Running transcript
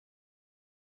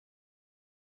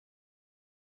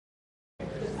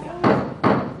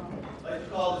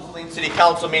City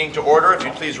Council meeting to order. If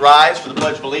you'd please rise for the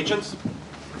Pledge of Allegiance.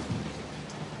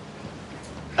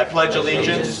 I pledge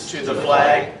allegiance to the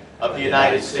flag of the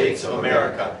United States of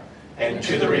America and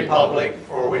to the republic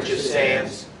for which it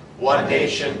stands, one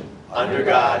nation, under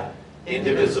God,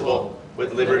 indivisible,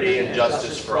 with liberty and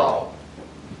justice for all.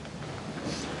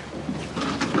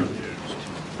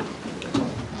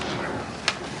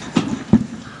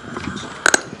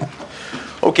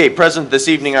 Okay, present this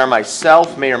evening are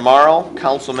myself, Mayor Morrow,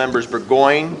 Council Members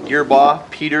Burgoyne, Gearbaugh,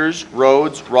 Peters,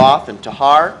 Rhodes, Roth, and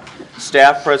Tahar.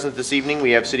 Staff present this evening,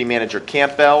 we have City Manager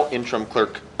Campbell, Interim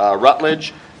Clerk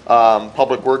Rutledge,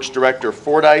 Public Works Director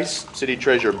Fordyce, City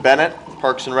Treasurer Bennett,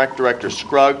 Parks and Rec Director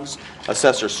Scruggs,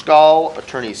 Assessor Skull,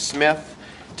 Attorney Smith,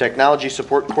 Technology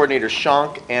Support Coordinator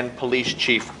Schonk, and Police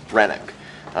Chief Rennick.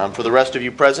 For the rest of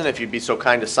you present, if you'd be so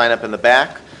kind to sign up in the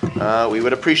back, we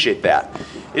would appreciate that.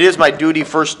 It is my duty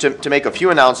first to make a few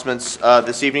announcements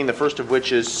this evening, the first of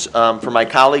which is for my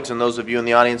colleagues and those of you in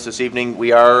the audience this evening.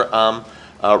 We are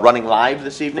running live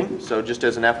this evening, so just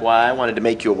as an FYI, I wanted to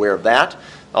make you aware of that.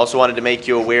 I also wanted to make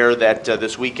you aware that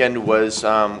this weekend was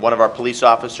one of our police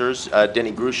officers,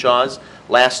 Denny Grushaw's,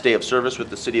 last day of service with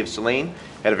the City of Saline.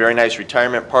 Had a very nice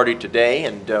retirement party today,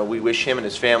 and we wish him and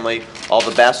his family all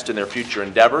the best in their future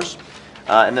endeavors.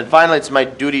 And then finally, it's my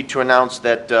duty to announce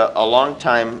that a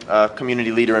longtime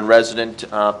community leader and resident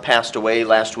passed away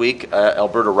last week,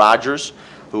 Alberta Rogers,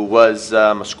 who was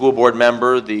a school board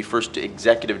member, the first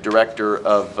executive director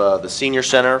of the Senior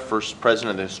Center, first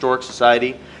president of the Historic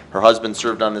Society. Her husband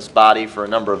served on this body for a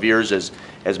number of years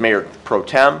as Mayor Pro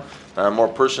Tem. More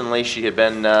personally, she had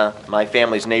been my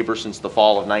family's neighbor since the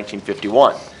fall of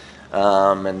 1951.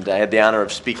 And I had the honor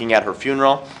of speaking at her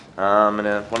funeral.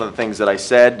 And one of the things that I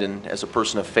said, and as a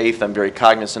person of faith, I'm very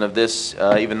cognizant of this,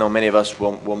 even though many of us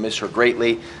will miss her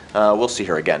greatly, we'll see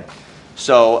her again.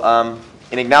 So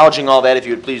in acknowledging all that, if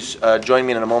you would please join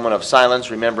me in a moment of silence,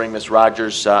 remembering Ms.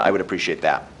 Rogers, I would appreciate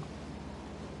that.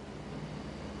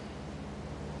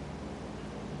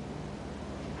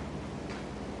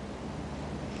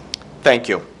 Thank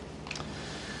you.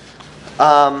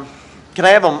 Can I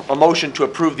have a motion to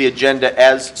approve the agenda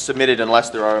as submitted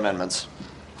unless there are amendments?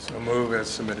 So move as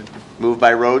submitted. Moved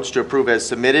by Rhodes to approve as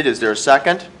submitted. Is there a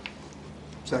second?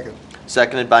 Second.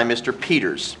 Seconded by Mr.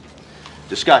 Peters.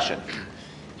 Discussion.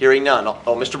 Hearing none.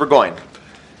 Oh, Mr. Burgoyne.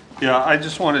 Yeah, I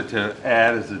just wanted to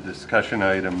add as a discussion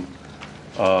item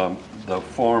the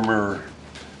former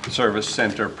service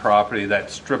center property,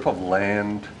 that strip of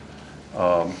land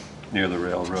near the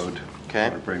railroad. Okay. I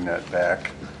want to bring that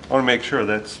back. I want to make sure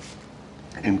that's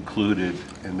included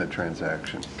in the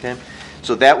transaction. Okay.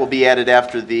 So that will be added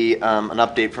after the an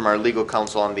update from our legal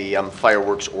counsel on the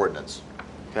fireworks ordinance.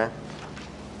 Okay.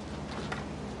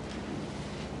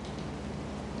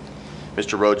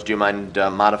 Mr. Rhodes, do you mind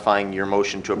modifying your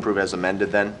motion to approve as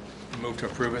amended then? Move to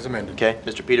approve as amended. Okay.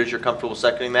 Mr. Peters, you're comfortable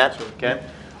seconding that? Okay.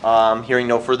 Hearing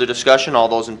no further discussion, all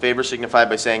those in favor signify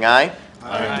by saying aye.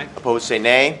 Aye. Opposed say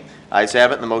nay. Ayes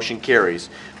have it, and the motion carries.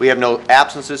 We have no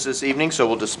absences this evening, so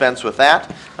we'll dispense with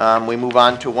that. We move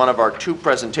on to one of our two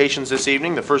presentations this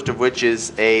evening, the first of which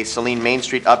is a Saline Main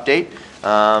Street update.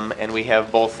 And we have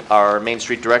both our Main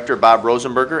Street Director, Bob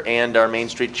Rosenberger, and our Main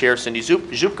Street Chair, Cindy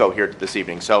Zupko, here this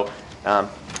evening. So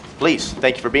please,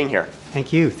 thank you for being here.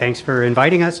 Thank you. Thanks for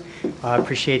inviting us. I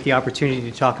appreciate the opportunity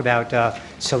to talk about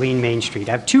Saline Main Street.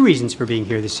 I have two reasons for being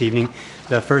here this evening.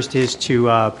 The first is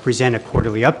to present a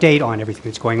quarterly update on everything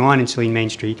that's going on in Saline Main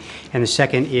Street, and the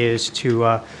second is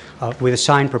to, with a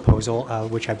sign proposal,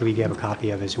 which I believe you have a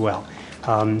copy of as well.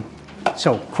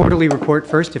 So, quarterly report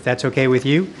first, if that's okay with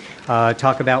you.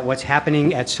 Talk about what's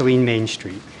happening at Saline Main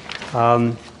Street.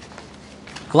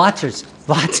 Lots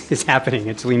is happening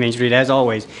at Saline Main Street, as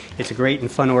always. It's a great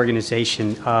and fun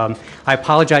organization. I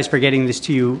apologize for getting this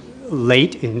to you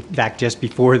late, in fact, just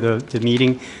before the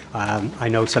meeting. I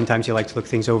know sometimes you like to look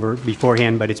things over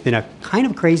beforehand, but it's been a kind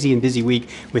of crazy and busy week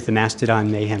with the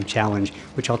Mastodon Mayhem Challenge,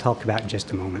 which I'll talk about in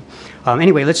just a moment.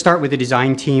 Anyway, let's start with the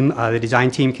design team. The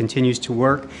design team continues to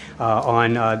work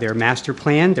on their master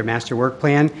plan, their master work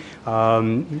plan,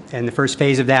 and the first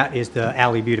phase of that is the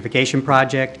alley beautification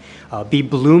project. B.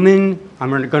 Blumen, I'm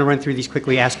going to run through these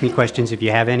quickly, ask me questions if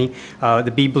you have any.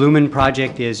 The B. Blumen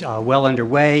project is well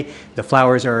underway. The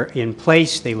flowers are in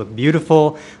place. They look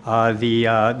beautiful.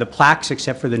 The plaques,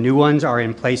 except for the new ones, are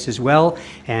in place as well.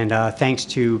 And thanks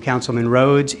to Councilman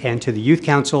Rhodes and to the Youth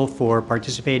Council for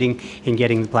participating in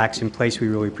getting the plaques in place. We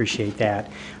really appreciate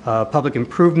that. Public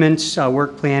improvements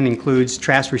work plan includes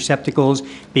trash receptacles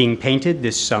being painted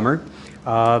this summer.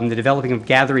 The developing of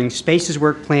gathering spaces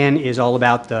work plan is all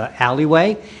about the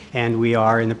alleyway, and we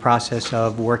are in the process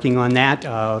of working on that.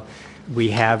 We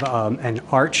have an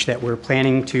arch that we're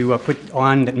planning to put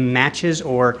on that matches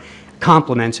or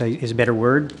complements, is a better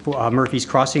word, Murphy's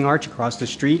Crossing Arch across the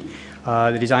street.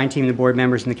 The design team, the board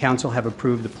members, and the council have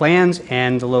approved the plans,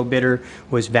 and the low bidder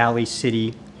was Valley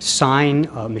City Sign,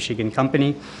 a Michigan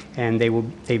company, and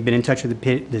they've been in touch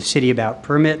with the city about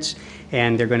permits,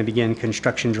 and they're going to begin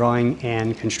construction drawing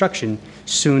and construction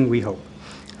soon, we hope.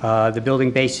 The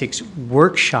Building Basics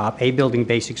Workshop, a Building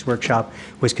Basics Workshop,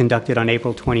 was conducted on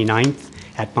April 29th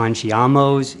at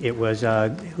Bongiamo's. It was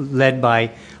led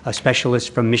by a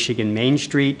specialist from Michigan Main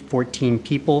Street. 14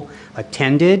 people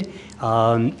attended,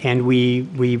 and we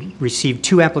received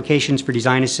 2 applications for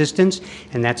design assistance,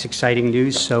 and that's exciting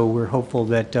news. So we're hopeful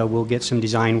that we'll get some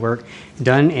design work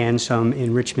done and some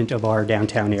enrichment of our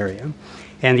downtown area.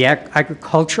 And the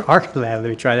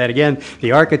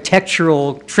the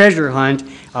architectural treasure hunt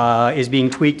is being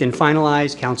tweaked and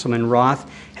finalized. Councilman Roth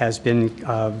has been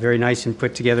very nice and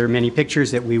put together many pictures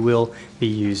that we will be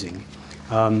using.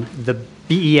 The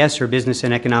BES, or Business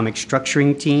and Economic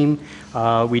Structuring Team,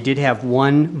 we did have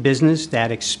one business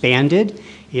that expanded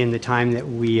in the time that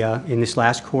we, in this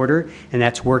last quarter, and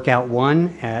that's Workout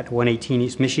One at 118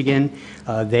 East Michigan.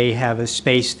 They have a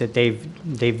space that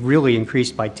they've really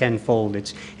increased by tenfold.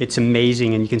 It's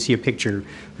amazing, and you can see a picture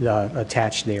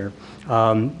attached there.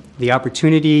 The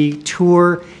Opportunity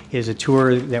Tour is a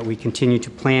tour that we continue to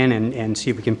plan and see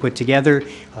if we can put together.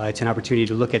 It's an opportunity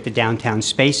to look at the downtown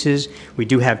spaces. We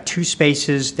do have 2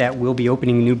 spaces that will be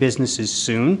opening new businesses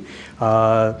soon.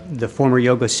 The former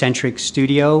Yoga-Centric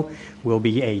Studio will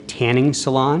be a tanning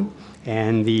salon,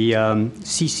 and the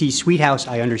CC Sweet House,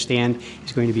 I understand,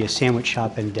 is going to be a sandwich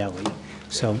shop and deli.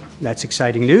 So that's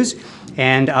exciting news.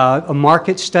 And a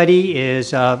market study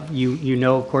is, you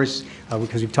know, of course,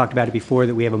 because we've talked about it before,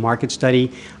 that we have a market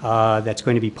study that's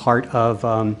going to be part of,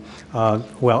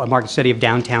 well, a market study of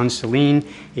downtown Saline.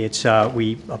 It's,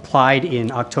 we applied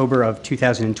in October of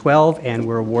 2012 and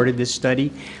were awarded this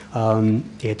study.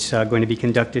 It's going to be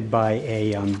conducted by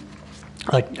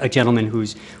a gentleman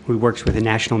who works with the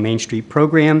National Main Street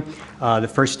program. The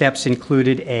first steps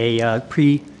included a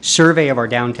pre-survey of our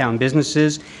downtown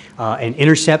businesses, an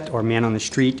intercept or man on the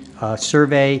street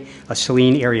survey, a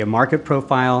Saline area market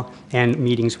profile, and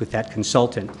meetings with that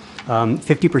consultant.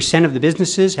 50% of the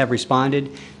businesses have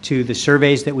responded to the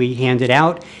surveys that we handed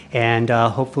out, and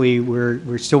hopefully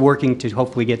we're still working to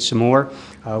hopefully get some more.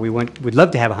 We'd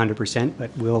love to have 100%,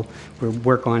 but we'll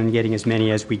work on getting as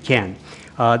many as we can.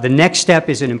 The next step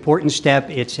is an important step.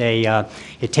 It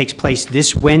takes place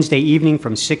this Wednesday evening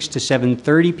from 6 to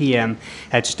 7:30 p.m.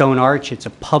 at Stone Arch. It's a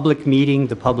public meeting.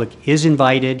 The public is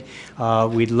invited.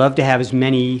 We'd love to have as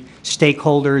many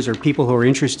stakeholders or people who are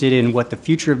interested in what the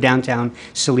future of downtown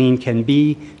Saline can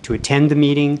be to attend the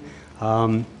meeting.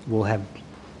 We'll have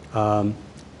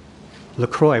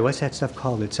LaCroix, what's that stuff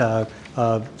called? It's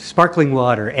sparkling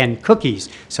water and cookies,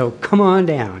 so come on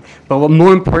down. But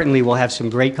more importantly, we'll have some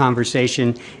great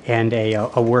conversation and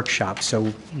a workshop,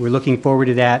 so we're looking forward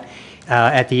to that.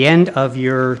 At the end of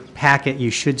your packet,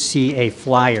 you should see a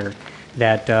flyer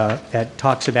that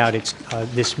talks about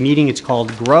this meeting. It's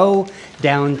called Grow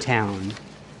Downtown,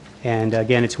 and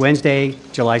again, it's Wednesday,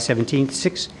 July 17th,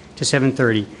 6 to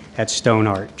 7:30 at Stone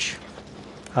Arch.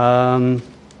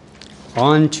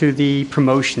 On to the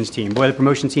promotions team. Boy, the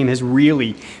promotions team has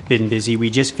really been busy. We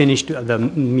just finished the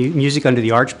Music Under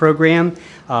the Arch program.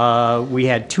 We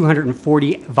had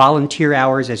 240 volunteer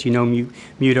hours. As you know,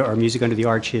 MUTA, or Music Under the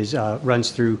Arch,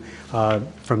 runs through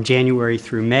from January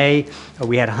through May.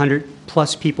 We had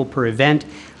 100+ people per event.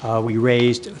 We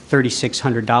raised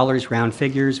 $3,600 round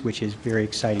figures, which is very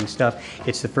exciting stuff.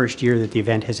 It's the first year that the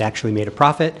event has actually made a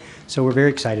profit, so we're very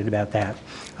excited about that.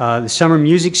 The Summer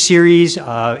Music Series,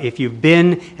 if you've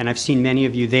been, and I've seen many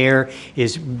of you there,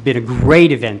 has been a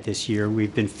great event this year.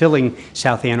 We've been filling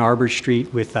South Ann Arbor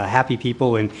Street with happy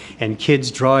people and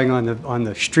kids drawing on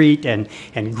the street, and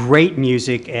great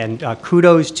music, and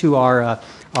kudos to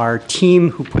our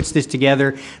team who puts this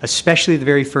together, especially the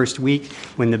very first week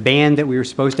when the band that we were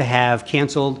supposed to have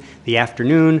canceled the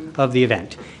afternoon of the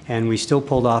event. And we still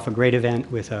pulled off a great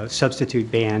event with a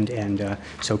substitute band, and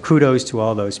so kudos to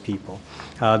all those people.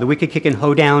 The Wicked Kickin'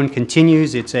 Hoedown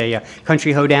continues. It's a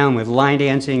country hoedown with line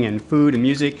dancing and food and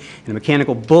music and a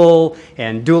mechanical bull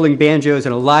and dueling banjos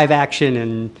and a live action,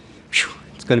 and whew,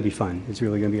 it's going to be fun. It's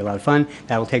really going to be a lot of fun.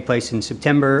 That will take place in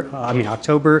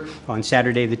October, on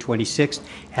Saturday the 26th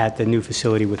at the new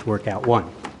facility with Workout One,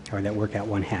 or that Workout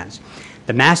One has.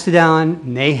 The Mastodon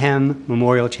Mayhem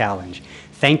Memorial Challenge.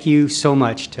 Thank you so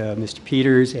much to Mr.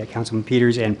 Peters, Councilman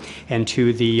Peters, and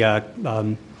to the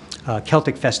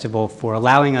Celtic Festival for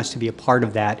allowing us to be a part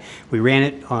of that. We ran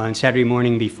it on Saturday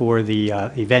morning before the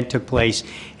event took place,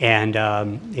 and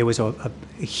it was a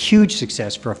huge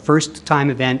success for a first-time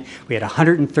event. We had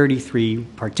 133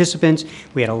 participants.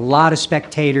 We had a lot of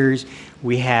spectators.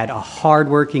 We had a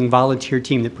hard-working volunteer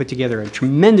team that put together a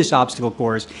tremendous obstacle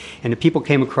course, and the people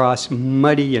came across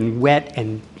muddy and wet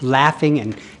and laughing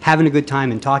and having a good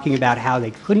time and talking about how they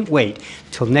couldn't wait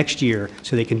till next year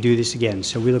so they can do this again.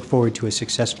 So we look forward to a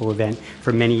successful event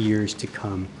for many years to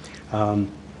come. A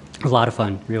lot of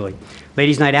fun, really.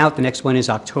 Ladies' Night Out, the next one is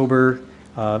October.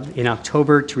 In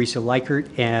October, Teresa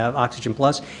Likert, Oxygen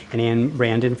Plus, and Ann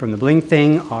Brandon from the Bling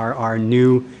Thing are our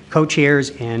new co-chairs,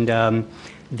 and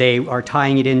they are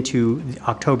tying it into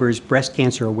October's Breast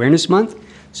Cancer Awareness Month.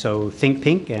 So think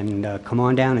pink and come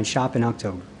on down and shop in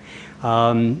October.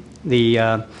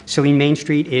 The Saline Main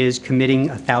Street is committing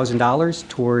 $1,000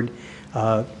 toward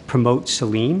Promote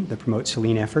Saline, the Promote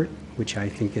Saline effort, which I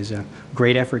think is a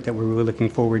great effort that we're really looking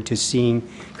forward to seeing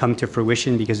come to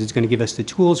fruition, because it's going to give us the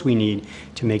tools we need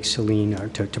to make Saline, or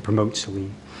to promote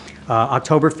Saline.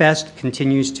 Oktoberfest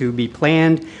continues to be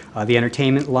planned. The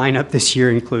entertainment lineup this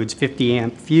year includes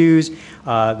 50-amp Fuse,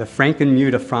 the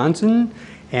Frankenmutter Franzen,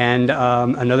 and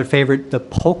another favorite, the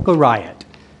Polka Riot.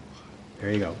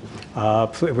 There you go.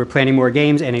 We're planning more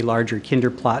games and a larger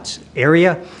Kinderplatz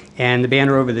area. And the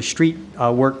banner over the street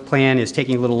work plan is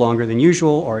taking a little longer than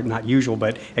usual, or not usual,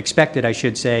 but expected, I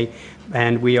should say.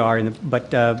 And we are in the,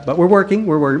 but we're working.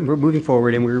 We're moving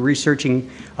forward, and we're researching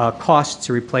costs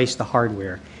to replace the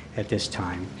hardware at this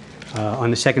time.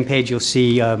 On the second page, you'll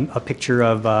see a picture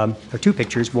of, or two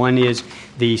pictures. One is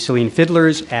the Saline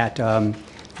Fiddlers at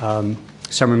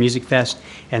Summer Music Fest,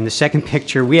 and the second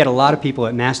picture, we had a lot of people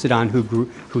at Mastodon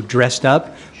who dressed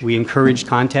up. We encouraged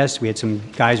contests. We had some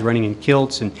guys running in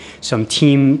kilts and some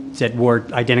teams that wore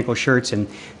identical shirts, and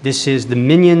this is the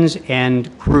Minions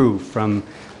and crew from,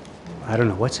 I don't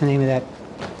know, what's the name of that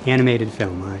animated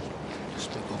film?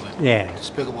 Despicable Me. Yeah.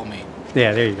 Despicable Me.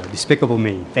 Yeah, there you go. Despicable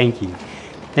Me. Thank you.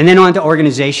 And then on to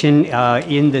organization.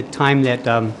 In the time that,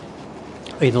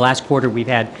 in the last quarter, we've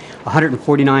had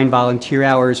 149 volunteer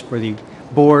hours for the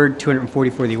board, 240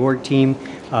 for the org team,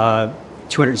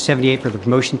 278 for the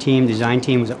promotion team. The design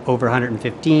team was over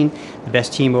 115. The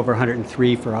best team over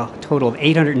 103 for a total of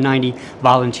 890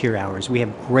 volunteer hours. We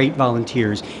have great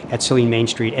volunteers at Saline Main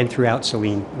Street and throughout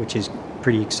Saline, which is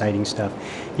pretty exciting stuff.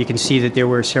 You can see that there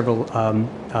were several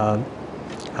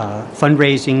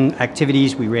fundraising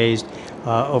activities. We raised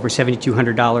over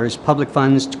 $7,200 public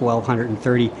funds,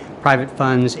 $1,230 private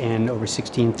funds, and over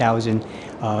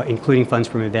 $16,000, including funds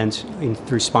from events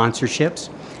through sponsorships.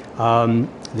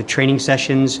 The training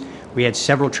sessions, we had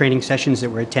several training sessions that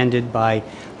were attended by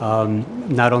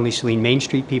not only Saline Main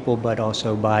Street people, but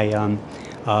also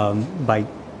by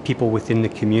people within the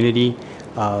community.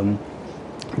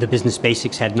 The Business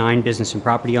Basics had 9 business and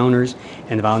property owners,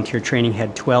 and the volunteer training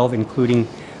had 12, including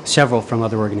several from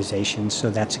other organizations, so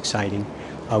that's exciting.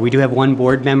 We do have one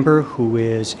board member who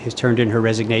has turned in her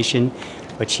resignation,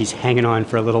 but she's hanging on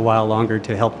for a little while longer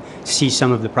to help see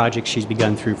some of the projects she's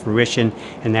begun through fruition,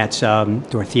 and that's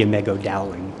Dorothea Mego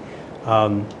Dowling.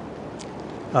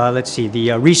 Let's see,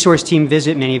 the resource team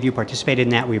visit, many of you participated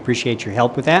in that. We appreciate your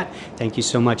help with that. Thank you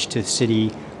so much to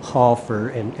City Hall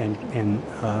and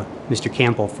Mr.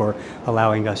 Campbell for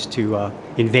allowing us to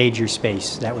invade your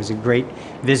space. That was a great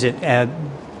visit.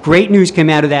 Great news came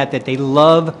out of that they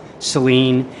love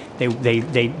Saline.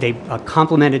 They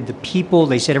complimented the people.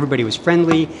 They said everybody was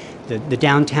friendly. The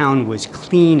downtown was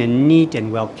clean and neat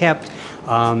and well kept.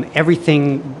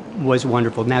 Everything was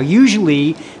wonderful. Now,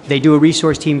 usually they do a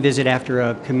resource team visit after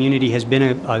a community has been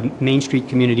a Main Street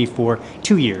community for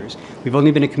 2 years. We've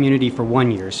only been a community for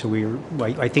 1 year, so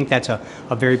I think that's a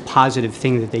very positive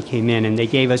thing that they came in, and they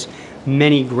gave us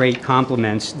many great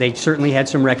compliments. They certainly had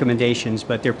some recommendations,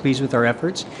 but they're pleased with our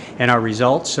efforts and our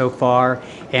results so far,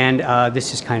 and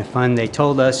this is kind of fun. They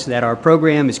told us that our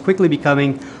program is quickly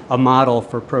becoming a model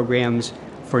for programs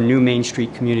for new Main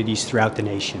Street communities throughout the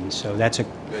nation. So that's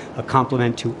a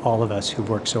compliment to all of us who've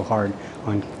worked so hard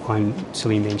on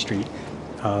Saline Main Street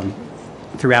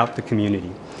throughout the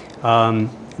community.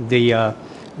 The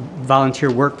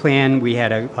volunteer work plan, we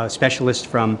had a specialist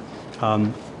from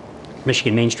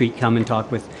Michigan Main Street come and talk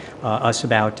with us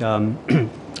about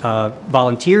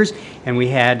volunteers, and we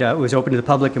had it was open to the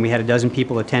public, and we had a dozen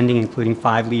people attending, including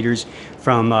 5 leaders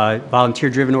from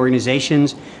volunteer-driven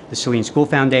organizations. The Saline School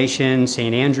Foundation,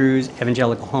 St. Andrews,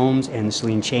 Evangelical Homes, and the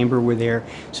Saline Chamber were there.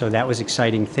 So that was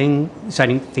exciting thing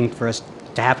for us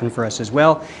to happen for us as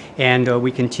well. And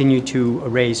we continue to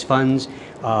raise funds.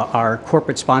 Our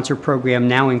corporate sponsor program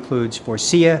now includes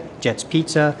Forcia, Jets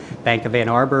Pizza, Bank of Ann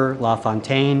Arbor, La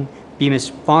Fontaine, Bemis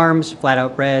Farms, Flat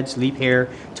Out Breads, Leap Hair,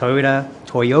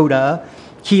 Toyota,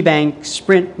 KeyBank,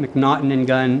 Sprint, McNaughton &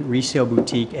 Gunn, Resale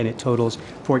Boutique, and it totals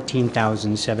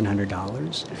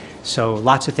 $14,700. So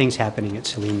lots of things happening at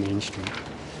Saline Main Street.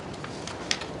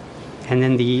 And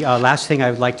then the last thing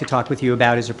I would like to talk with you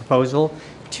about is a proposal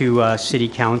to City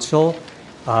Council.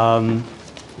 And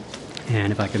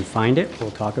if I can find it, we'll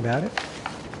talk about it.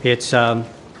 It's to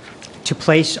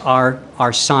place our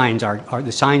signs,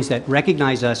 the signs that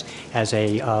recognize us as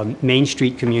a Main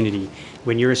Street community.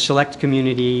 When you're a select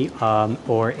community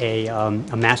or a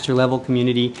master level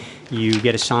community, you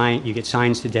get a sign. You get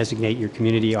signs to designate your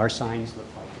community. Our signs look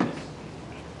like this.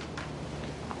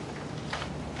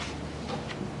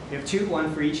 We have two,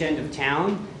 one for each end of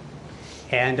town,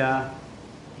 and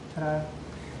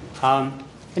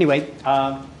anyway.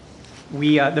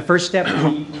 The first step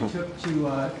we took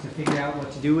to figure out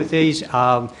what to do with these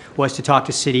was to talk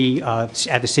to city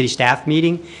at the city staff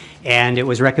meeting, and it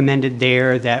was recommended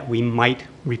there that we might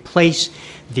replace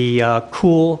the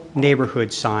cool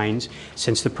neighborhood signs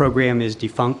since the program is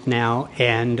defunct now.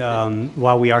 And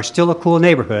while we are still a cool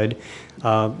neighborhood,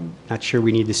 not sure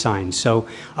we need the signs. So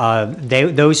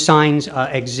those signs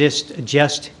exist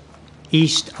just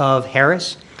east of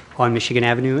Harris on Michigan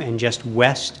Avenue and just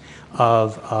west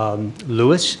of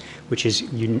Lewis, which is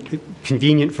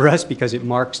convenient for us because it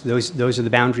marks those are the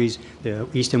boundaries, the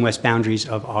east and west boundaries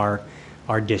of our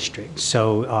district.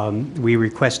 So we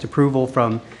request approval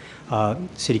from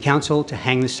City Council to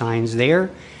hang the signs there.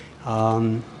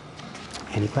 Any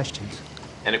questions?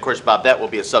 And of course, Bob, that will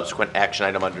be a subsequent action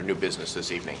item under new business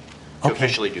this evening to Okay.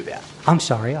 officially do that. I'm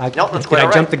sorry. No, that's did quite I all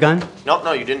right. jump the gun?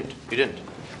 No, you didn't. You didn't.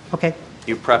 Okay.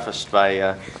 You prefaced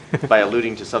by by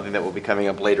alluding to something that will be coming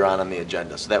up later on the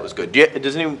agenda, so that was good. Do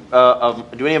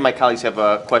any of my colleagues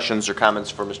have questions or comments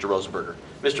for Mr. Rosenberger?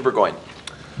 Mr. Burgoyne.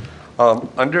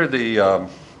 Under the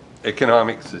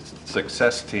economic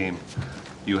success team,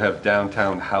 you have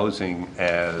downtown housing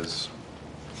as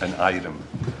an item.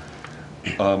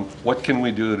 What can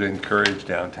we do to encourage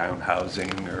downtown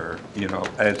housing, or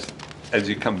as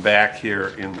you come back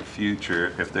here in the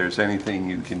future, if there's anything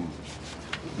you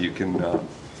can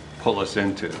pull us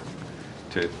into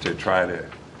to try to,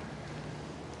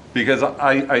 because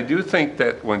I do think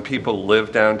that when people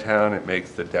live downtown, it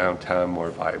makes the downtown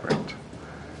more vibrant.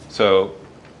 So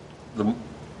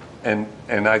and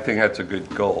I think that's a good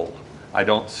goal. I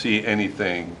don't see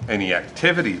any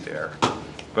activity there,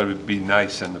 but it'd be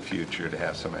nice in the future to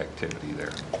have some activity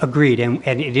there. Agreed, and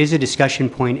it is a discussion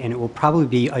point, and it will probably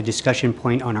be a discussion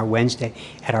point on our Wednesday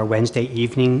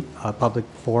evening public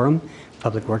forum,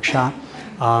 public workshop.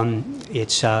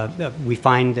 We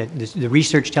find that the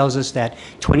research tells us that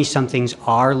 20-somethings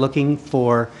are looking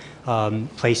for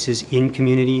places in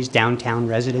communities, downtown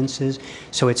residences,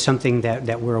 so it's something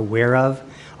that we're aware of.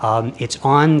 It's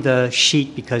on the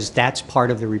sheet because that's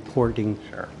part of the reporting.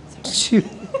 Sure.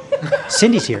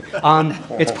 Cindy's here.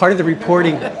 It's part of the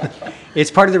reporting.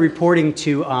 It's part of the reporting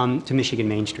to Michigan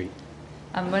Main Street.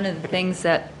 One of the things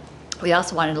that we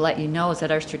also wanted to let you know is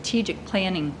that our strategic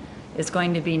planning is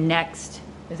going to be next.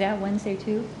 Is that Wednesday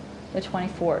too? The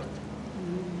 24th.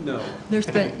 No. There's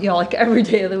been, like every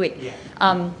day of the week.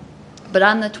 Yeah. But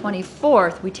on the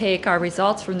 24th, we take our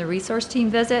results from the resource team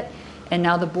visit, and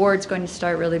now the board's going to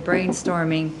start really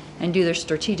brainstorming and do their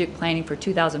strategic planning for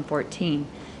 2014.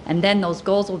 And then those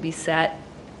goals will be set,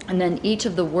 and then each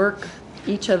of the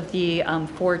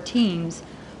 4 teams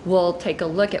will take a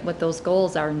look at what those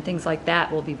goals are, and things like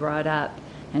that will be brought up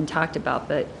and talked about.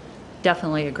 But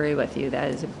definitely agree with you,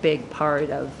 that is a big part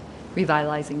of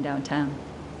revitalizing downtown.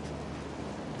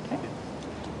 Okay.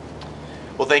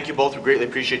 Well, thank you both. We greatly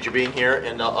appreciate you being here,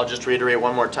 and I'll just reiterate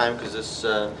one more time because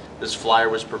this flyer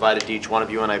was provided to each one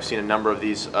of you, and I've seen a number of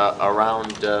these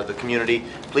around the community.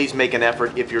 Please make an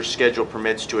effort, if your schedule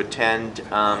permits, to attend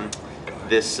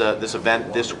this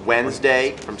event this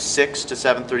Wednesday from 6 to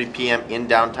 7:30 p.m. in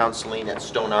downtown Saline at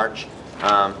Stone Arch.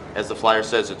 As the flyer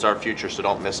says, it's our future, so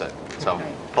don't miss it. So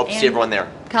hope to see everyone there.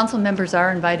 Council members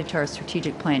are invited to our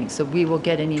strategic planning, so we will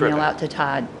get an email Terrific. out to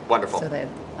Todd. Wonderful. So that,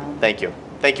 Thank you.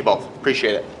 Thank you both.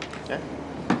 Appreciate it.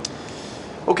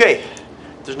 Okay.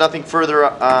 There's nothing further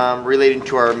relating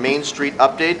to our Main Street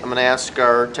update. I'm going to ask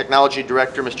our Technology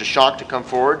Director, Mr. Schock, to come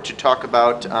forward to talk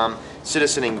about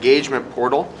Citizen Engagement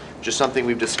Portal, which is something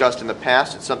we've discussed in the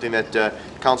past. It's something that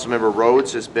Councilmember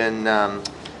Rhodes has been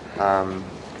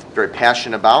very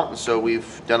passionate about, and so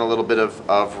we've done a little bit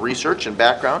of research and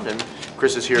background, and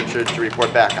Chris is here to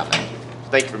report back on that.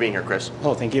 Thank you for being here, Chris.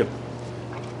 Oh, thank you.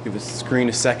 give the screen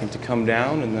a second to come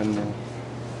down, and then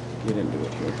we'll get into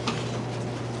it here.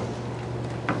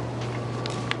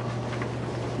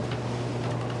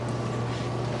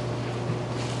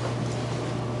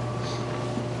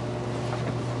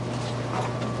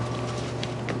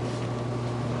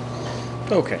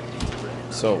 Okay,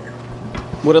 so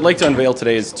what I'd like to unveil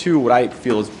today is two what I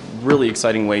feel is really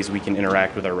exciting ways we can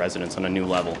interact with our residents on a new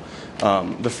level.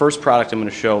 The first product I'm going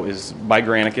to show is by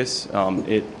Granicus.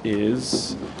 It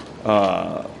is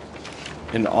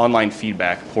an online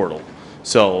feedback portal.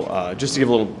 So just to give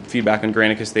a little feedback on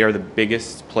Granicus, they are the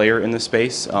biggest player in this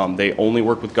space. They only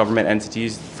work with government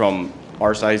entities from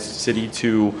our size city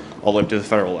to all the way up to the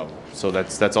federal level. So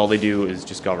that's all they do is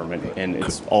just government, and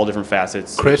it's all different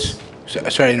facets. Chris,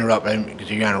 sorry to interrupt, because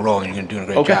you're on a roll and you're doing a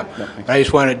great Okay. job. No, thanks. But I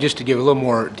just wanted to give a little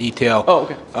more detail. Oh,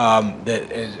 okay.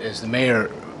 That as the mayor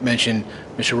mentioned,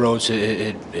 Mr. Rhodes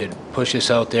had pushed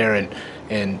this out there,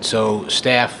 and so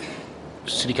staff,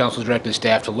 city council directed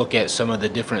staff to look at some of the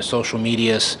different social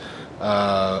medias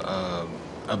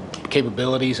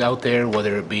capabilities out there,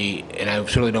 whether it be, and I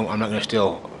certainly don't, I'm not going to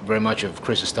steal very much of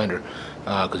Chris's thunder,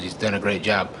 because he's done a great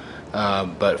job.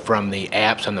 But from the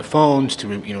apps on the phones to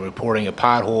reporting a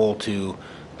pothole to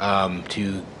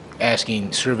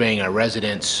surveying our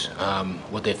residents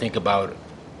what they think about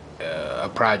a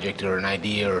project or an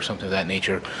idea or something of that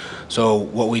nature. So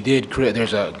what we did,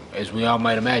 as we all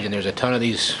might imagine, there's a ton of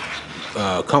these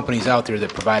companies out there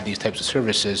that provide these types of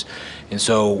services, and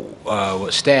so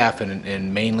with staff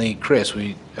and mainly Chris,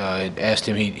 we asked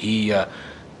him. He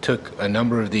took a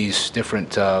number of these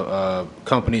different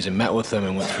companies and met with them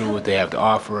and went through what they have to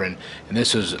offer, and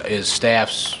this is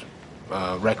staff's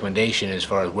recommendation as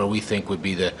far as where we think would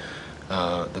be the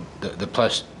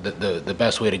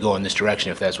best way to go in this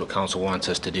direction if that's what council wants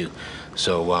us to do.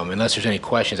 So unless there's any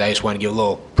questions, I just want to give a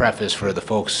little preface for the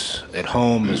folks at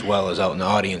home as well as out in the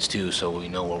audience too, so we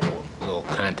know a little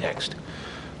context.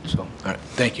 So, all right,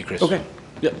 thank you, Chris. Okay.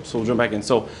 Yep, so we'll jump back in.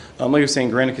 So, like I was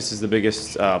saying, Granicus is the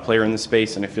biggest player in the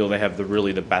space, and I feel they have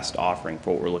really the best offering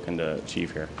for what we're looking to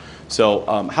achieve here. So,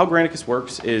 how Granicus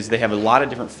works is they have a lot of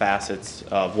different facets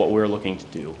of what we're looking to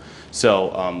do.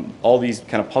 So, all these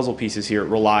kind of puzzle pieces here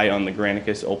rely on the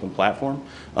Granicus open platform.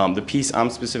 The piece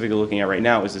I'm specifically looking at right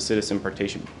now is the citizen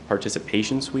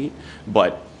participation suite,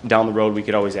 but down the road we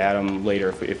could always add them later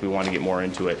if we want to get more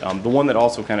into it. The one that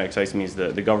also kind of excites me is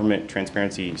the government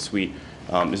transparency suite.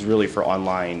 Is really for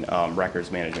online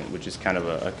records management, which is kind of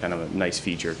a nice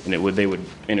feature, and they would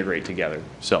integrate together.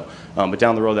 So, but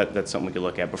down the road, that's something we could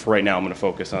look at. But for right now, I'm going to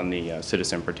focus on the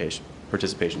citizen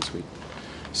participation suite.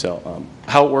 So,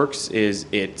 how it works is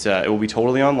it will be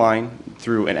totally online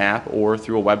through an app or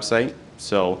through a website.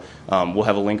 So, we'll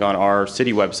have a link on our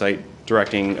city website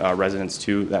directing residents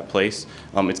to that place.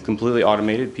 It's completely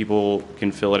automated. People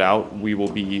can fill it out. We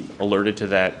will be alerted to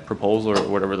that proposal or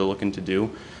whatever they're looking to do,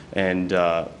 and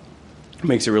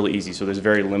makes it really easy. So there's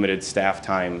very limited staff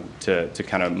time to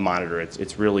kind of monitor it.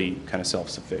 It's really kind of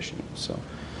self-sufficient. So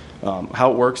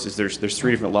how it works is there's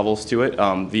 3 different levels to it.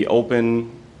 The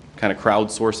open kind of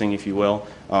crowdsourcing, if you will,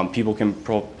 people can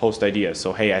post ideas.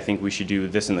 So, hey, I think we should do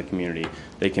this in the community.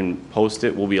 They can post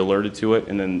it, we'll be alerted to it,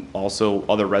 and then also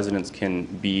other residents can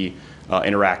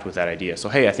interact with that idea. So,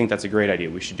 hey, I think that's a great idea.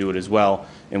 We should do it as well,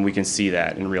 and we can see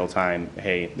that in real time.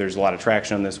 Hey, there's a lot of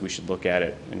traction on this. We should look at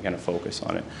it and kind of focus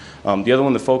on it. The other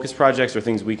one, the focus projects, are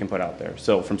things we can put out there.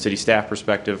 So from city staff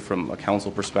perspective, from a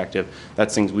council perspective,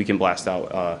 that's things we can blast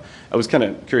out. I was kind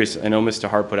of curious. I know Mr.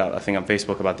 Hart put out a thing on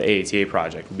Facebook about the AATA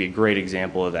project. It would be a great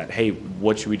example of that. Hey,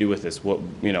 what should we do with this? What,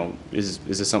 is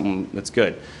this something that's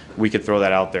good? We could throw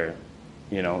that out there,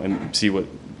 and see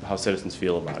how citizens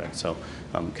feel about it. So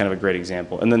kind of a great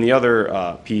example. And then the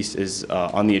other piece is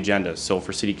on the agenda. So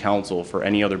for city council, for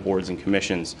any other boards and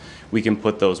commissions, we can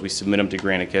put those, we submit them to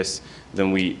Granicus,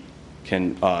 then we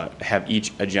can have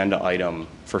each agenda item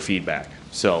for feedback.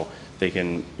 So they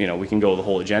can, we can go the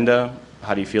whole agenda.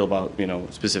 How do you feel about,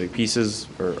 specific pieces,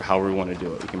 or however we want to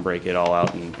do it? We can break it all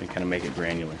out and kind of make it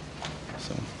granular.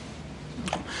 So.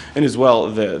 And as well,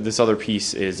 this other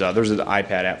piece is there's an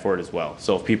iPad app for it as well.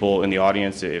 So if people in the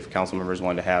audience, if council members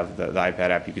wanted to have the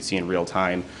iPad app, you could see in real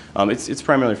time. It's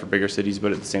primarily for bigger cities,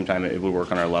 but at the same time, it would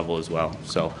work on our level as well.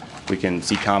 So we can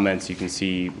see comments, you can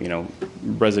see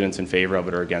residents in favor of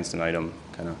it or against an item,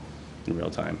 kind of in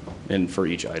real time, and for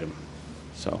each item.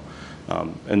 So.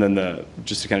 And then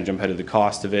just to kind of jump ahead to the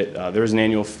cost of it, there's an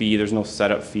annual fee. There's no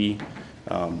setup fee.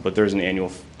 But there's an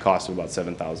annual cost of about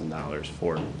 $7,000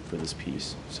 for this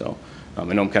piece. So I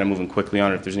know I'm kind of moving quickly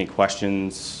on it. If there's any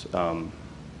questions, I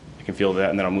can field that,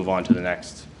 and then I'll move on to the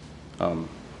next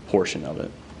portion of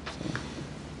it. So.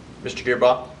 Mr.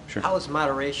 Gearbaugh? Sure. How is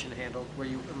moderation handled? Were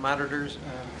you monitors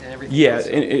and everything? Yeah,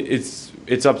 else?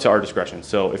 it's up to our discretion.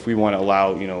 So if we want to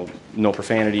allow, no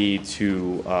profanity,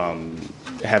 to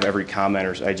have every comment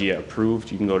or idea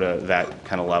approved, you can go to that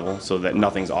kind of level so that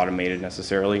nothing's automated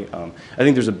necessarily. I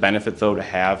think there's a benefit though to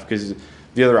have, because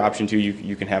the other option too,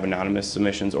 you can have anonymous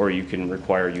submissions, or you can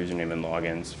require username and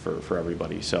logins for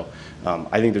everybody. So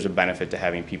I think there's a benefit to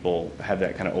having people have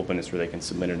that kind of openness where they can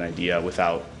submit an idea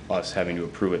without us having to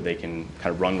approve it. They can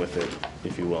kind of run with it,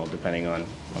 if you will, depending on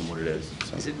what it is.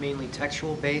 So. Is it mainly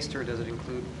textual based, or does it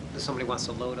include, if somebody wants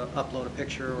to upload a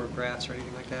picture or graphs or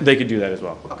anything like that? They could do that as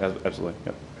well. Okay. Absolutely.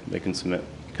 Yep. They can submit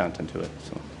content to it.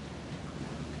 So.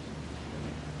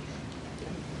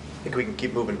 I think we can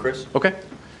keep moving, Chris. Okay.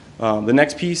 The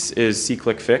next piece is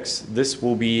C-Click-Fix. This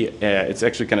will be, it's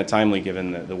actually kind of timely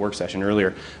given the work session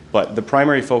earlier, but the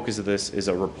primary focus of this is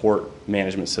a report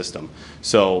management system.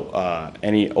 So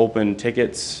any open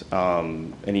tickets,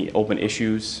 any open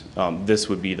issues, this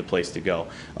would be the place to go.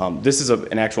 This is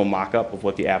an actual mock-up of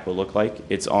what the app will look like.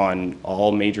 It's on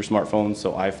all major smartphones,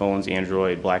 so iPhones,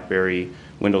 Android, BlackBerry,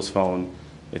 Windows Phone.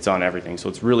 It's on everything. So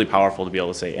it's really powerful to be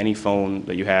able to say any phone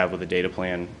that you have with a data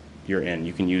plan, you're in.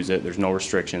 You can use it. There's no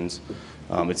restrictions.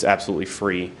 It's absolutely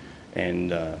free,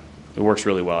 and it works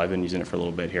really well. I've been using it for a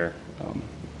little bit here.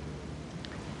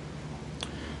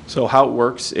 So how it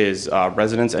works is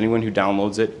residents, anyone who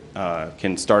downloads it,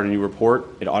 can start a new report.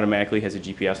 It automatically has a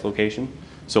GPS location,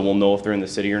 so we'll know if they're in the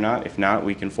city or not. If not,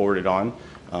 we can forward it on.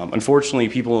 Unfortunately,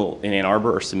 people in Ann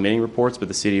Arbor are submitting reports, but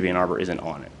the city of Ann Arbor isn't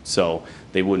on it, so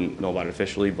they wouldn't know about it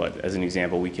officially. But as an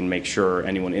example, we can make sure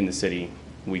anyone in the city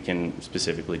we can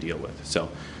specifically deal with. So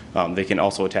they can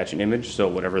also attach an image, so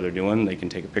whatever they're doing, they can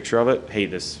take a picture of it. Hey,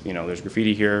 there's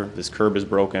graffiti here, this curb is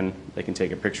broken. They can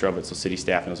take a picture of it so city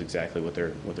staff knows exactly what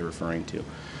they're referring to.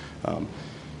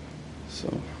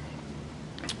 So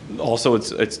also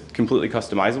it's completely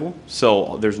customizable.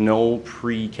 So there's no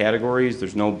pre-categories,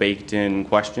 there's no baked-in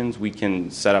questions. We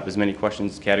can set up as many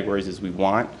questions, categories as we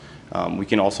want. We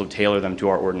can also tailor them to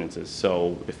our ordinances.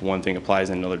 So if one thing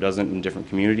applies and another doesn't in different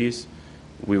communities,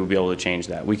 we will be able to change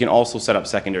that. We can also set up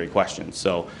secondary questions.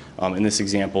 So in this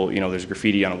example, there's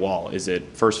graffiti on a wall. Is it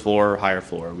first floor or higher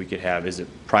floor? We could have, is it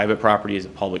private property? Is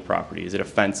it public property? Is it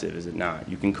offensive? Is it not?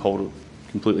 You can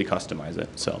completely customize it.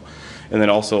 So, and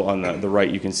then also on the right,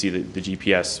 you can see the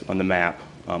GPS on the map,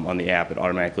 on the app. It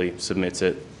automatically submits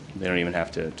it. They don't even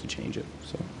have to change it.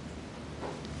 So.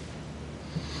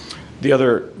 The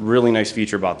other really nice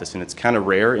feature about this, and it's kind of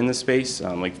rare in this space,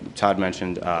 like Todd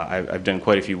mentioned, I've done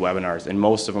quite a few webinars, and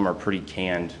most of them are pretty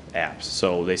canned apps.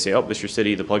 So they say, oh, this is your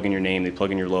city, they plug in your name, they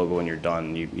plug in your logo, and you're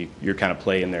done. You're kind of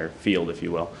play in their field, if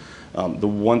you will. The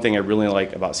one thing I really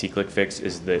like about C-Click-Fix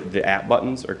is the app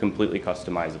buttons are completely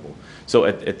customizable. So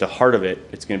at the heart of it,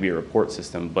 it's going to be a report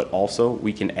system, but also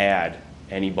we can add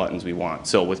any buttons we want.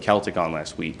 So with Celtic on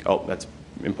last week, oh, that's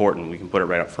important, we can put it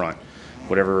right up front.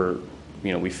 Whatever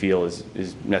we feel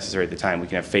is necessary at the time. We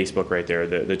can have Facebook right there.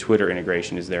 The Twitter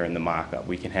integration is there in the mock-up.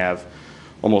 We can have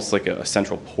almost like a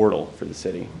central portal for the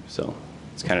city. So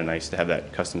it's kind of nice to have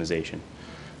that customization.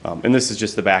 And this is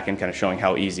just the back end kind of showing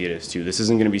how easy it is too. This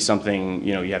isn't going to be something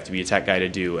you have to be a tech guy to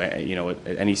do. At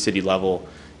any city level,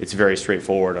 it's very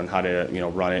straightforward on how to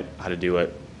run it, how to do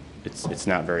it. It's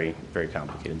not very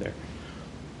complicated there.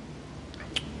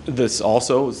 This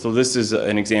is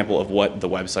an example of what the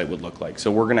website would look like. So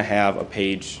we're going to have a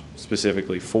page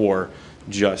specifically for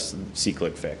just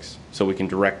C-Click-Fix. So we can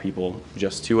direct people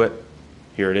just to it.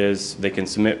 Here it is. They can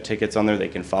submit tickets on there. They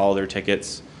can follow their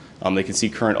tickets. They can see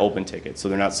current open tickets, so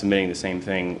they're not submitting the same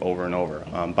thing over and over.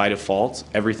 By default,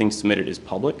 everything submitted is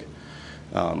public,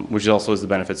 which also has the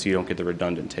benefit so you don't get the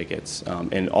redundant tickets.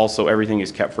 And also everything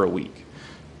is kept for a week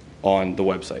on the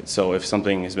website. So if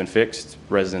something has been fixed,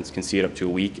 residents can see it up to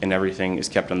a week, and everything is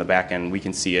kept on the back end. We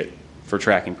can see it for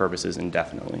tracking purposes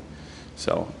indefinitely.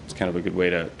 So it's kind of a good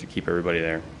way to keep everybody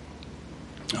there.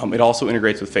 It also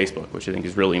integrates with Facebook, which I think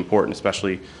is really important,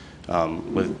 especially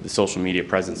with the social media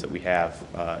presence that we have.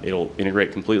 It'll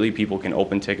integrate completely. People can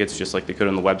open tickets just like they could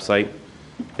on the website.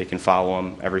 They can follow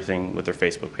them, everything with their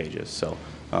Facebook pages. So,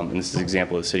 and this is an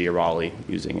example of the city of Raleigh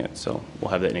using it. So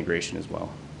we'll have that integration as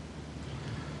well.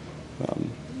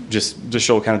 Just to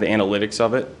show kind of the analytics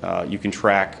of it, you can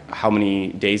track how many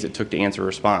days it took to answer a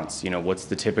response. What's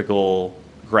the typical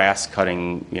grass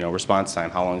cutting, response time?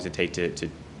 How long does it take to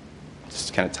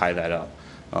just kind of tie that up?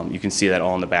 You can see that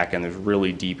all in the back end. There's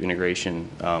really deep integration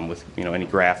with any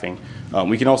graphing.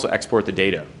 We can also export the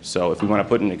data. So if we want to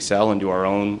put in Excel and do our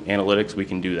own analytics, we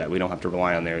can do that. We don't have to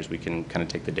rely on theirs. We can kind of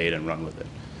take the data and run with it.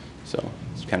 So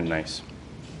it's kind of nice.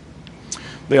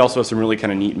 They also have some really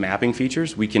kind of neat mapping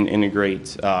features. We can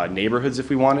integrate neighborhoods if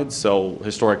we wanted. So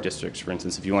historic districts, for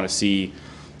instance, if you want to see,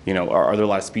 you know, are there a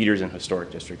lot of speeders in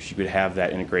historic districts? You could have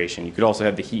that integration. You could also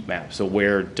have the heat map. So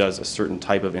where does a certain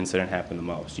type of incident happen the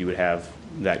most? You would have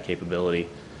that capability.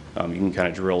 You can kind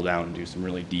of drill down and do some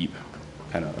really deep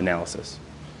kind of analysis.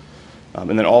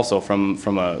 And then also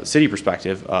from a city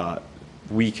perspective,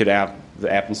 we could have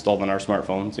the app installed on our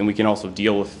smartphones, and we can also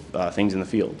deal with things in the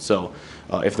field. So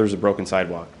if there's a broken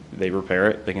sidewalk, they repair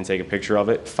it, they can take a picture of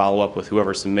it, follow up with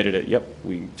whoever submitted it. Yep,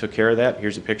 we took care of that.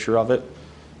 Here's a picture of it.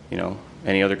 You know,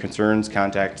 any other concerns,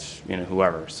 contact, you know,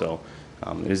 whoever. So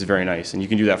it is very nice. And you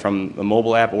can do that from a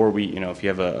mobile app, or we, you know, if you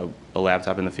have a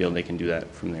laptop in the field, they can do that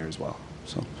from there as well.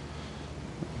 So.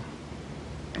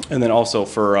 And then also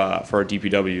for our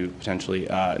DPW, potentially,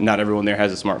 not everyone there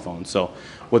has a smartphone. So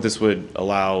what this would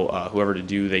allow whoever to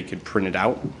do, they could print it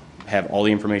out, have all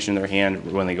the information in their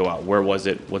hand when they go out. Where was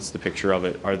it? What's the picture of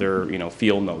it? Are there, you know,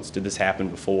 field notes? Did this happen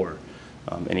before?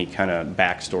 Any kind of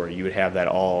backstory. You would have that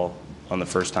all on the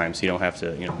first time, so you don't have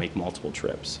to, you know, make multiple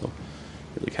trips. So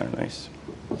really kind of nice.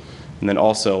 And then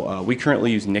also, we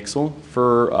currently use Nixle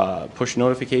for push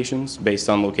notifications based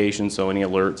on location, so any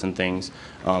alerts and things.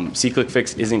 C-Click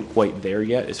Fix isn't quite there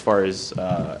yet as far as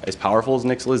powerful as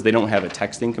Nixle is. They don't have a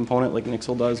texting component like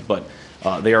Nixle does, but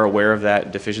they are aware of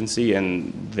that deficiency,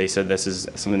 and they said this is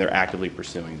something they're actively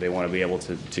pursuing. They want to be able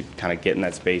to kind of get in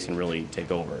that space and really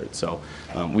take over it. So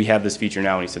we have this feature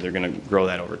now, and he said they're going to grow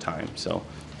that over time. So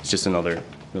it's just another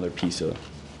piece of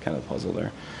kind of the puzzle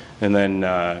there. And then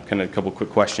kind of a couple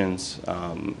quick questions.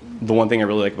 The one thing I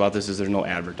really like about this is there's no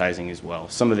advertising as well.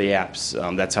 Some of the apps,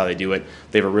 that's how they do it.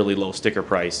 They have a really low sticker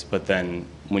price, but then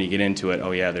when you get into it,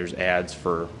 oh yeah, there's ads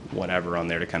for whatever on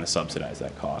there to kind of subsidize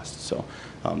that cost. So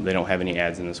they don't have any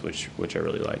ads in this, which I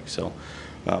really like. So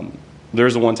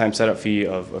there's a one-time setup fee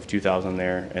of $2,000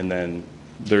 there, and then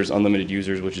there's unlimited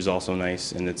users, which is also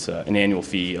nice, and it's an annual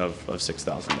fee of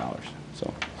 $6,000.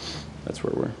 So that's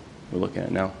where we're looking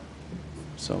at now.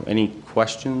 So any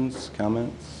questions,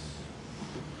 comments?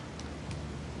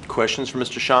 Questions for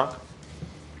Mr. Schank?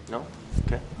 No?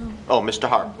 Okay. Oh, Mr.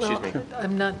 Hart, excuse me.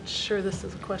 I'm not sure this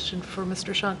is a question for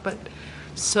Mr. Schank, but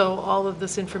so all of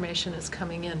this information is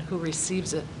coming in. Who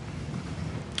receives it?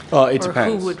 It depends.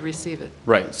 Or who would receive it?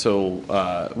 Right.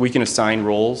 So we can assign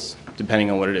roles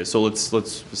depending on what it is. So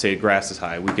let's say grass is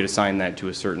high. We could assign that to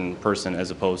a certain person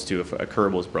as opposed to if a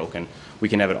curb was broken, we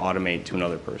can have it automate to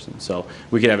another person. So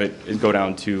we could have it go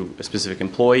down to a specific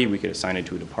employee. We could assign it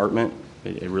to a department.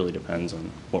 It really depends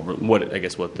on what I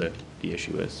guess what the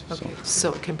issue is. Okay.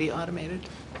 So it can be automated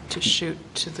to shoot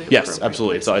to the Yes, appropriate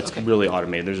absolutely. place. So it's Okay. really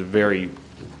automated. There's a very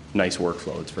nice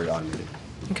workflow. It's very automated.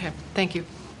 Okay, thank you.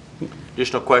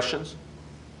 Additional questions?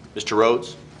 Mr.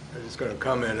 Rhodes? I was just going to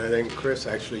comment, I think Chris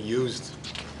actually used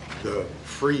the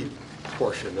free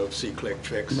portion of C-Click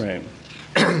Fix. Right.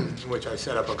 Which I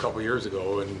set up a couple years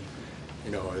ago, and,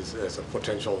 you know, as a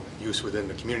potential use within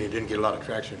the community. Didn't get a lot of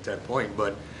traction at that point,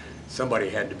 but somebody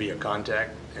had to be a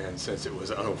contact, and since it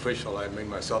was unofficial, I made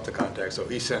myself the contact. So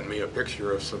he sent me a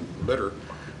picture of some litter,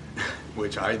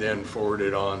 which I then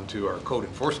forwarded on to our code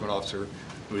enforcement officer,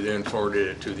 who then forwarded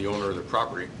it to the owner of the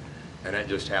property. And that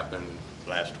just happened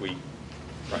last week,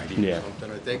 Friday or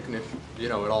something, I think. And you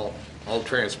know, it all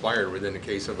transpired within the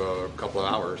case of a couple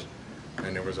of hours.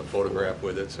 And there was a photograph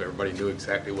with it, so everybody knew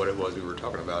exactly what it was we were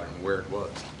talking about and where it was.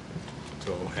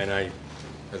 So, and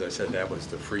as I said, that was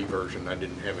the free version. I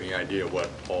didn't have any idea what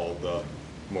all the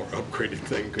more upgraded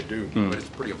thing could do, but it's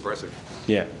pretty impressive.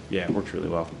 Yeah, it works really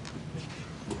well.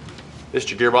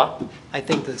 Mr. Gearbaugh? I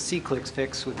think the C-Click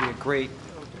Fix would be a great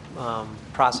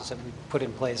process that we put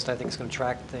in place. I think it's going to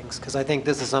track things, because I think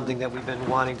this is something that we've been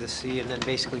wanting to see, and then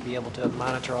basically be able to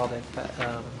monitor all the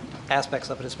aspects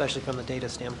of it, especially from the data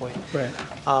standpoint. Right.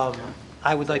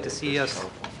 I would like to see us,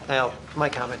 now, my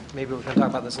comment, maybe we can talk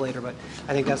about this later, but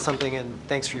I think that's something, and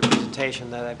thanks for your presentation,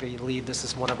 that I believe this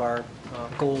is one of our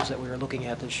goals that we are looking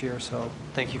at this year, so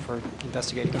thank you for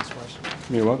investigating this for us.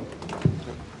 You're welcome.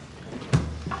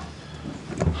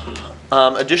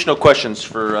 Additional questions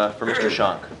for Mr.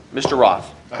 Schank? Mr.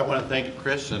 Roth? I want to thank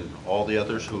Chris and all the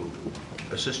others who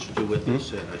assisted you with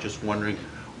this, and I'm just wondering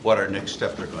what our next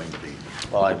steps are going to be.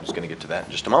 Well, I was going to get to that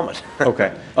in just a moment.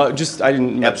 Okay. I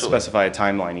didn't Absolutely. specify a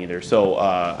timeline either. So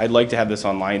I'd like to have this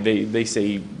online. They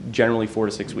say generally 4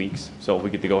 to 6 weeks. So if we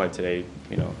get to go ahead today,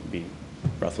 you know, it'd be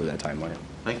roughly that timeline.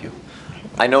 Thank you.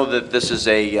 I know that this is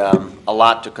a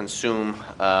lot to consume,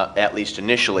 at least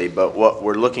initially, but what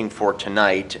we're looking for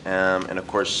tonight, and of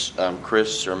course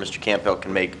Chris or Mr. Campbell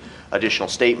can make additional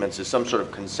statements, is some sort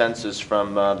of consensus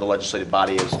from the legislative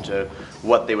body as to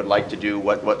what they would like to do,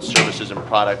 what services and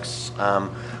products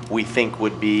we think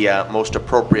would be most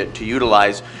appropriate to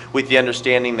utilize, with the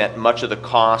understanding that much of the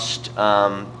cost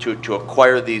to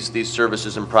acquire these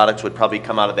services and products would probably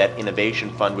come out of that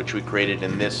innovation fund which we created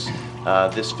in this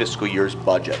fiscal year's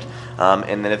budget.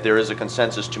 And then if there is a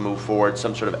consensus to move forward,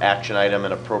 some sort of action item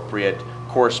and appropriate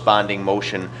corresponding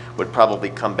motion would probably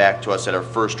come back to us at our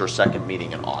first or second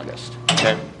meeting in August.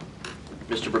 Okay?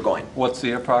 Mr. Burgoyne. What's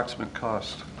the approximate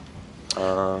cost?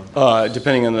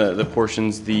 Depending on the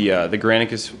portions, the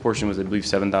Granicus portion was, I believe,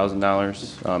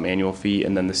 $7,000 annual fee,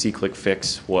 and then the C-Click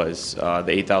Fix was the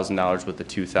 $8,000 with the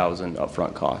 $2,000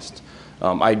 upfront cost.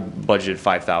 I budgeted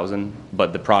 $5,000,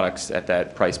 but the products at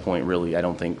that price point really, I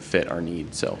don't think, fit our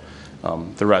needs. So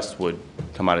the rest would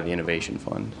come out of the innovation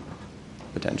fund,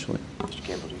 potentially. Mr.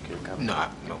 Campbell, do you care to comment?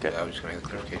 No, Okay. I was just going to get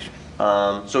clarification.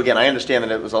 So again, I understand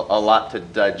that it was a lot to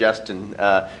digest, and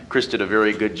Chris did a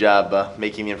very good job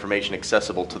making the information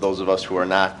accessible to those of us who are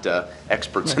not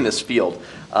experts in this field.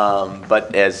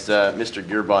 But as Mr.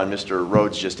 Gearbaugh and Mr.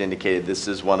 Rhodes just indicated, this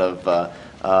is one of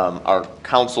our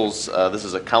council's, this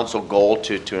is a council goal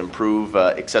to improve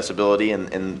accessibility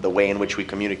and the way in which we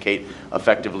communicate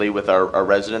effectively with our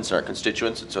residents and our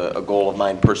constituents. It's a goal of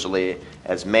mine personally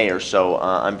as mayor, so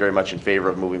I'm very much in favor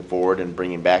of moving forward and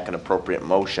bringing back an appropriate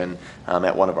motion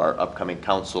at one of our upcoming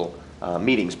council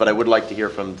meetings. But I would like to hear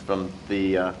from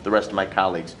the rest of my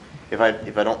colleagues.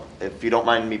 If you don't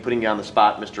mind me putting you on the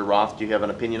spot, Mr. Roth, do you have an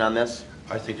opinion on this?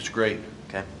 I think it's great.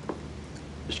 Okay.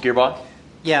 Mr. Gearbaugh?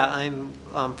 Yeah,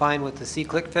 I'm fine with the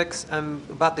C-Click Fix. I'm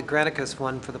about the Granicus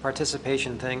one for the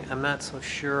participation thing. I'm not so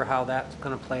sure how that's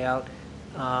going to play out.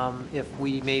 If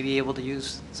we may be able to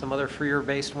use some other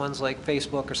freer-based ones like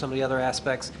Facebook or some of the other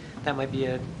aspects, that might be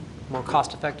a more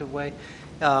cost-effective way.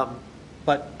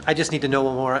 But I just need to know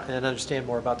more and understand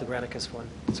more about the Granicus one.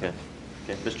 Okay.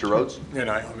 Okay. Mr. Rhodes?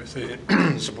 And I obviously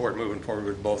support moving forward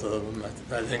with both of them.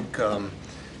 I think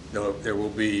there will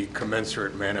be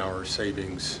commensurate man-hour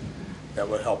savings that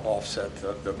would help offset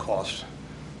the cost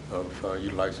of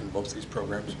utilizing both these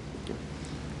programs.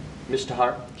 Ms.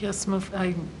 Tahar? Yes,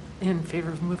 I'm in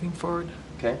favor of moving forward.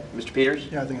 Okay. Mr. Peters?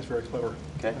 Yeah, I think it's very clever.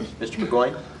 Okay. Mr.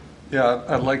 Burgoyne? Yeah,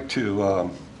 I'd like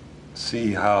to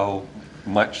see how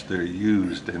much they're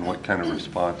used and what kind of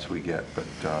response we get, but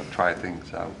try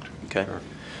things out. Okay. Sure.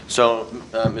 So,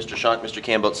 Mr. Schonk, Mr.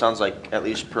 Campbell, it sounds like, at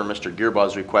least per Mr.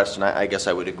 Gearbaugh's request, and I guess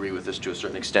I would agree with this to a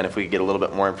certain extent, if we could get a little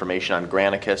bit more information on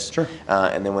Granicus. Sure.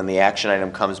 And then when the action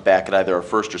item comes back at either our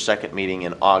first or second meeting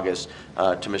in August,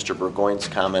 to Mr. Burgoyne's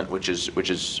comment, which has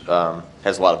a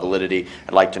lot of validity,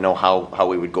 I'd like to know how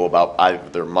we would go about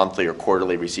either monthly or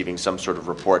quarterly receiving some sort of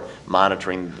report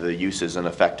monitoring the uses and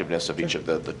effectiveness of each of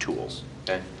the tools.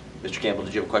 Okay. Mr. Campbell,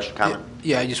 did you have a question, comment?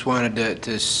 Yeah, I just wanted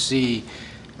to see,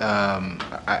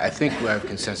 I think we have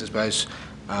consensus, but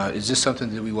is this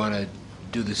something that we want to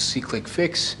do the C-Click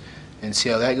Fix and see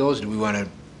how that goes? Do we want to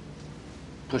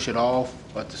push it all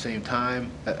at the same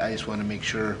time? I just want to make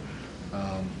sure.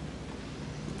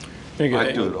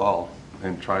 I'd do it all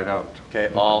and try it out.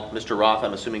 Okay, all. Mr. Roth,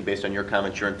 I'm assuming based on your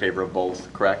comments, you're in favor of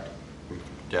both, correct?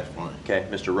 Definitely. Okay,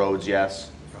 Mr. Rhodes,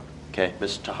 yes. Okay,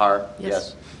 Ms. Tahar?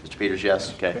 Yes. Mr. Peters,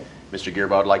 yes. Okay. Mr.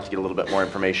 Gearbaugh, I'd like to get a little bit more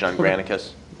information on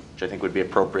Granicus, which I think would be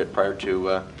appropriate prior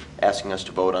to asking us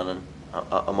to vote on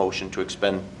a motion to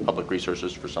expend public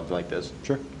resources for something like this.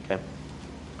 Sure. Okay.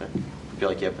 Okay. Feel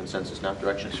like you have consensus now,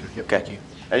 direction? Yep, Okay. thank you.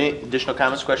 Any additional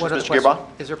comments, questions, One other Mr. question.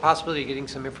 Gearbaugh? Is there a possibility of getting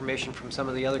some information from some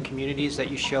of the other communities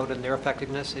that you showed and their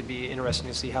effectiveness? It'd be interesting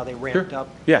to see how they ramped up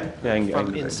Yeah, I can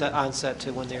from do that. onset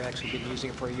to when they've actually been using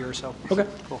it for a year or so. Okay.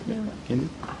 Cool.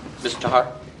 Ms.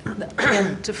 Tahar?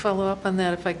 To follow up on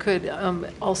that, if I could,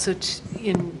 also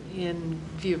in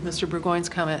view of Mr. Burgoyne's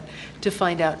comment, to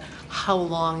find out how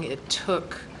long it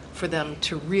took for them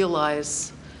to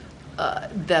realize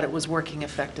that it was working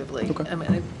effectively. Okay. I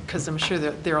mean, because I'm sure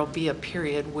that there'll be a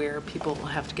period where people will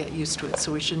have to get used to it,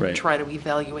 so we shouldn't Right. try to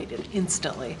evaluate it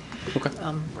instantly. Okay.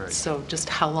 So just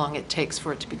how long it takes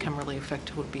for it to become really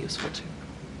effective would be useful too.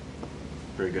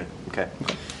 Very good. Okay.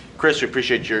 Chris, we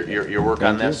appreciate your work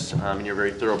on this and your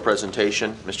very thorough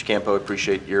presentation. Mr. Campo,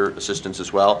 appreciate your assistance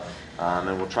as well.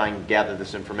 And we'll try and gather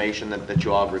this information that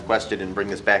you all have requested and bring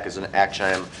this back as an action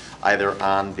item either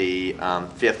on the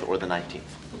 5th or the 19th.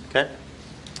 Okay?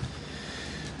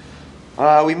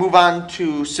 We move on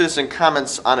to citizen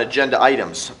comments on agenda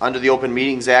items. Under the Open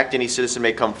Meetings Act, any citizen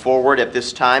may come forward at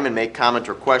this time and make comment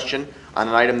or question on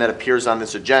an item that appears on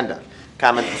this agenda.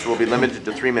 Comments will be limited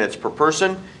to 3 minutes per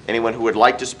person. Anyone who would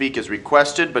like to speak is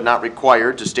requested but not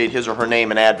required to state his or her name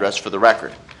and address for the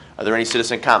record. Are there any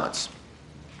citizen comments?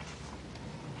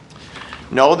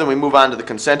 No, then we move on to the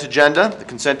consent agenda.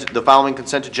 The following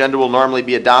consent agenda will normally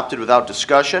be adopted without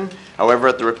discussion. However,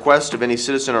 at the request of any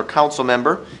citizen or council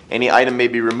member, any item may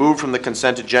be removed from the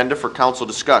consent agenda for council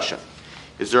discussion.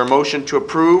 Is there a motion to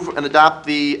approve and adopt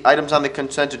the items on the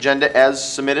consent agenda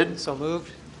as submitted? So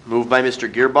moved? Moved by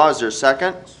Mr. Gearbaugh. Is there a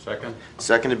second? Second.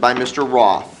 Seconded by Mr.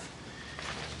 Roth.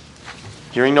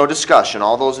 Hearing no discussion,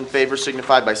 all those in favor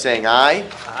signify by saying aye.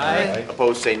 Aye.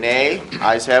 Opposed, say nay.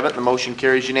 Ayes have it, the motion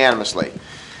carries unanimously.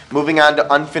 Moving on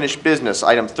to unfinished business,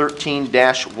 item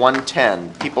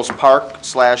 13-110, People's Park /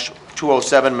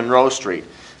 207 Monroe Street.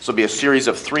 This will be a series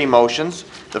of 3 motions,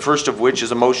 the first of which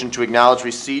is a motion to acknowledge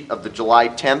receipt of the July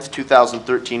 10th,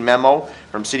 2013 memo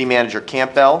from City Manager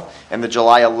Campbell and the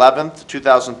July 11th,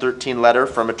 2013 letter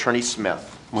from Attorney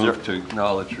Smith. Move to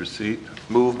acknowledge receipt.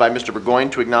 Moved by Mr. Burgoyne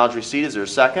to acknowledge receipt. Is there a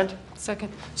second?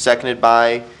 Second. Seconded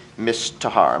by Ms.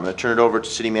 Tahar. I'm going to turn it over to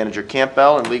City Manager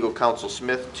Campbell and Legal Counsel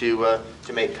Smith to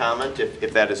make comment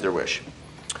if that is their wish.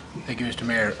 Thank you, Mr.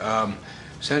 Mayor.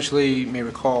 Essentially, you may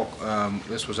recall,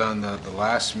 this was on the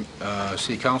last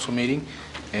City Council meeting,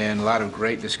 and a lot of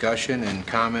great discussion and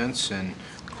comments and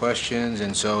questions,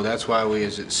 and so that's why we,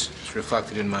 as it's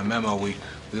reflected in my memo, we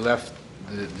left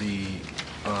the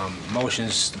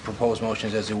motions, the proposed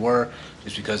motions as they were,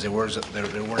 just because there weren't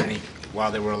any,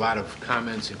 while there were a lot of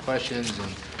comments and questions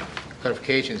and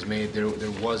clarifications made, there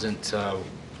wasn't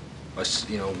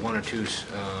one or two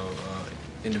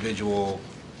individual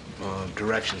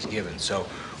directions given. So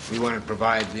we wanted to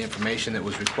provide the information that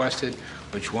was requested,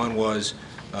 which one was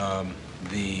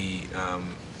the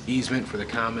easement for the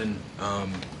common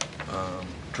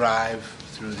drive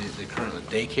through the current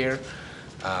daycare,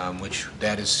 which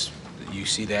that is, you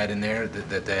see that in there,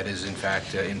 that is in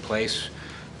fact in place.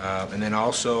 And then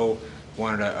also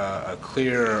wanted a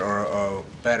clearer or a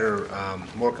better,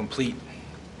 more complete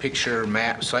picture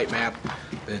map, site map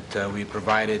that we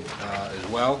provided as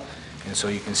well. And so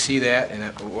you can see that,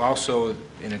 and also,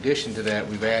 in addition to that,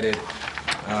 we've added,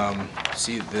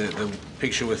 see the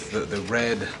picture with the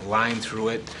red line through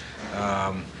it.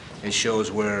 It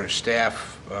shows where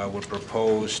staff would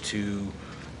propose to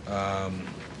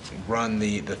run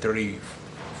the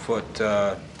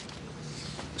 30-foot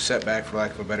setback, for lack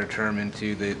of a better term,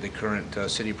 into the current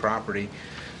city property,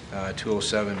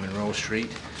 207 Monroe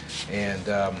Street. And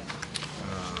you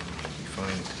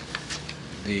find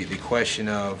the question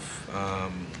of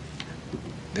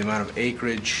the amount of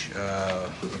acreage,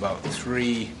 about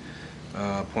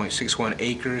 3.61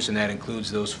 acres, and that includes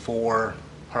those 4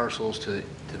 parcels to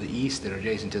the east that are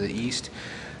adjacent to the east,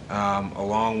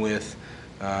 along with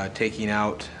taking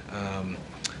out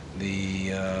the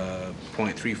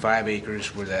 0.35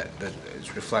 acres where that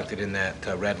is reflected in that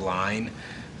red line.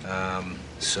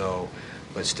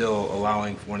 But still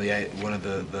allowing one of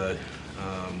the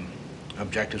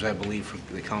objectives, I believe, for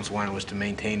the council wanted was to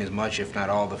maintain as much, if not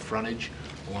all, the frontage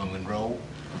along Monroe,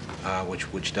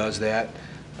 which does that.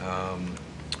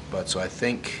 But so I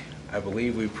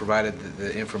believe we provided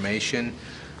the information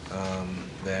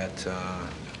that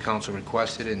council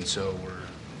requested, and so we're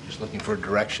just looking for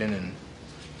direction. And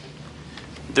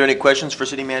Are there any questions for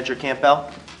City Manager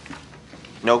Campbell?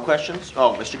 No questions?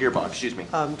 Oh, Mr. Gearbaugh, excuse me.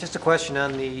 Just a question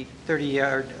on the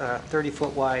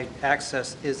 30-foot wide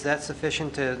access. Is that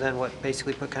sufficient to then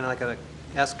basically put kind of like a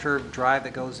S-curve drive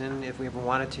that goes in if we ever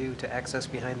wanted to access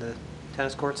behind the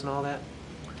tennis courts and all that?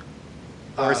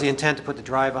 Or is the intent to put the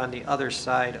drive on the other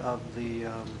side of the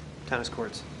tennis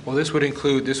courts? well, this would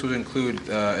include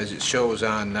as it shows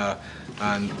on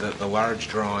the large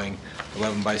drawing,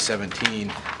 11 by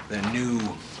 17, the new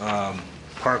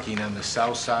parking on the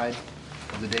south side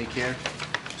of the daycare.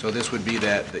 So this would be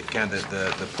the kind of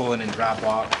the pull in and drop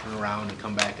off, turn around and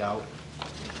come back out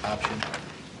option.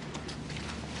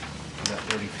 About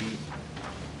 30 feet.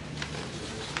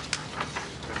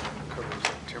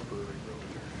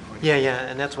 Yeah,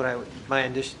 and that's what my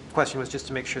question was, just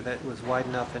to make sure that it was wide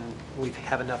enough and we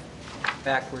have enough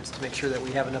backwards to make sure that we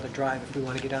have another drive if we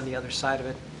want to get on the other side of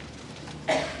it.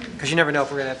 Because you never know if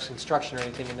we're going to have construction or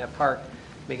anything in that park,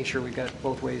 making sure we've got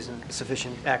both ways and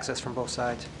sufficient access from both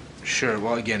sides. Sure.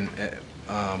 Well, again,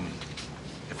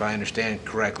 if I understand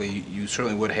correctly, you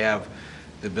certainly would have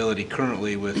the ability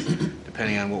currently with,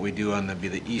 depending on what we do on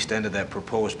the east end of that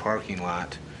proposed parking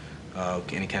lot,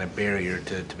 any kind of barrier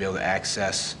to be able to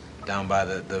access down by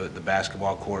the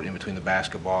basketball court, in between the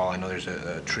basketball. I know there's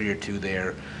a tree or two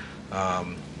there.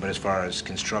 But as far as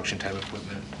construction type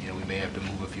equipment, we may have to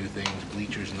move a few things,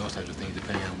 bleachers and those types of things,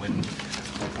 depending on what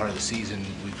part of the season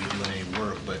we'd be doing any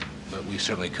work. But we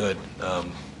certainly could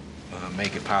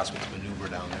make it possible to maneuver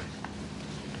down there.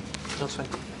 That's fine.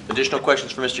 Additional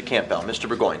questions for Mr. Campbell. Mr.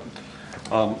 Burgoyne.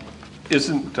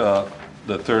 Isn't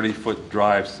the 30-foot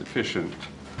drive sufficient,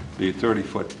 the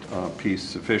 30-foot piece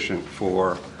sufficient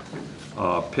for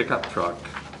pickup truck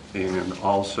and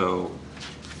also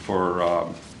for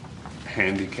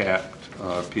handicapped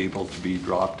people to be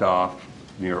dropped off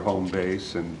near home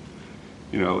base, and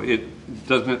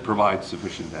doesn't it provide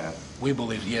sufficient data? We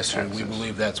believe, yes, sir, we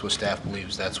believe that's what staff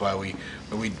believes. That's why we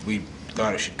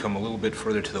thought it should come a little bit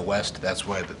further to the west. That's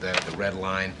why the red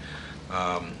line.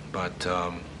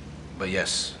 But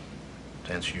yes,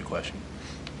 to answer your question.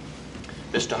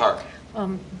 Mr. Hart.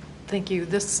 Thank you.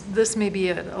 This may be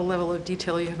at a level of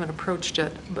detail you haven't approached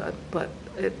yet, but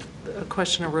a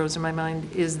question arose in my mind.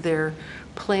 Is there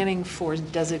planning for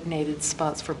designated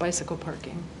spots for bicycle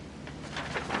parking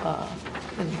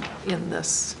in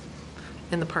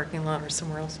the parking lot or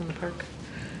somewhere else in the park?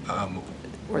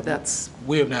 Or that's...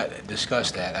 We have not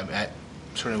discussed that. I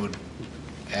certainly would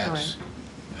ask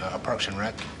a Parks and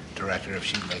Rec director if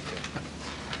she'd like to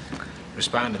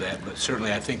respond to that, but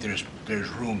certainly I think there's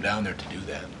room down there to do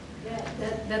that. Yeah,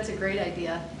 that's a great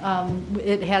idea.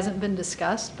 It hasn't been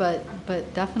discussed, but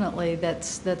definitely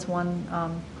that's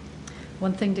one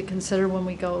thing to consider when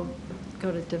we go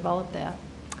to develop that.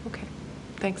 Okay,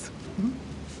 thanks.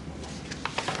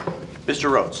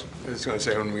 Mr. Rhodes. I was going to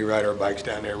say, when we ride our bikes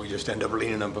down there, we just end up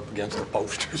leaning them up against a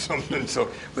post or something, so it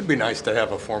would be nice to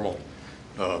have a formal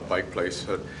bike place.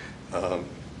 But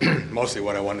mostly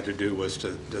what I wanted to do was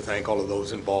to thank all of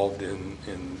those involved in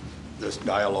this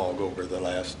dialogue over the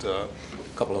last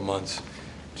couple of months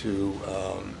to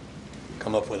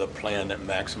come up with a plan that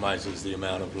maximizes the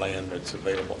amount of land that's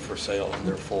available for sale and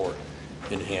therefore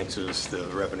enhances the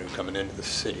revenue coming into the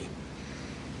city.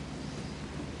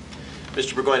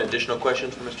 Mr. Burgoyne, additional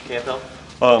questions for Mr. Campbell?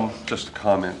 Just a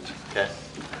comment. Okay.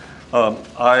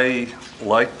 I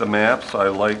like the maps. I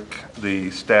like the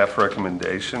staff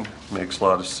recommendation. Makes a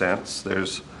lot of sense.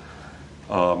 There's,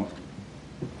 I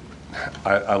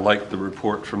like the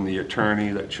report from the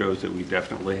attorney that shows that we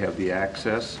definitely have the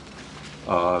access.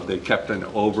 They kept an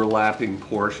overlapping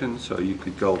portion so you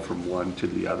could go from one to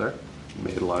the other. It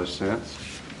made a lot of sense.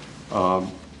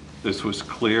 This was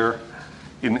clear.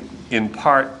 In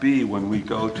Part B, when we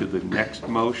go to the next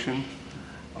motion,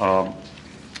 the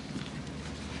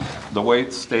way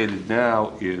it's stated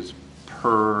now is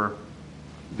per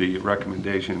the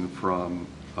recommendation from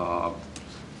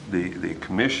the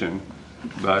commission,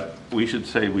 but we should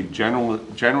say we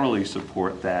generally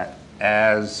support that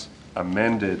as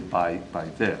amended by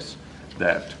this,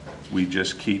 that we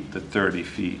just keep the 30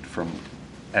 feet from,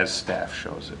 as staff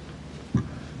shows it.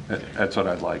 That's what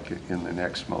I'd like in the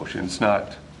next motion. It's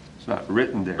not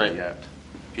written there Right. yet.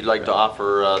 If you'd like to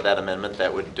offer that amendment,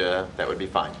 that would be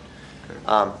fine.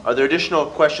 Are there additional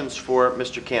questions for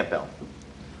Mr. Campbell?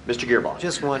 Mr. Gearbaugh.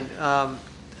 Just one.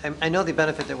 I know the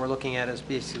benefit that we're looking at is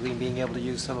basically being able to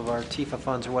use some of our TIFA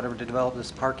funds or whatever to develop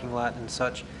this parking lot and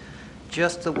such.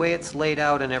 Just the way it's laid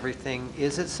out and everything,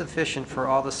 is it sufficient for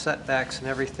all the setbacks and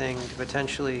everything to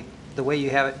potentially, the way you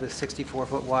have it with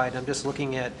 64-foot wide? I'm just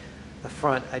looking at the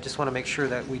front. I just want to make sure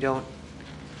that we don't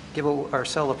give or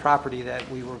sell the property that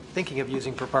we were thinking of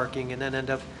using for parking and then end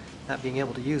up not being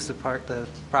able to use the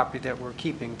property that we're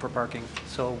keeping for parking.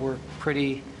 So we're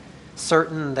pretty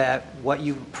certain that what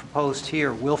you proposed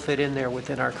here will fit in there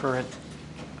within our current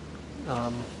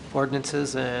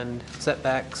ordinances and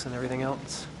setbacks and everything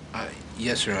else?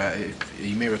 Yes, sir. If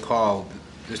you may recall,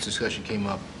 this discussion came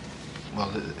up,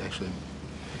 well, actually,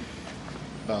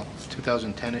 about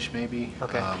 2010-ish maybe.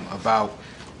 Okay. About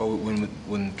when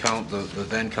the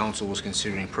then council was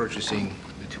considering purchasing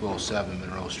the 207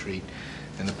 Monroe Street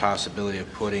and the possibility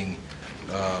of putting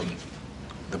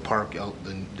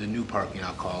the new parking,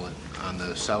 I'll call it, on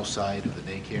the south side of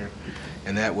the daycare.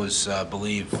 And that was, I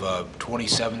believe,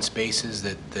 27 spaces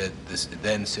that the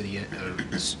then city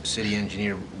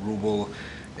engineer Rubel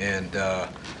and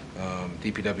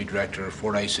DPW director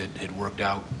Fordyce had worked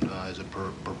out as a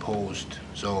proposed.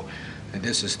 So, and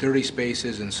this is 30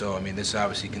 spaces, and so I mean this is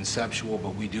obviously conceptual,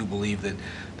 but we do believe that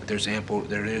there is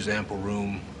ample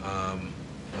room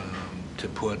to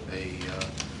put a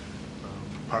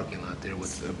parking lot there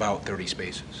with about 30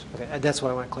 spaces. Okay, that's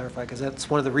what I want to clarify, because that's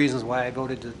one of the reasons why I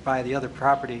voted to buy the other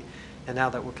property, and now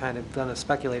that we're kind of done a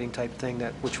speculating type thing,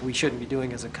 which we shouldn't be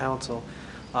doing as a council.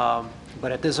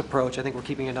 But at this approach, I think we're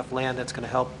keeping enough land that's going to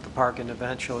help the parking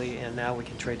eventually, and now we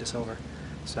can trade this over.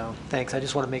 So, thanks. I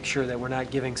just want to make sure that we're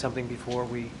not giving something before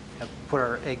we have put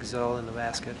our eggs all in the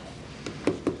basket.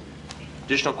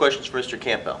 Additional questions for Mr.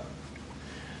 Campbell?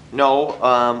 No.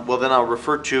 Well, then I'll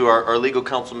refer to our legal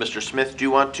counsel, Mr. Smith. Do you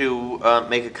want to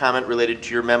make a comment related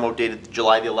to your memo dated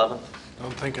July the 11th? I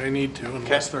don't think I need to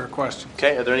unless there are questions.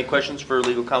 Okay. Are there any questions for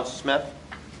legal counsel Smith?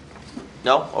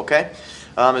 No? Okay.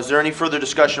 Is there any further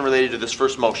discussion related to this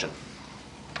first motion?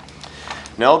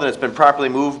 No? Then it's been properly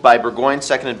moved by Burgoyne,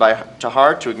 seconded by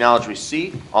Tahar to acknowledge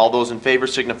receipt. All those in favor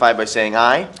signify by saying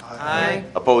aye. Aye.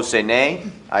 Opposed, say nay.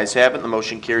 Ayes have it, the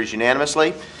motion carries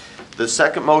unanimously. The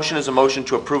second motion is a motion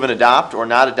to approve and adopt or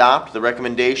not adopt the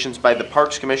recommendations by the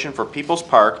Parks Commission for Peoples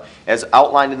Park as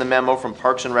outlined in the memo from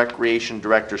Parks and Recreation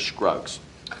Director Scruggs.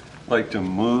 I'd like to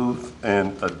move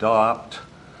and adopt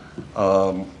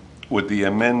with the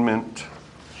amendment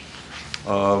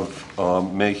of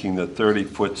making the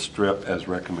 30-foot strip as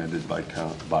recommended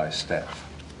by staff.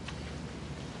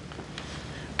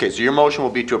 Okay, so your motion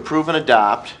will be to approve and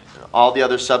adopt all the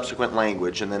other subsequent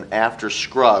language, and then after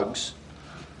Scruggs,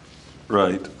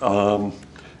 Right.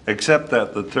 Except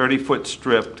that the 30-foot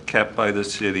strip kept by the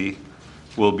city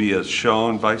will be as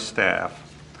shown by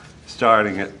staff,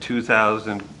 starting at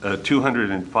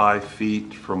 205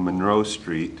 feet from Monroe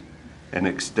Street and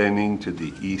extending to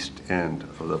the east end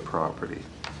of the property.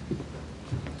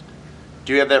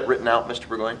 do you have that written out, Mr.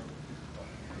 Burgoyne?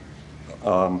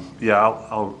 Yeah,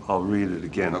 I'll read it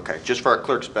again. Okay, just for our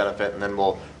clerk's benefit, and then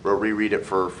we'll reread it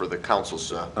for the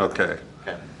council's. Okay.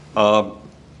 Okay.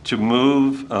 To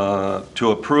move,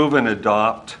 to approve and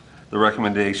adopt the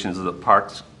recommendations of the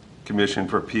Parks Commission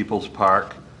for Peoples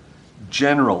Park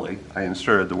generally, I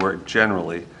inserted the word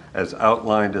generally, as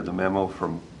outlined in the memo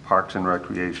from Parks and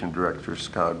Recreation Director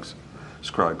Scruggs,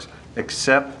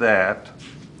 except that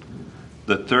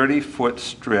the 30-foot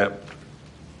strip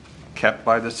kept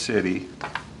by the city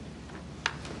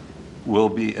will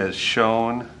be as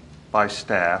shown by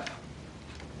staff,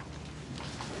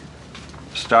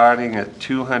 starting at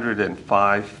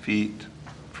 205 feet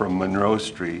from Monroe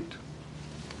Street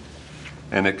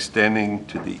and extending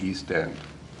to the east end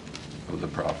of the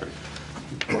property.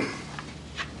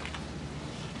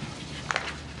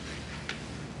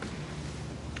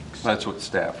 That's what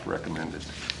staff recommended.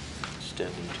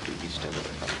 Extending to the east end of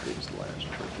the property is the last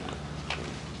one.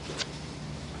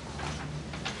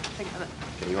 I got it.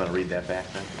 Okay, you want to read that back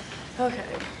then? Okay.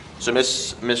 So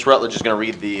Ms. Rutledge is going to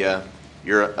read the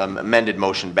your amended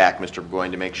motion back, Mr.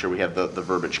 Burgoyne, to make sure we have the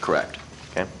verbiage correct.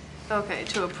 Okay? Okay,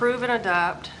 to approve and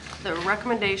adopt the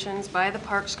recommendations by the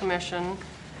Parks Commission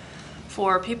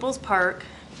for Peoples Park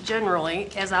generally,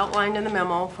 as outlined in the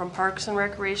memo from Parks and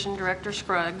Recreation Director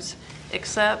Scruggs,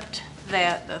 except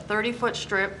that the 30-foot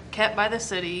strip kept by the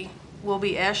city will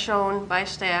be as shown by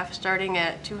staff, starting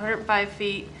at 205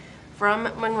 feet from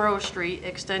Monroe Street,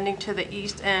 extending to the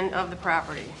east end of the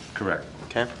property. Correct.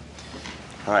 Okay.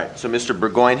 All right, so Mr.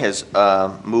 Burgoyne has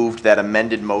moved that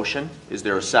amended motion. Is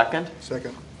there a second?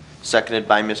 Second. Seconded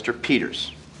by Mr.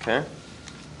 Peters. Okay.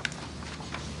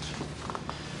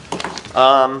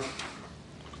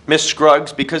 Ms.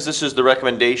 Scruggs, because this is the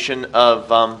recommendation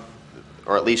of,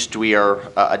 or at least we are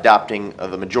adopting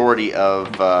the majority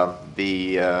of of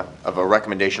a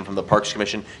recommendation from the Parks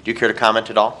Commission, do you care to comment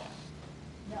at all?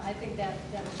 No, I think that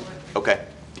would work. Okay.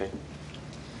 Okay.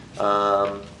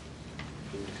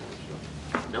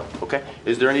 No? Okay.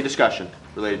 Is there any discussion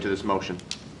related to this motion?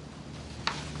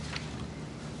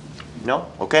 No?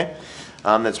 Okay.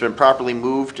 That's been properly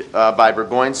moved by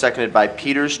Burgoyne, seconded by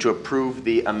Peters to approve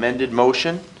the amended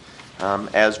motion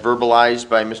as verbalized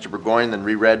by Mr. Burgoyne, then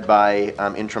reread by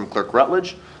Interim Clerk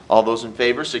Rutledge. All those in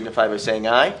favor signify by saying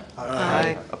aye.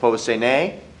 Aye. Opposed, say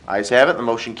nay. Ayes have it. The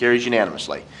motion carries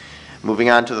unanimously.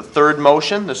 Moving on to the third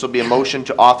motion, this will be a motion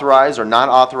to authorize or not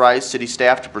authorize city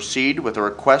staff to proceed with a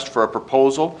request for a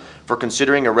proposal for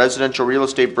considering a residential real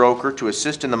estate broker to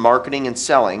assist in the marketing and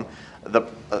selling the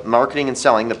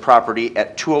property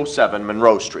at 207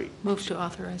 Monroe Street. Move to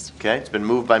authorize. Okay, it's been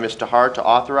moved by Mr. Hart to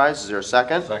authorize. Is there a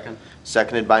second? Second.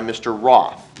 Seconded by Mr.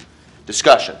 Roth.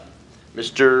 Discussion.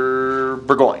 Mr.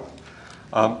 Burgoyne.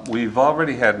 We've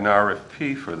already had an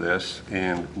RFP for this,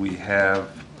 and we have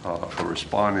a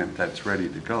respondent that's ready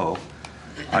to go.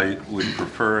 I would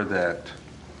prefer that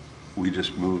we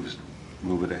just move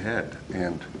it ahead.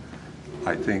 And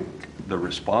I think the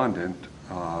respondent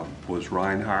was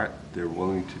Reinhardt. They're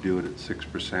willing to do it at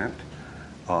 6%.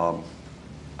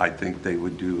 I think they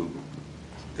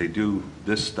do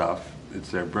this stuff. It's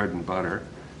their bread and butter.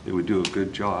 They would do a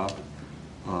good job.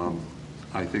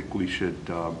 I think we should,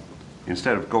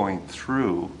 instead of going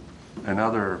through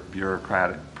another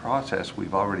bureaucratic process,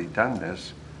 we've already done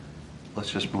this,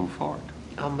 let's just move forward.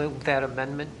 I'll move that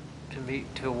amendment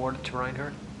to award it to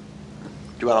Reinhardt. Do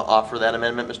you want to offer that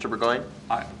amendment, Mr. Burgoyne?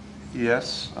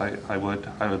 Yes, I would.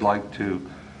 I would like to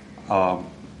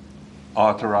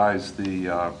authorize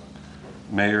the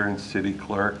mayor and city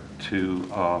clerk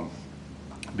to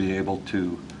be able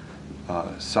to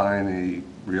sign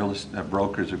a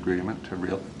broker's agreement,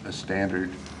 a standard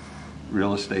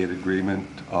real estate agreement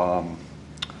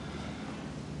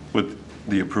with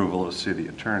the approval of the city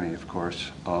attorney, of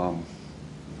course,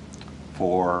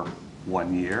 for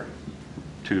 1 year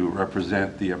to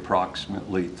represent the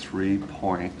approximately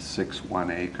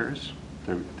 3.61 acres,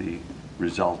 the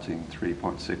resulting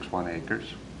 3.61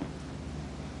 acres.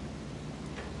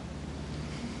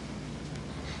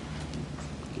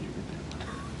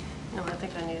 No, I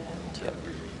think I need him to.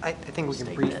 I think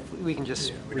we can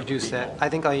just reduce that. I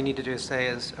think all you need to do is say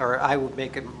is, or I would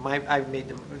make it, I made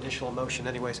the initial motion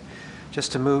anyways,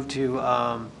 just to move to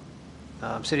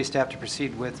city staff to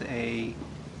proceed with a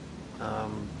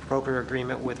broker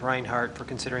agreement with Reinhardt for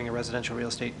considering a residential real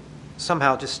estate.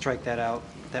 Somehow just strike that out,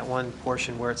 that one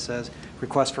portion where it says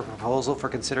request for proposal for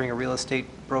considering a real estate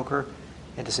broker,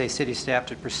 and to say city staff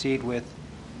to proceed with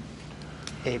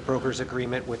a broker's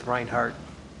agreement with Reinhardt.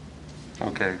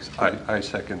 Okay, I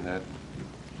second that.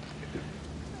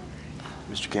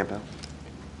 Mr. Campbell?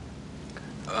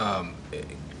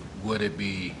 Would it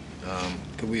be,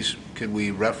 could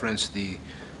we reference the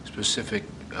specific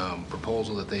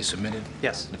proposal that they submitted?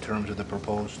 Yes. The terms of the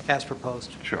proposed? As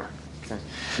proposed. Sure. Okay.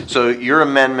 So your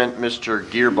amendment, Mr.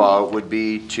 Gearbaugh, would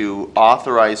be to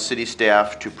authorize city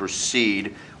staff to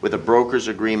proceed with a broker's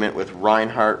agreement with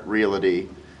Reinhardt Realty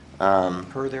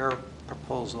Per their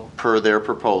proposal.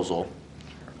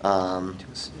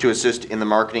 To assist in the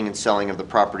marketing and selling of the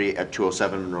property at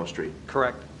 207 Monroe Street.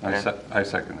 Correct. I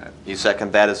second that. You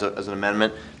second that as an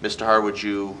amendment. Mr. Har, would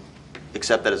you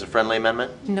accept that as a friendly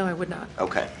amendment? No, I would not.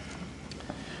 Okay.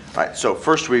 All right, so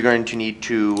first we're going to need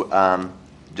to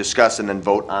discuss and then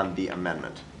vote on the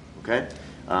amendment, okay?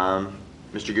 Mr.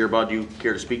 Gearbaugh, do you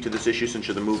care to speak to this issue since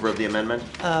you're the mover of the amendment?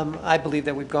 I believe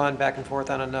that we've gone back and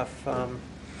forth on enough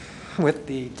with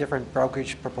the different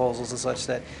brokerage proposals and such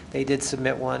that they did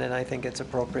submit one, and I think it's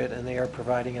appropriate, and they are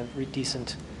providing a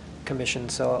decent commission.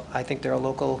 So I think they're a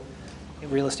local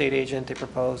real estate agent. They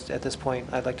proposed, at this point,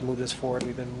 I'd like to move this forward.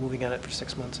 We've been moving on it for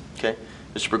 6 months. Okay.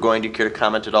 Mr. Burgoyne, do you care to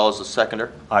comment at all as a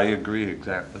seconder? I agree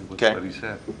exactly with Okay. what he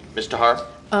said. Mr. Har?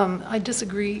 I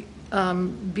disagree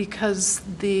because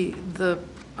the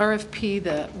RFP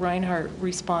that Reinhardt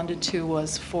responded to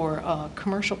was for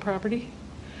commercial property.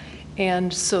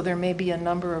 And so there may be a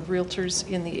number of realtors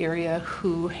in the area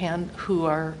who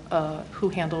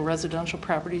handle residential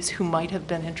properties who might have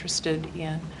been interested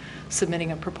in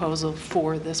submitting a proposal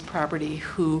for this property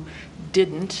who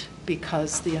didn't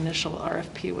because the initial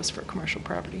RFP was for commercial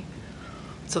property.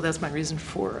 So that's my reason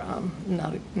for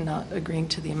not agreeing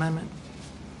to the amendment.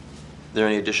 Is there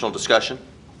any additional discussion?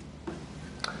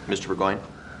 Mr. Burgoyne?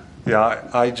 Yeah,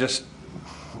 I just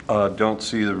don't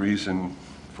see the reason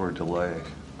for delay.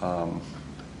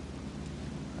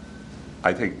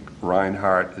 I think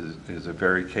Reinhardt is a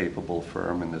very capable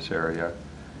firm in this area,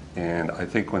 and I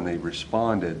think when they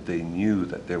responded, they knew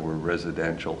that there were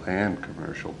residential and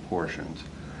commercial portions.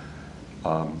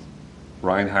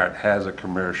 Reinhardt has a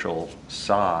commercial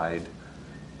side,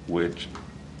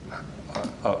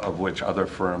 of which other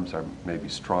firms are maybe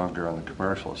stronger on the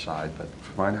commercial side, but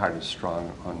Reinhardt is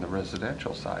strong on the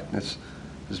residential side. And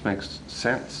this makes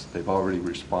sense. They've already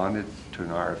responded to an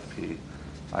RFP.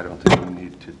 I don't think we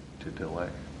need to delay.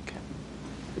 Okay.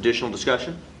 Additional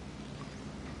discussion?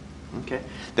 Okay.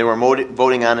 Then we're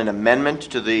voting on an amendment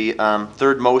to the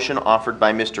third motion offered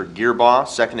by Mr. Gearbaugh,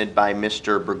 seconded by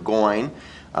Mr. Burgoyne,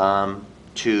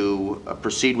 to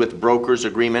proceed with broker's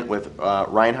agreement with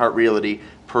Reinhardt Realty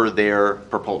per their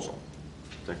proposal.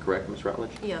 Is that correct, Ms.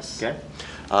 Rutledge? Yes. Okay.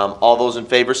 All those in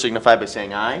favor signify by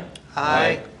saying aye.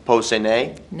 Aye. Opposed, say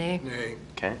nay. Nay. Nay.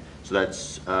 Okay. So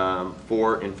that's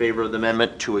 4 in favor of the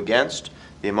amendment, 2 against.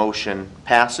 The motion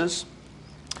passes.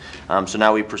 So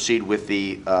now we proceed with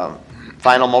the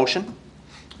final motion,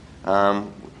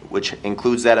 which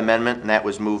includes that amendment, and that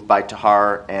was moved by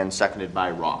Tahar and seconded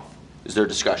by Roth. Is there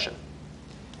discussion?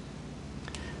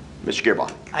 Mr.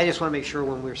 Gearbaugh? I just want to make sure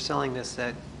when we're selling this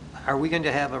that, are we going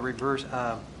to have a reverse,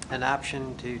 an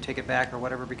option to take it back or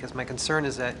whatever? Because my concern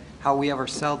is that how we ever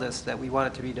sell this, that we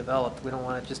want it to be developed. We don't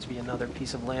want it just to be another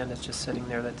piece of land that's just sitting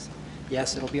there that's,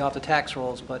 yes, it'll be off the tax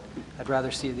rolls, but I'd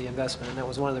rather see the investment. And that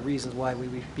was one of the reasons why we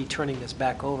would be turning this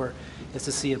back over, is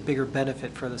to see a bigger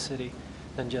benefit for the city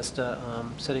than just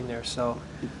sitting there. So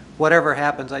whatever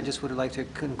happens, I just would like to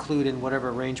conclude in whatever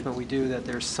arrangement we do that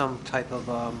there's some type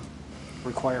of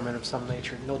requirement of some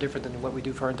nature, no different than what we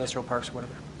do for our industrial parks or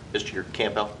whatever. Mr.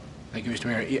 Campbell? Thank you, Mr.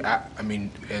 Mayor. Yeah, I mean,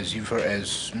 as you've heard,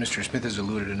 as Mr. Smith has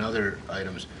alluded in other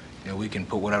items, we can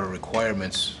put whatever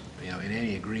requirements, in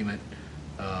any agreement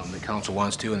the council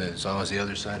wants to, and as long as the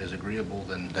other side is agreeable,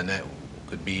 then that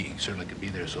certainly could be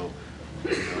there. So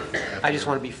I just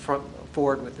want to be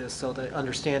forward with this, so the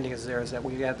understanding is there, is that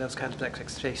we have those kinds of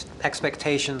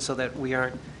expectations so that we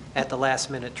aren't at the last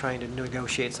minute trying to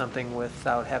negotiate something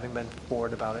without having been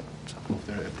forward about it. So.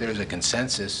 If there's a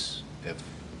consensus,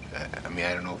 I mean,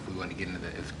 I don't know if we want to get into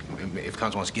that, if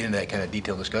council wants to get into that kind of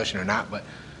detailed discussion or not, but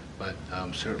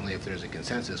certainly if there's a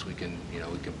consensus, we can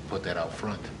put that out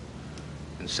front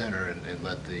and center and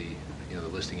let the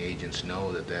listing agents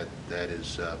know that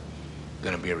is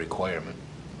going to be a requirement.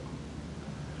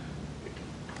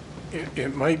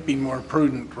 It might be more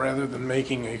prudent, rather than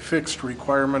making a fixed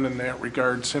requirement in that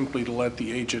regard, simply to let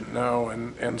the agent know,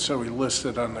 and so he lists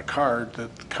it on the card,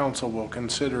 that the council will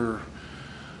consider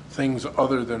things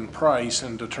other than price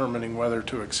in determining whether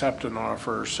to accept an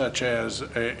offer, such as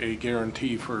a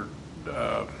guarantee for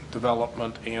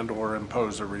development and/or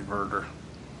impose a reverter.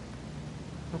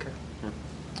 Okay.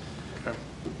 Okay.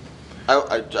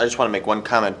 I just want to make one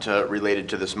comment related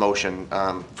to this motion.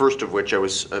 First of which, I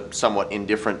was somewhat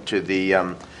indifferent to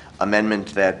the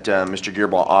amendment that Mr.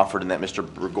 Gearbaugh offered and that Mr.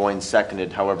 Burgoyne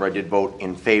seconded. However, I did vote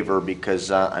in favor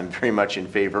because I'm very much in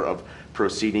favor of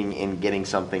proceeding in getting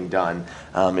something done.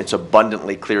 It's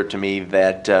abundantly clear to me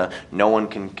that no one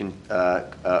can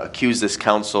accuse this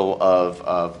council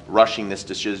of rushing this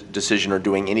decision or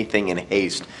doing anything in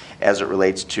haste as it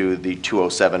relates to the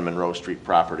 207 Monroe Street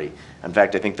property. In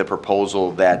fact, I think the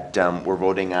proposal that we're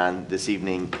voting on this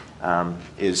evening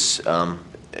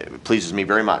pleases me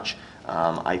very much.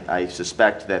 I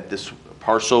suspect that this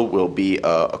parcel will be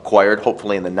acquired,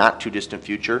 hopefully in the not too distant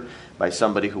future, by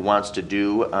somebody who wants to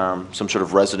do some sort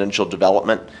of residential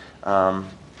development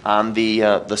on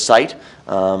the site.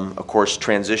 Of course,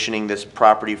 transitioning this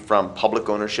property from public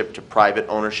ownership to private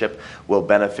ownership will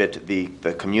benefit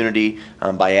the community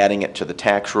by adding it to the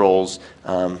tax rolls.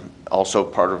 Also,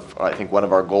 part of, I think, one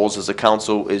of our goals as a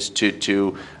council is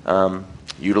to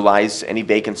utilize any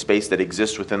vacant space that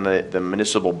exists within the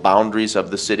municipal boundaries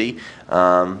of the city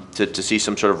to see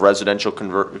some sort of residential,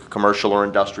 commercial, or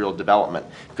industrial development,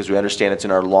 because we understand it's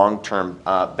in our long-term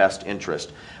best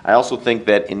interest. I also think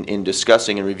that in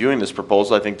discussing and reviewing this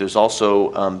proposal, I think there's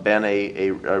also been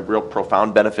a real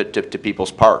profound benefit to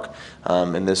People's Park.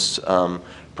 In this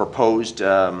proposed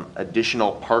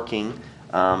additional parking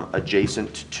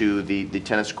adjacent to the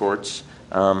tennis courts,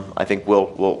 I think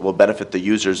will benefit the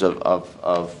users of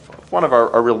one of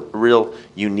our real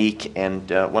unique and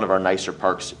one of our nicer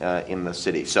parks in the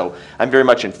city. So I'm very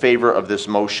much in favor of this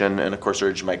motion, and of course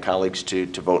urge my colleagues to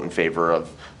vote in favor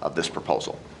of this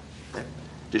proposal.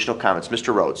 Additional comments,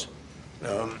 Mr. Rhodes.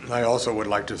 I also would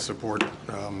like to support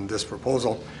this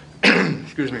proposal.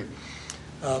 Excuse me.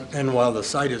 And while the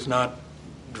site is not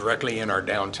directly in our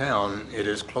downtown, it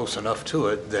is close enough to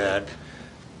it that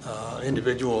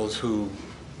individuals who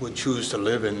would choose to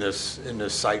live in this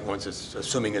site once it's,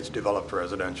 assuming it's developed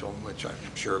residential, which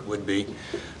I'm sure it would be,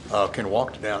 can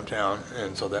walk to downtown,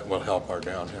 and so that will help our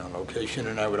downtown location.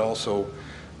 And I would also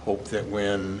hope that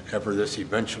whenever this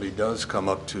eventually does come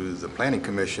up to the Planning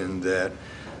Commission, that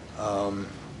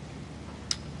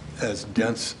as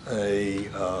dense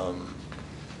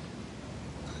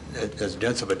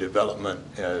of a development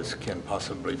as can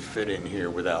possibly fit in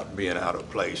here without being out of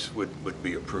place would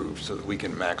be approved, so that we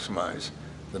can maximize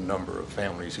the number of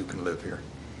families who can live here.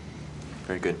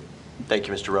 Very good. Thank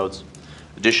you, Mr. Rhodes.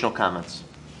 Additional comments?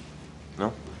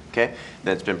 No? Okay.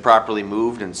 Then it's been properly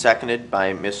moved and seconded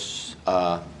by Ms.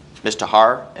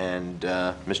 Tahar and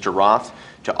Mr. Roth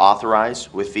to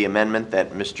authorize, with the amendment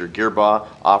that Mr. Gearbaugh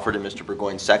offered and Mr.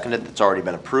 Burgoyne seconded, that's already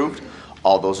been approved.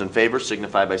 All those in favor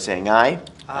signify by saying aye.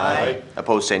 Aye.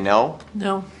 Opposed, say no.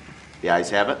 No. The ayes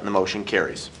have it, and the motion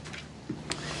carries.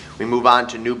 We move on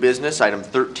to new business, item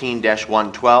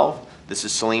 13-112. This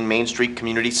is Saline Main Street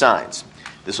community signs.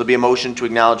 This will be a motion to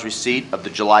acknowledge receipt of the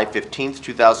July 15th,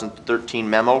 2013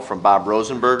 memo from Bob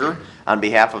Rosenberger on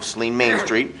behalf of Saline Main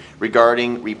Street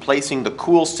regarding replacing the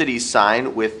Cool Cities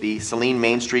sign with the Saline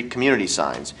Main Street community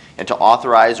signs, and to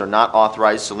authorize or not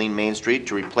authorize Saline Main Street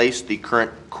to replace the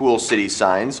current Cool Cities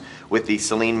signs with the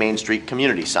Saline Main Street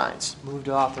community signs. Move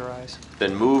to authorize.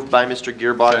 Been moved by Mr.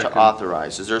 Gearbaugh Second. to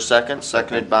authorize. Is there a second?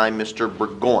 Seconded by Mr.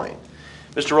 Burgoyne.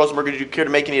 Mr. Rosenberger, did you care to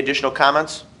make any additional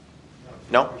comments?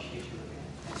 No?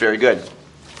 Very good.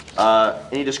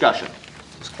 Any discussion?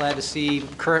 Just glad to see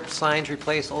current signs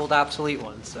replace old obsolete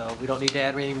ones, so we don't need to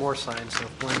add any more signs, so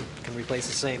if one can replace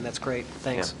the same, that's great.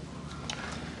 Thanks.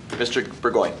 Yeah. Mr.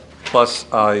 Burgoyne. Plus,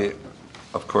 I,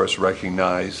 of course,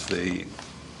 recognize the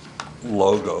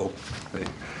logo,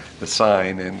 the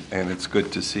sign, and it's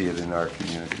good to see it in our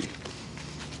community.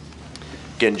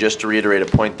 Again, just to reiterate a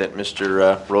point that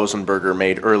Mr. Rosenberger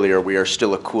made earlier, we are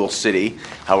still a cool city.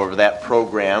 However, that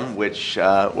program, which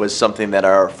was something that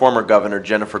our former governor,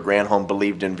 Jennifer Granholm,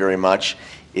 believed in very much,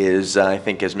 is, I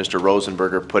think, as Mr.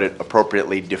 Rosenberger put it,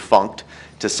 appropriately defunct,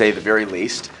 to say the very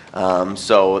least.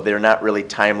 So they're not really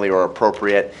timely or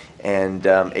appropriate, and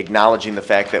acknowledging the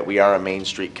fact that we are a Main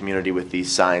Street community with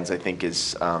these signs, I think,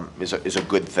 is a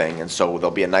good thing, and so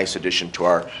they'll be a nice addition to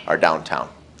our downtown.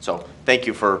 So thank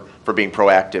you for being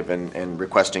proactive and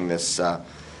requesting this,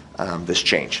 this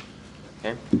change.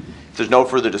 Okay. If there's no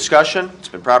further discussion, it's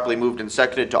been properly moved and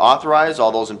seconded to authorize.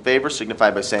 All those in favor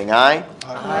signify by saying aye.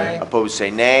 Aye. Opposed,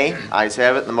 say nay. Ayes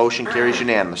have it, and the motion carries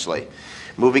unanimously.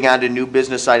 Moving on to new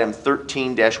business item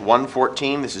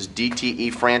 13-114. This is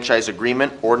DTE franchise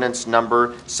agreement, ordinance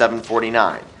number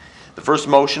 749. The first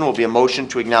motion will be a motion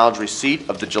to acknowledge receipt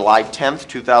of the July 10th,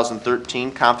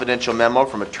 2013 confidential memo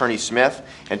from Attorney Smith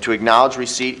and to acknowledge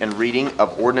receipt and reading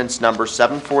of ordinance number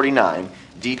 749,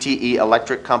 DTE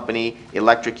Electric Company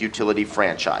Electric Utility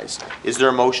Franchise. Is there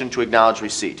a motion to acknowledge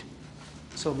receipt?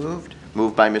 So moved.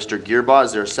 Moved by Mr. Gearbaugh.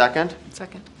 Is there a second?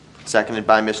 Second. Seconded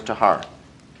by Ms. Tahar.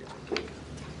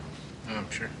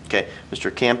 Sure. Okay.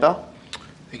 Mr. Campbell?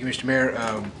 Thank you, Mr.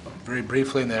 Mayor. Very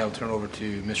briefly, and then I'll turn over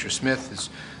to Mr. Smith.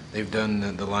 They've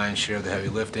done the lion's share of the heavy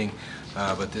lifting,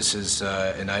 but this is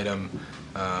an item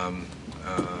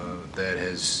that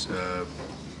has,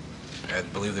 I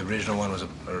believe the original one was,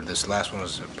 or this last one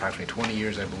was approximately 20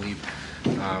 years, I believe,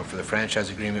 for the franchise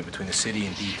agreement between the city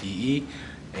and DTE,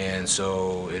 and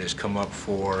so it has come up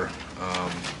for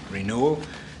renewal,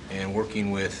 and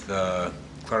working with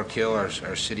Clark Hill,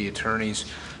 our city attorneys,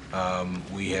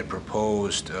 we had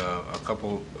proposed a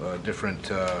couple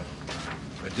different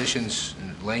additions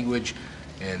in language,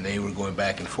 and they were going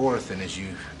back and forth, and as you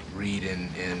read in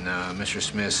Mr.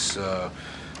 Smith's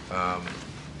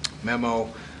memo,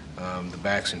 the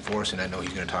backs and forths, and I know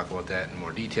he's going to talk about that in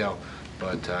more detail,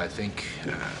 but I think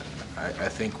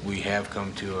we have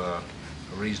come to a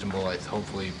reasonable,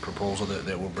 hopefully, proposal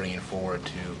that we're bringing forward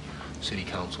to City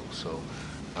Council. So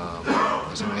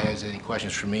if somebody has any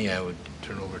questions for me, I would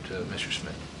turn over to Mr.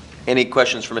 Smith. Any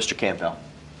questions for Mr. Campbell?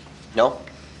 No?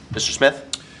 Mr. Smith?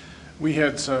 We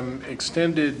had some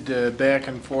extended back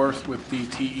and forth with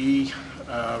DTE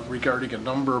regarding a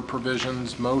number of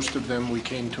provisions. Most of them we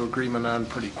came to agreement on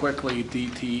pretty quickly.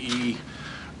 DTE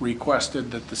requested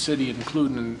that the city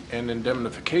include an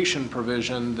indemnification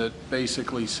provision that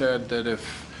basically said that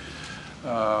if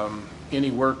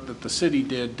any work that the city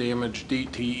did damaged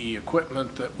DTE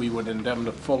equipment, that we would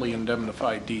fully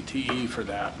indemnify DTE for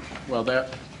that. Well,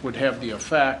 that would have the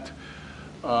effect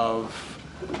of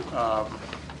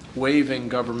waiving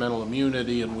governmental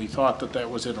immunity, and we thought that that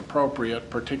was inappropriate,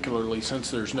 particularly since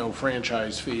there's no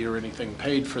franchise fee or anything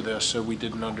paid for this, so we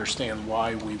didn't understand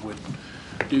why we would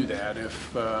do that.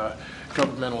 If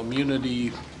governmental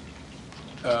immunity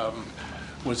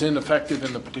was ineffective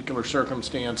in the particular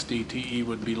circumstance, DTE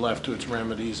would be left to its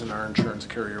remedies and our insurance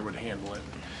carrier would handle it.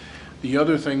 The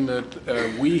other thing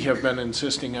that we have been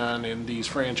insisting on in these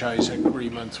franchise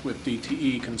agreements with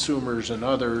DTE consumers and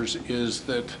others is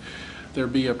that there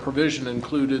be a provision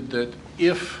included that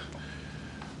if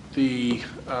the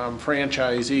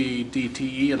franchisee,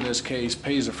 DTE in this case,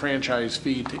 pays a franchise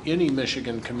fee to any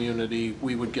Michigan community,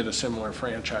 we would get a similar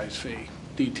franchise fee.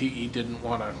 DTE didn't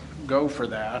want to go for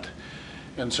that,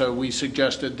 and so we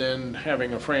suggested then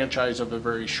having a franchise of a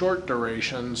very short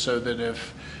duration so that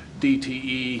if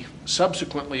DTE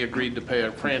subsequently agreed to pay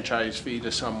a franchise fee to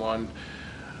someone,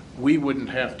 we wouldn't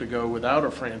have to go without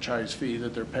a franchise fee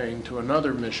that they're paying to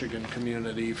another Michigan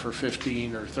community for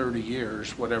 15 or 30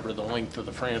 years, whatever the length of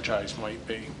the franchise might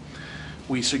be.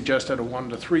 We suggested a 1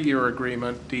 to 3 year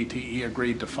agreement. DTE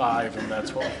agreed to 5, and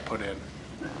that's what we put in.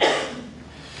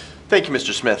 Thank you,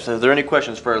 Mr. Smith. Are there any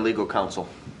questions for our legal counsel?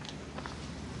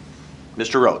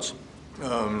 Mr. Rhodes.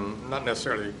 Not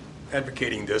necessarily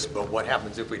advocating this, but what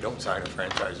happens if we don't sign a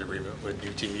franchise agreement with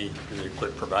DTE? Do they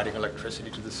quit providing electricity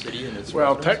to the city and its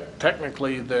residents?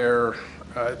 Technically,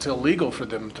 it's illegal for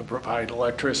them to provide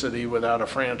electricity without a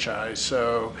franchise.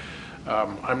 So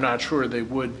I'm not sure they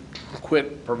would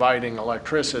quit providing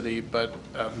electricity, but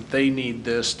they need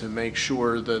this to make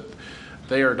sure that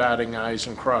they are dotting I's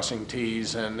and crossing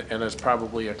T's, and it's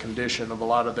probably a condition of a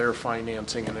lot of their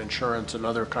financing and insurance and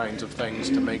other kinds of things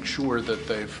to make sure that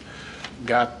they've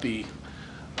got the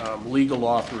legal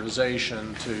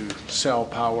authorization to sell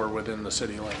power within the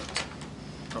city limits.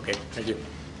 Okay, thank you.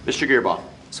 Mr. Gearbaugh.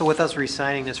 So with us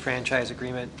re-signing this franchise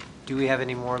agreement, do we have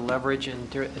any more leverage in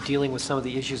dealing with some of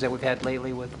the issues that we've had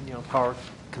lately with, power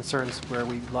concerns where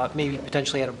we maybe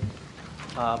potentially had a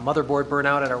motherboard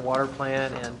burnout at our water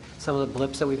plant and some of the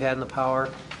blips that we've had in the power.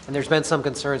 And there's been some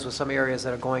concerns with some areas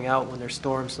that are going out when there's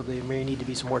storms, so there may need to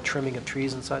be some more trimming of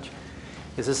trees and such.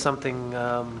 Is this something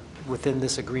within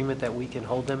this agreement that we can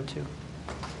hold them to?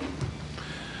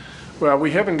 Well,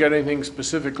 we haven't got anything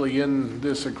specifically in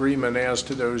this agreement as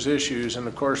to those issues, and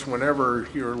of course, whenever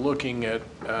you're looking at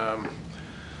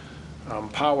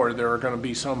power, there are going to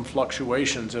be some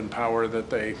fluctuations in power that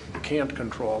they can't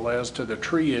control. As to the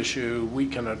tree issue, we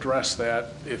can address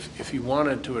that. If you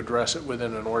wanted to address it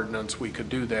within an ordinance, we could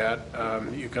do that.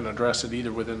 You can address it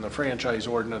either within the franchise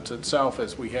ordinance itself,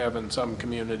 as we have in some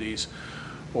communities,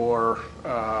 or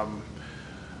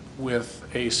with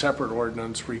a separate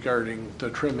ordinance regarding the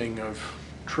trimming of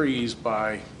trees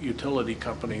by utility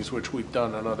companies, which we've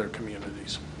done in other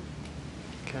communities.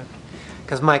 Okay.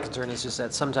 Because my concern is just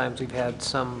that sometimes we've had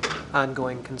some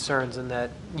ongoing concerns, and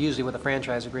that usually with a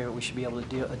franchise agreement, we should be able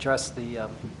to address the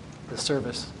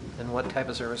service and what type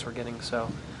of service we're getting.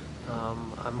 So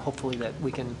I'm hopefully that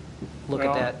we can look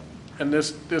at that. And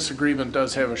this agreement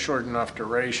does have a short enough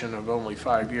duration of only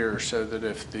 5 years, so that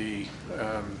if the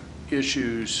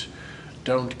issues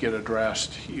don't get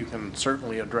addressed, you can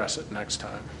certainly address it next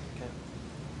time. Okay.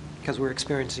 Because we're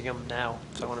experiencing them now,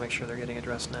 so I want to make sure they're getting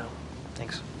addressed now.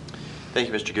 Thanks. Thank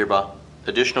you, Mr. Gearbaugh.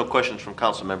 Additional questions from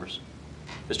council members?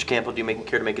 Mr. Campbell, do you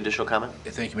care to make additional comment?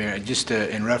 Thank you, Mayor. Just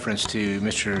in reference to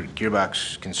Mr.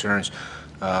 Gearbach's concerns,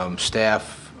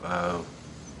 staff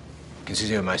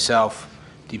consisting of myself,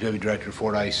 DPW Director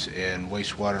Fordyce, and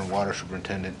Wastewater and Water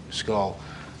Superintendent Skull,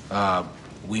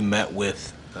 we met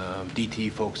with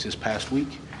DT folks this past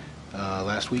week,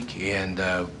 last week, and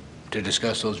to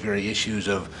discuss those very issues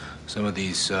of some of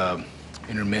these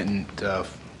intermittent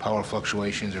power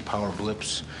fluctuations or power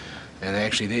blips. And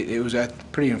actually, it was a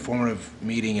pretty informative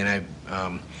meeting, and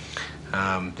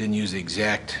I didn't use the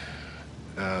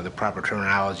proper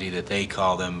terminology that they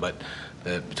call them, but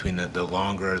between the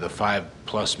longer, the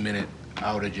 5+ minute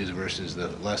outages versus the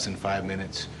less than 5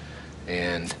 minutes.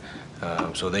 And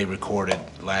so they recorded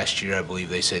last year, I believe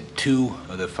they said 2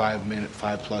 of the 5+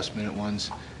 minute ones,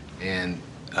 and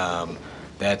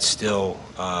that's still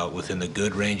within the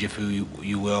good range, if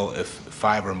you will. If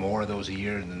 5 or more of those a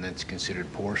year, then that's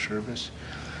considered poor service.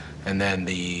 And then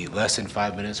the less than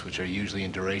 5 minutes, which are usually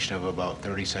in duration of about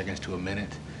 30 seconds to a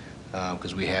minute,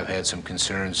 because we have had some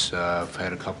concerns. I've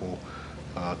had a couple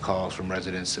calls from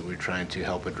residents that we're trying to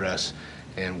help address,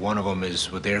 and one of them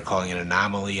is what they're calling an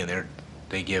anomaly, and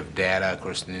they give data, of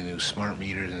course, the new smart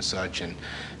meters and such,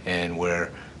 and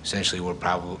where essentially we're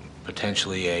probably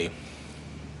potentially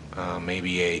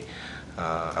maybe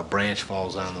a branch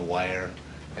falls on the wire,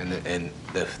 and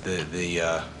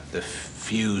the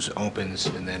fuse opens,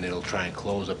 and then it'll try and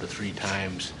close up to 3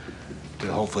 times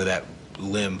to hopefully that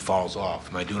limb falls off.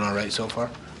 Am I doing all right so far?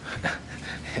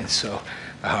 And so,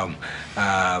 and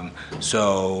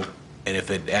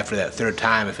if after that 3rd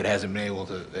time, if it hasn't been able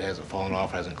to, it hasn't fallen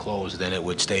off, hasn't closed, then it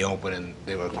would stay open, and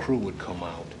a crew would come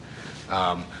out.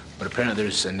 But apparently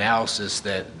there's analysis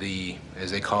that as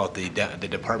they call it, the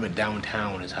department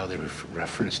downtown is how they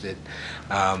referenced it.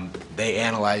 They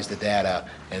analyze the data,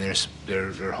 and they're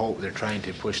trying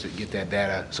to push to get that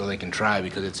data so they can try,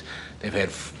 because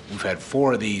we've had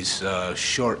 4 of these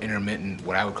short intermittent,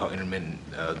 what I would call intermittent,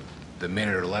 the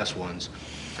minute or less ones.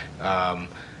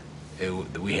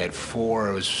 We had 4.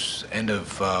 It was I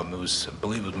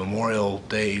believe it was Memorial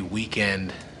Day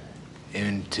weekend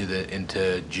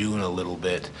into June a little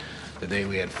bit. The day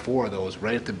we had 4 of those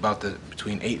right at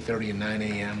between 8:30 and 9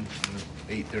 a.m.,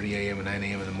 8:30 a.m. and 9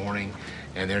 a.m. in the morning,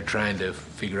 and they're trying to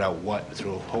figure out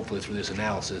hopefully through this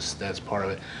analysis, that's part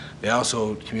of it. They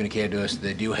also communicated to us that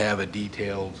they do have a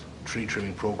detailed tree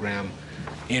trimming program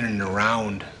in and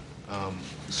around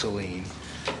Saline.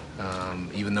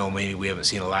 Even though maybe we haven't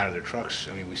seen a lot of their trucks,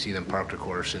 I mean, we see them parked, of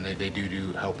course, and they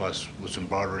do help us with some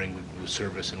bartering with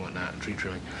service and whatnot, and tree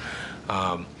trimming.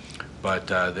 But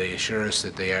they assure us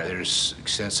that there's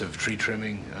extensive tree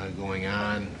trimming going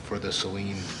on for the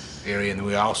Saline area, and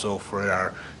we also, for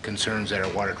our concerns at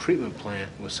our water treatment plant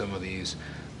with some of these,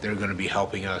 they're going to be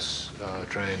helping us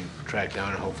try and track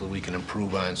down, and hopefully we can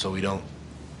improve on, so we don't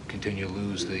continue to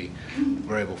lose the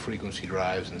variable frequency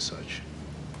drives and such.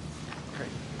 Great,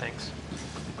 thanks.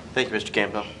 Thank you, Mr.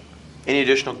 Campbell. Any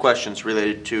additional questions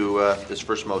related to this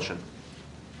first motion?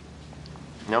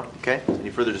 No? Okay. Any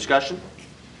further discussion?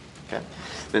 Okay.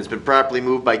 Then it's been properly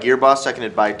moved by Gearbaugh,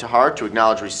 seconded by Tahar, to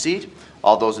acknowledge receipt.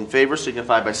 All those in favor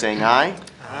signify by saying aye.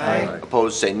 Aye.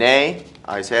 Opposed, say nay.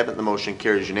 Ayes have it. The motion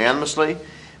carries unanimously.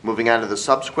 Moving on to the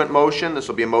subsequent motion, this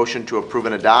will be a motion to approve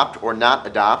and adopt or not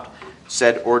adopt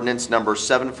said ordinance number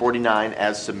 749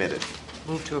 as submitted.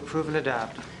 Move to approve and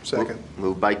adopt. Second.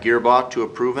 Moved by Gearbock to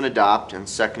approve and adopt, and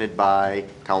seconded by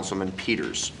Councilman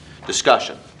Peters.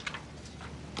 Discussion.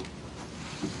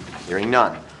 Hearing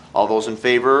none. All those in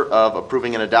favor of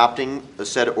approving and adopting the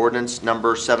said ordinance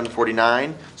number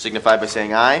 749 signify by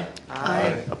saying aye.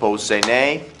 Aye. Opposed, say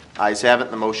nay. Ayes have it,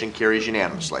 and the motion carries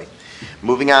unanimously.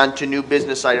 Moving on to new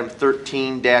business item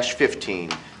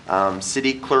 13-15,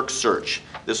 city clerk search.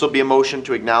 This will be a motion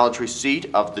to acknowledge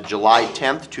receipt of the July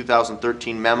 10th,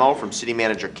 2013 memo from City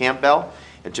Manager Campbell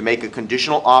and to make a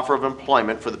conditional offer of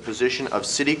employment for the position of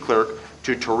city clerk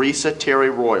to Teresa Terry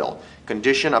Royal,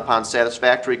 condition upon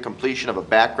satisfactory completion of a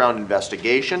background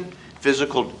investigation,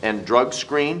 physical and drug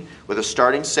screen, with a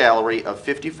starting salary of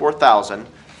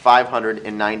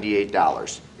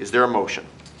 $54,598. Is there a motion?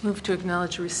 Move to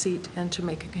acknowledge receipt and to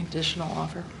make a conditional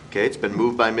offer. Okay, it's been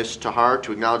moved by Ms. Tahar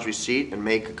to acknowledge receipt and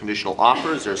make a conditional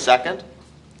offer. Is there a second?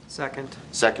 Second.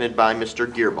 Seconded by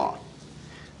Mr. Gearbaugh.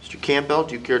 Mr. Campbell,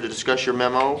 do you care to discuss your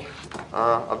memo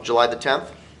of July the 10th?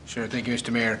 Sure, thank you,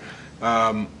 Mr. Mayor.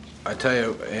 I tell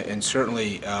you, and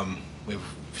certainly, we have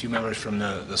a few members from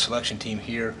the selection team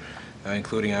here,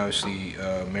 including obviously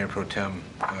Mayor Pro Tem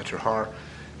Tahar.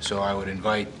 So I would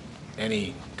invite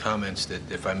any comments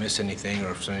that if I miss anything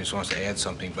or if somebody just wants to add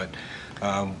something, but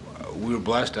we were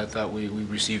blessed. I thought we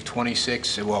received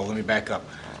 26. Well, let me back up.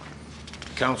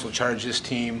 Council charged this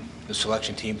team, the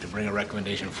selection team, to bring a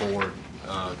recommendation forward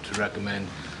to recommend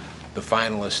the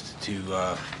finalist to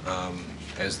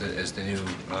as the new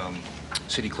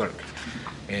city clerk.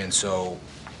 And so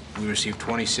we received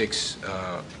 26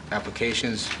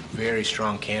 applications, very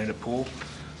strong candidate pool,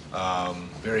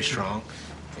 very strong.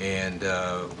 And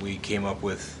we came up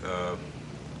with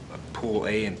Pool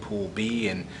A and Pool B,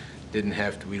 and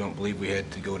we don't believe we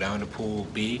had to go down to Pool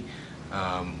B.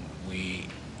 We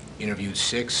interviewed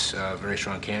 6 very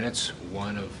strong candidates.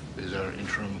 One is our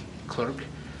interim clerk,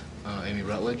 Amy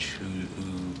Rutledge, who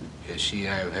she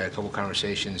and I have had a couple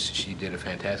conversations. She did a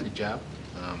fantastic job.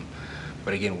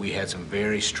 But again, we had some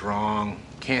very strong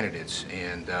candidates,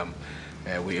 and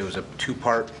it was a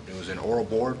 2-part. It was an oral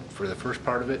board for the first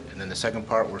part of it, and then the second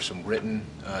part were some written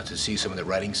to see some of the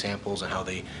writing samples and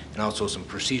and also some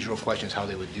procedural questions, how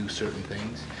they would do certain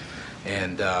things.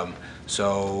 And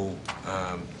so,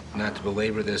 not to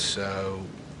belabor this, it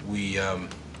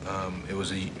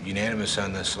was unanimous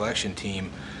on the selection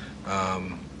team.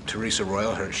 Teresa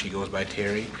Royal, she goes by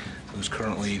Terry, who's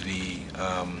currently the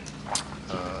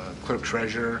clerk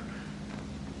treasurer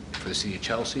for the city of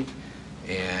Chelsea,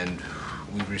 and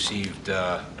we've received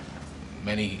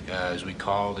many, as we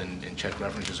called and checked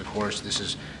references. Of course,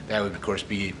 that would of course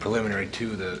be preliminary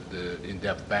to the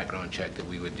in-depth background check that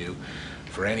we would do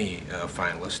for any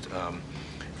finalist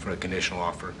for a conditional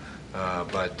offer.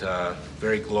 But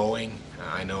very glowing.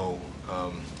 I know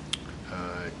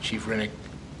Chief Rennick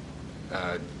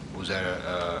was at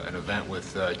an event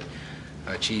with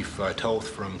Chief Toth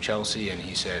from Chelsea, and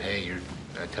he said, "Hey,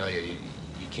 I tell you,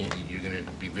 you're going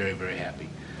to be very, very happy."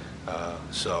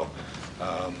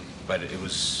 But it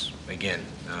was, again,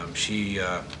 she,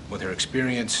 with her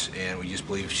experience, and we just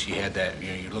believe she had that,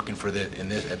 you're looking for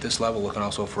at this level, looking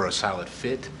also for a solid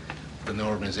fit within the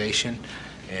organization,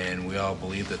 and we all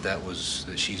believe that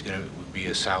she's would be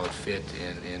a solid fit,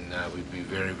 and we'd be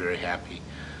very, very happy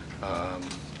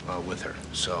with her.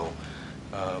 So,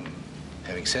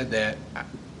 having said that,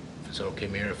 is it okay,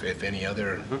 Mayor, if any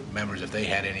other members, if they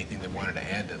had anything they wanted to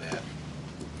add to that?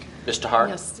 Mr. Hart?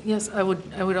 Yes, I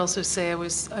would also say I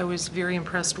was very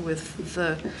impressed with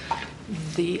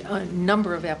the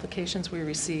number of applications we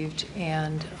received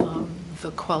and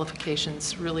the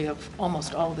qualifications really of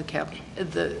almost all of the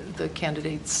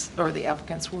candidates or the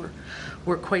applicants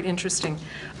were quite interesting.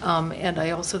 And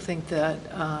I also think that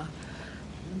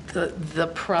the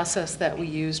process that we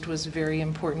used was very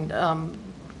important.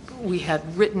 We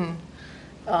had written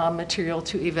material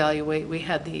to evaluate. We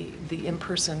had the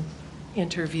in-person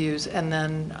interviews, and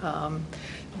then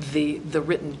the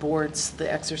written boards, the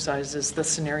exercises, the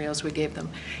scenarios we gave them.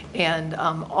 And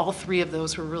all 3 of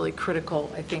those were really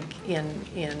critical, I think,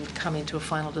 in coming to a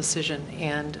final decision.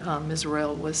 And Ms.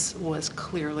 Royal was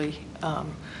clearly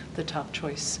the top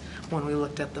choice when we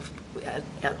looked at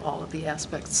all of the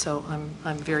aspects. So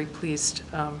I'm very pleased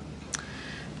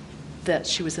that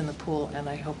she was in the pool, and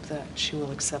I hope that she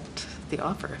will accept the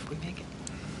offer if we make it.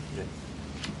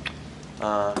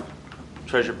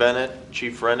 Treasurer Bennett,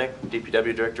 Chief Rennick,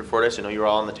 DPW Director Fordyce, I know you're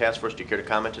all on the task force. Do you care to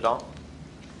comment at all?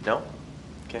 No?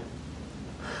 Okay.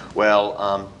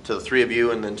 Well, to the 3 of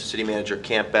you, and then to City Manager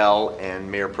Campbell and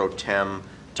Mayor Pro Tem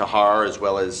Tahar, as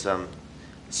well as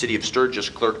City of Sturgis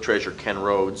Clerk Treasurer Ken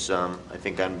Rhodes, I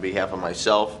think on behalf of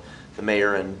myself, the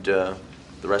Mayor, and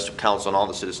the rest of council and all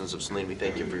the citizens of Saline, we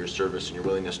thank you for your service and your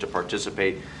willingness to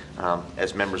participate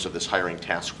as members of this hiring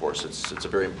task force. It's a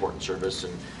very important service,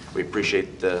 and we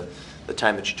appreciate the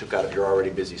time that you took out of your already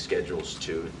busy schedules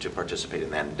to participate in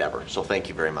that endeavor. So thank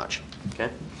you very much. Okay.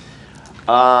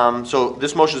 So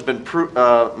this motion has been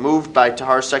moved by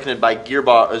Tahar, seconded by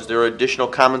Gearbaugh. Is there additional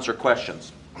comments or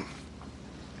questions?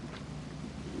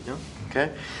 No?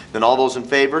 Okay. Then all those in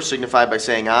favor signify by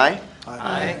saying aye.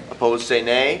 Aye. Opposed, say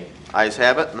nay. Ayes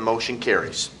have it, and the motion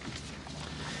carries.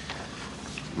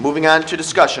 Moving on to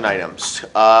discussion items.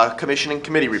 Commission and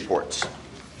committee reports.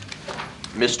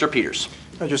 Mr. Peters.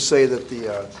 I'll just say that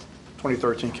the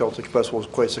 2013 Celtic Festival was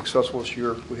quite successful this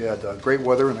year. We had great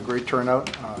weather and a great turnout,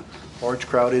 large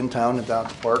crowd in town and down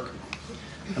at the park.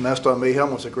 And Maston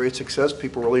Mayhem was a great success.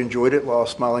 People really enjoyed it, a lot of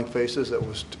smiling faces. It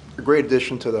was a great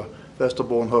addition to the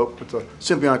festival, and hope with a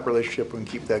symbiotic relationship we can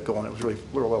keep that going. It was really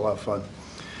a lot of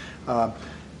fun.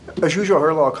 As usual, I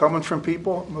heard a lot of comments from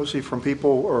people, mostly from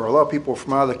people, or a lot of people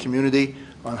from out of the community,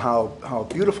 on how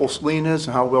beautiful Saline is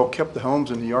and how well kept the homes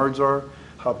and the yards are,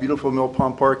 how beautiful Mill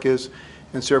Pond Park is,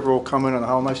 and several commented on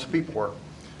how nice the people were.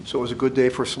 So it was a good day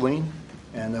for Saline,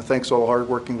 and thanks to all the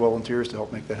hard-working volunteers to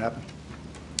help make that happen.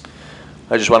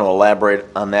 I just want to elaborate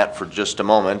on that for just a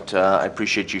moment. I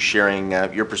appreciate you sharing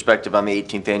your perspective on the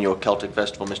 18th Annual Celtic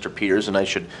Festival, Mr. Peters, and I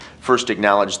should first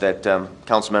acknowledge that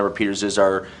Councilmember Peters is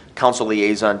our council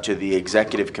liaison to the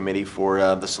executive committee for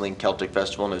the Saline Celtic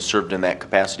Festival and has served in that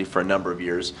capacity for a number of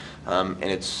years. And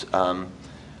it's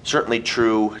certainly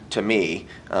true to me,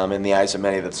 in the eyes of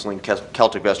many, that Saline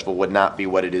Celtic Festival would not be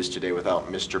what it is today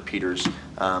without Mr. Peters'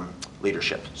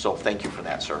 leadership. So thank you for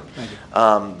that, sir. Thank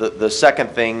you. The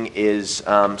second thing is,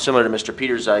 similar to Mr.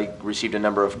 Peters, I received a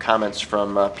number of comments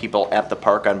from people at the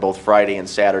park on both Friday and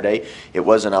Saturday. It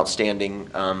was an outstanding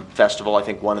festival, I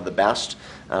think one of the best.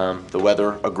 The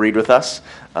weather agreed with us,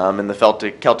 and the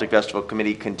Celtic Festival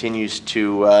Committee continues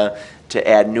to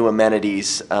add new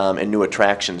amenities and new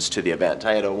attractions to the event.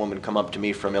 I had a woman come up to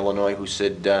me from Illinois who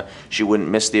said she wouldn't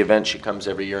miss the event. She comes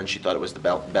every year, and she thought it was the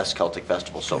best Celtic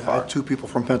Festival so I far. had two people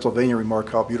from Pennsylvania remark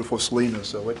how beautiful Saline is,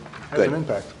 so it has Good. an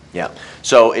impact. Yeah,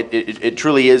 so it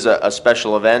truly is a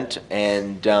special event,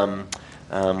 and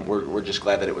we're just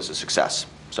glad that it was a success.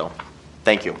 So,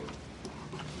 thank you.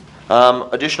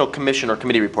 Additional commission or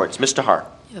committee reports. Ms. Tahar.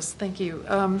 Yes, thank you.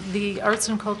 The Arts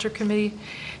and Culture Committee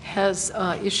has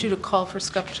issued a call for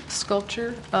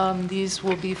sculpture. These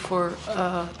will be for,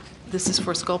 this is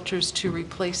for sculptures to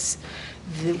replace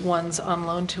the ones on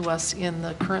loan to us in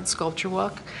the current sculpture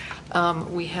walk.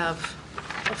 We have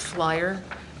a flyer.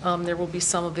 There will be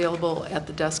some available at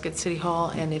the desk at City Hall,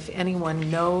 and if anyone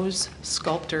knows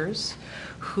sculptors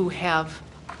who have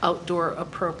outdoor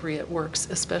appropriate works,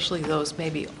 especially those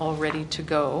maybe all ready to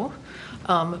go,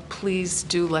 please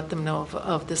do let them know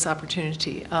of this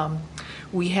opportunity.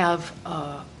 We have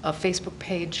a Facebook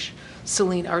page,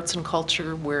 Saline Arts and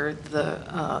Culture, where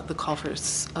the call for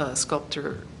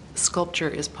sculpture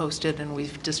is posted, and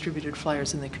we've distributed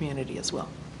flyers in the community as well.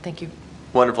 Thank you.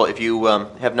 Wonderful. If you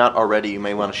have not already, you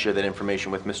may want to share that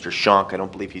information with Mr. Schonk. I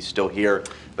don't believe he's still here,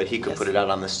 but he could Yes. put it out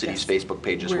on the city's Yes. Facebook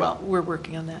page as well. We're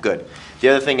working on that. Good. The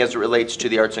other thing as it relates to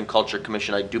the Arts and Culture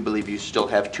Commission, I do believe you still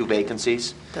have 2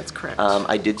 vacancies. That's correct.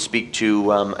 I did speak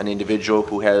to an individual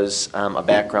who has a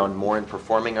background more in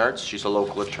performing arts. She's a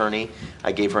local attorney.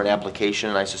 I gave her an application,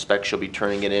 and I suspect she'll be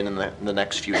turning it in the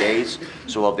next few days.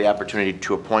 So we'll have the opportunity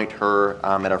to appoint her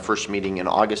at our first meeting in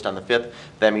August on the 5th.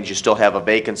 That means you still have a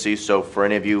vacancy, so for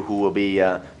any of you who will be,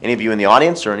 any of you in the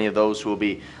audience or any of those who will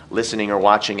be listening or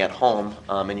watching at home,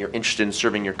 and you're interested in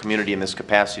serving your community in this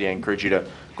capacity, I encourage you to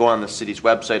go on the city's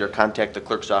website or contact the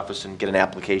clerk's office and get an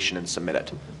application and submit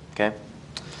it. Okay?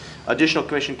 Additional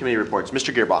commission committee reports.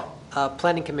 Mr. Gearbaugh.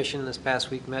 Planning Commission this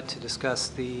past week met to discuss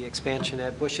the expansion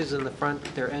at Bush's in the front,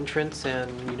 their entrance,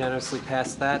 and unanimously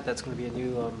passed that. That's going to be a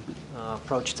new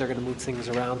approach. They're going to move things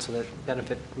around so that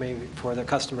benefit maybe for their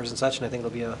customers and such, and I think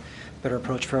it'll be a better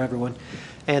approach for everyone.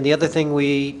 And the other thing,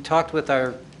 we talked with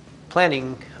our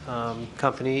planning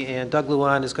company, and Doug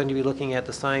Luan is going to be looking at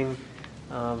the sign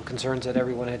concerns that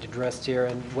everyone had addressed here,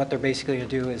 and what they're basically going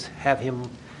to do is have him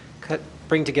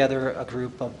bring together a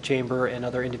group of chamber and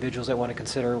other individuals that want to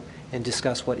consider and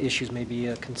discuss what issues may be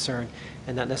a concern,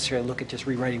 and not necessarily look at just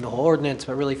rewriting the whole ordinance,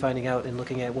 but really finding out and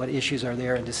looking at what issues are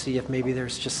there and to see if maybe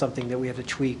there's just something that we have to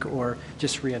tweak or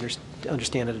just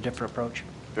understand at a different approach.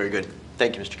 Very good.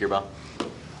 Thank you, Mr. Gearbaugh.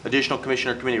 Additional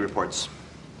commissioner committee reports?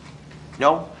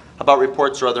 No? How about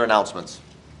reports or other announcements?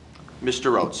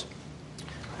 Mr. Rhodes.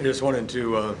 I just wanted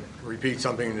to repeat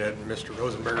something that Mr.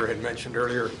 Rosenberger had mentioned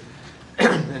earlier,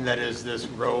 and that is this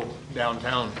Grow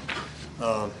Downtown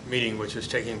meeting, which is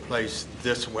taking place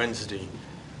this Wednesday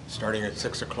starting at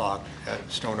 6 o'clock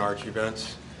at Stone Arch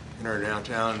Events in our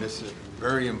downtown. This is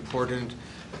very important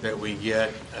that we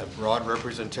get a broad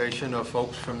representation of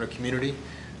folks from the community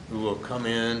who will come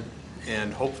in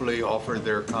and hopefully offer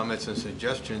their comments and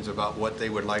suggestions about what they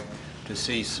would like to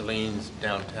see Saline's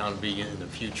downtown be in the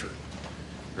future.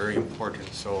 Very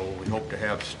important. So we hope to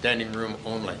have standing room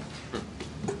only.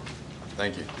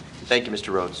 Thank you. Thank you,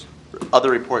 Mr. Rhodes.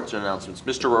 Other reports and announcements.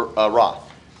 Mr.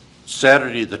 Roth.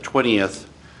 Saturday, the 20th,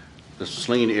 the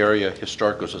Saline Area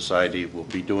Historical Society will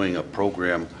be doing a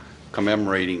program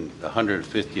commemorating the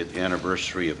 150th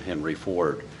anniversary of Henry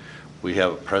Ford. We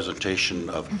have a presentation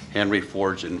of Henry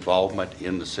Ford's involvement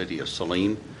in the city of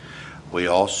Saline. We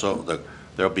also,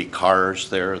 there'll be cars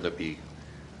there, there'll be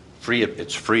free,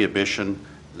 it's free admission.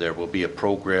 There will be a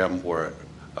program where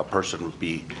a person will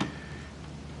be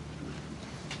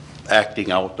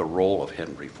acting out the role of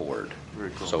Henry Ford.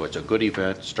 Very cool. So it's a good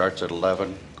event, starts at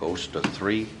 11, goes to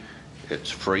 3, it's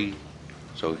free.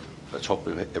 So let's hope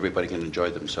everybody can enjoy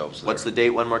themselves there. What's the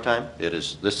date one more time? It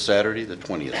is this Saturday, the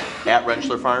 20th. At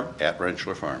Rentschler Farm? At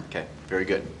Rentschler Farm. Okay, very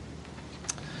good.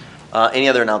 Any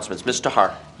other announcements? Ms.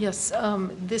 Tahar. Yes,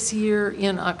 this year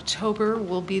in October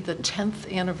will be the 10th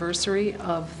anniversary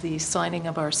of the signing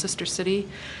of our sister city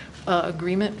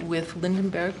agreement with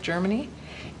Lindenberg, Germany.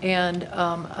 And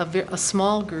a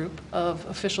small group of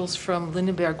officials from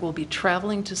Lindenberg will be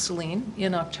traveling to Saline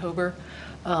in October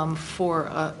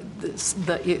for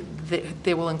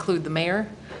they will include the mayor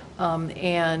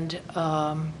and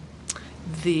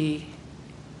the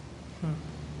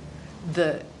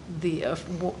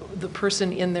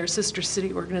person in their sister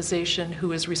city organization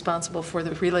who is responsible for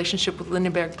the relationship with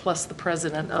Lindenberg, plus the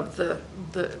president of the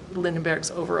Lindenberg's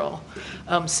overall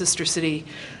sister city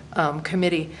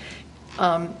committee.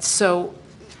 So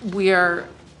we are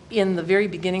in the very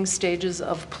beginning stages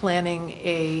of planning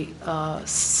a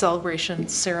celebration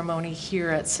ceremony here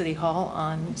at City Hall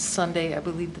on Sunday. I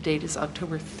believe the date is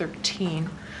October 13.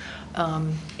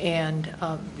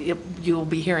 You'll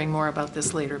be hearing more about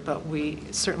this later, but we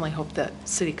certainly hope that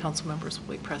city council members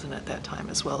will be present at that time,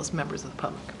 as well as members of the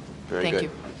public. Very Thank good.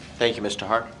 you. Thank you, Ms.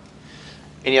 Tahar.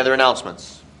 Any other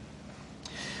announcements?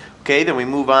 Okay, then we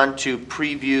move on to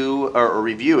preview, or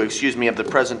review, excuse me, of the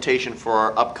presentation for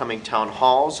our upcoming town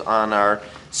halls on our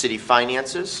city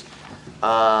finances.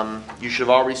 You should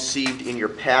have all received in your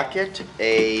packet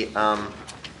a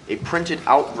printed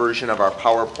out version of our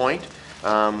PowerPoint,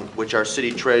 which our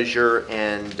city treasurer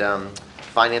and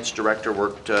finance director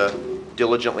worked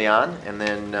diligently on, and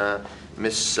then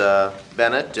Ms.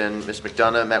 Bennett and Ms.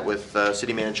 McDonough met with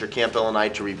City Manager Campbell and I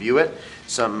to review it.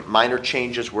 Some minor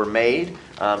changes were made.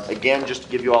 Again, just to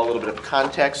give you all a little bit of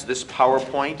context, this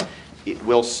PowerPoint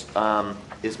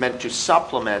is meant to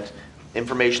supplement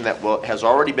information that has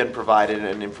already been provided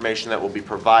and information that will be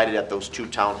provided at those two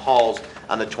town halls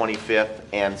on the 25th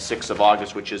and 6th of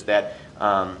August, which is that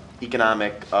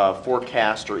economic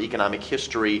forecast or economic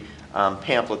history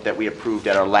pamphlet that we approved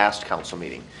at our last council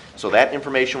meeting. So that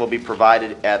information will be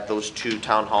provided at those two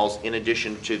town halls in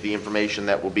addition to the information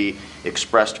that will be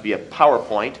expressed via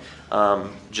PowerPoint.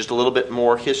 Just a little bit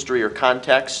more history or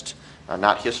context,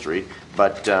 not history,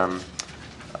 but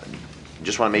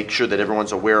just want to make sure that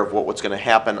everyone's aware of what's going to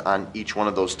happen on each one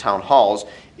of those town halls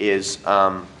is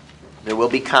there will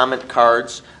be comment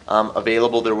cards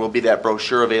available. There will be that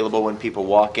brochure available when people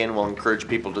walk in. We'll encourage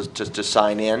people to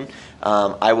sign in.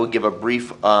 I will give a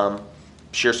brief,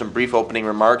 share some brief opening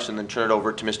remarks and then turn it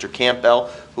over to Mr. Campbell,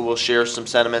 who will share some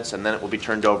sentiments, and then it will be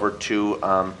turned over to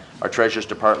our Treasurer's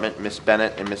Department, Ms.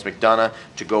 Bennett and Ms. McDonough,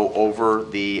 to go over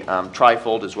the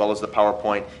trifold as well as the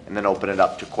PowerPoint, and then open it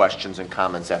up to questions and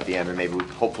comments at the end, and maybe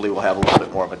hopefully we'll have a little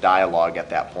bit more of a dialogue at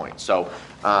that point. So,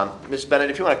 Ms. Bennett,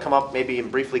 if you want to come up maybe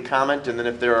and briefly comment, and then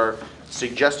if there are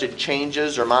suggested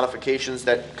changes or modifications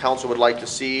that council would like to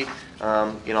see,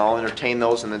 I'll entertain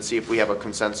those and then see if we have a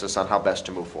consensus on how best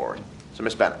to move forward. So,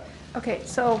 Ms. Bennett. Okay,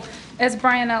 so as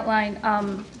Brian outlined,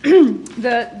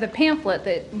 the pamphlet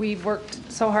that we've worked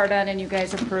so hard on and you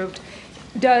guys approved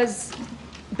does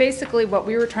basically what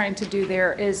we were trying to do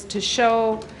there is to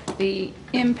show the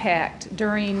impact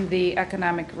during the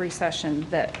economic recession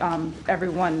that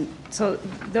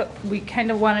we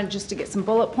kind of wanted just to get some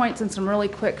bullet points and some really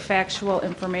quick factual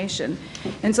information.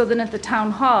 And so then at the town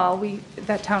hall,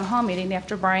 that town hall meeting,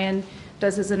 after Brian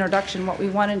does his introduction, what we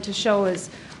wanted to show is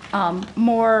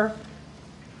more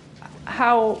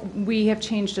how we have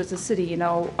changed as a city,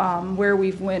 where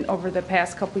we've went over the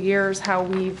past couple years,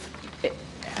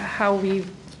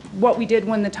 what we did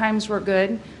when the times were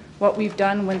good, what we've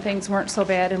done when things weren't so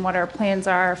bad, and what our plans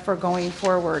are for going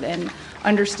forward. And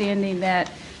understanding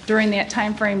that during that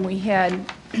time frame we had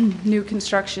new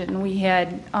construction. We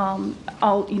had all,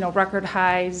 record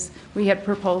highs. We had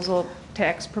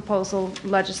tax proposal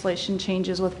legislation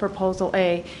changes with Proposal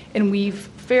A, and we've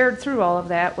fared through all of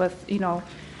that with,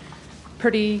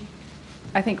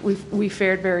 I think we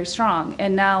fared very strong.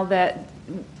 And now that,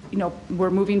 we're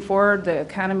moving forward, the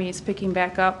economy is picking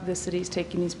back up, the city's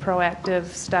taking these proactive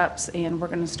steps, and we're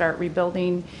going to start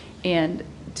rebuilding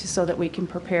so that we can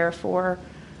prepare for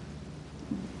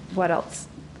what else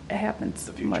happens,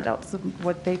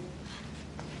 what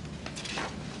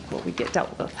we get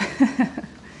dealt with.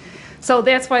 So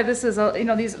that's why this is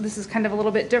this is kind of a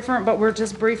little bit different, but we're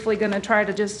just briefly going to try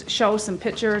to just show some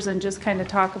pictures and just kind of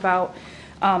talk about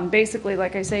basically,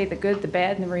 like I say, the good, the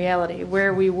bad, and the reality,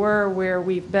 where we were, where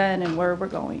we've been, and where we're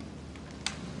going.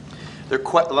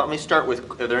 Let me start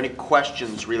with, are there any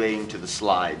questions relating to the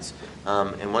slides?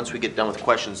 And once we get done with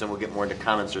questions, then we'll get more into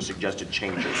comments or suggested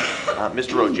changes.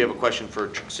 Mr. Rhodes, you have a question for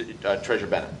Treasurer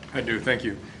Bennett. I do, thank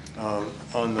you.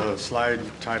 On the slide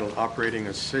titled Operating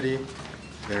a City,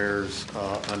 there's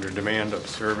under demand of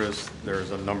service, there's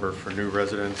a number for new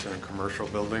residents and commercial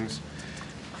buildings,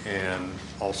 and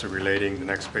also relating the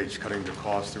next page, cutting the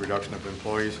cost, the reduction of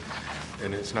employees.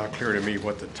 And it's not clear to me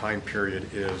what the time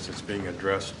period is that's being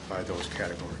addressed by those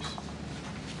categories.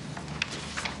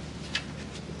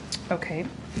 Okay.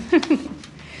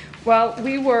 Well,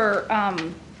 we were,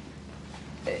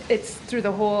 it's through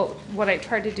the whole, what I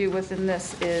tried to do within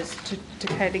this is to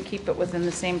kind of keep it within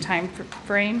the same time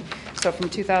frame. So from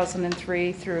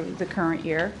 2003 through the current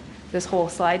year. This whole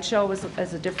slideshow was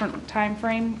as a different time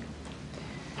frame.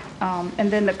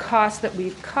 And then the costs that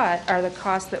we've cut are the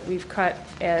costs that we've cut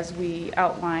as we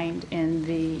outlined in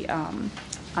the,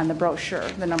 on the brochure,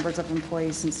 the numbers of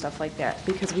employees and stuff like that,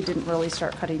 because we didn't really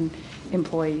start cutting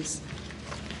employees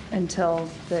until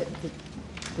the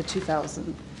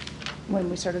 2000, when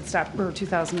we started or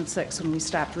 2006, when we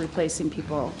stopped replacing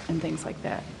people and things like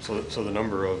that. So the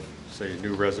number of, say,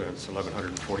 new residents,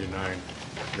 1,149,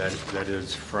 that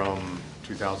is from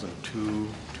 2002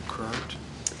 to current?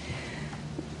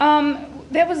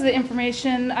 That was the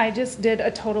information. I just did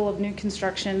a total of new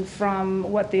construction from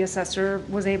what the assessor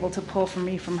was able to pull for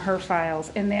me from her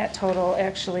files. And that total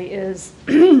actually is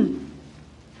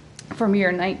from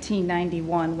year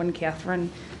 1991 when Catherine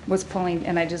was pulling,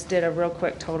 and I just did a real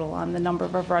quick total on the number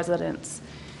of residents.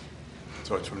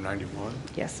 So it's from 91?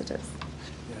 Yes, it is.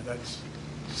 Yeah, that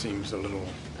seems a little,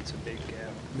 that's a big gap.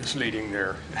 Misleading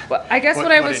there. Well, I guess what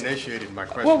I was initiated my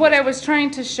question. Well, what I was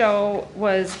trying to show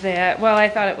was that, well, I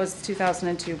thought it was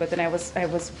 2002, but then I was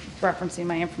referencing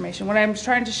my information. What I was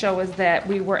trying to show is that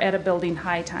we were at a building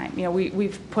high time.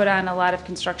 We've put on a lot of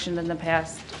construction in the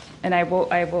past, and I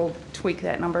will tweak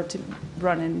that number to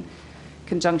run in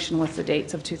conjunction with the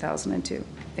dates of 2002.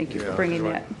 Thank you for bringing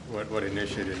that. What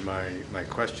initiated my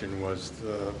question was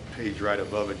the page right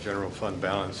above it, general fund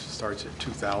balance, starts at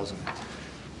 2000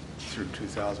 through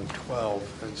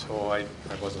 2012, and so I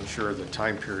wasn't sure the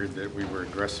time period that we were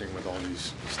addressing with all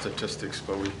these statistics,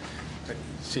 but it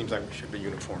seems like we should be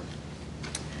uniform.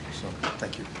 So,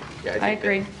 thank you. Yeah, I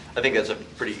agree. I think that's a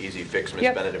pretty easy fix, Ms.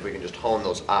 Yep. Bennett, if we can just hone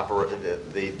those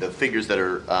the figures that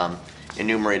are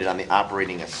enumerated on the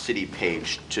operating a city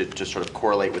page to sort of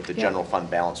correlate with the general fund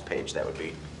balance page. That would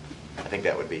be, I think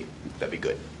that'd be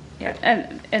good. Yeah,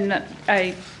 and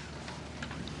I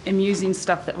am using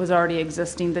stuff that was already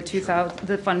existing.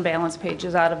 The fund balance page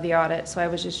is out of the audit, so I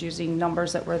was just using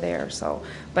numbers that were there. So,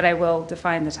 but I will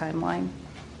define the timeline.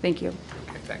 Thank you.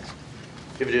 Okay, thanks. Do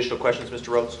you have additional questions, Mr.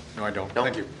 Rhodes? No, I don't. No?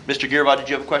 Thank you. Mr. Gearbaugh, did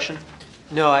you have a question?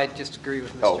 No, I just agree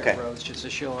with Mr. Oh, okay. Rhodes, just to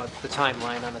show the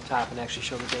timeline on the top and actually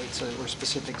show the dates so that we're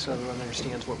specific so everyone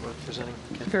understands what we're presenting.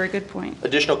 Very good point.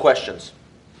 Additional questions?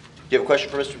 Do you have a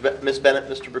question for Ms. Bennett,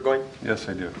 Mr. Burgoyne? Yes,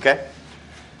 I do. Okay.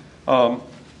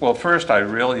 Well, first, I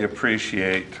really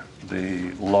appreciate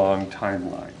the long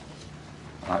timeline.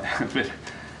 I've been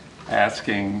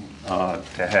asking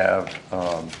to have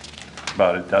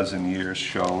about a dozen years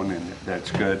shown, and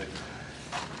that's good.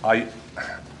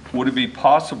 Would it be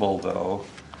possible, though,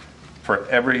 for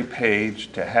every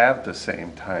page to have the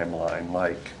same timeline?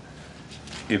 Like,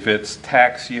 if it's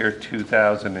tax year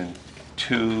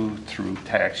 2002 through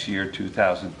tax year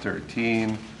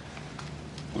 2013,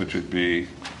 which would be,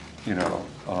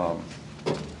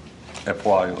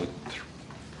 FY03,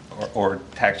 or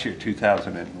tax year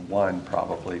 2001,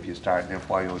 probably, if you start in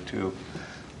FY02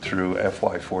 through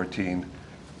FY14.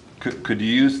 Could you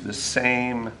use the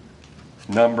same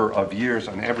number of years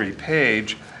on every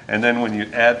page, and then when you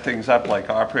add things up, like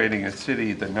operating a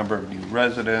city, the number of new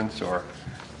residents, or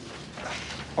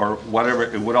whatever,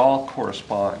 it would all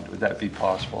correspond? Would that be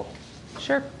possible?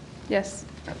 Sure. Yes.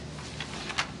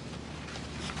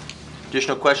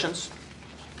 Additional questions?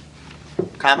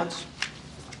 Comments?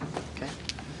 Okay.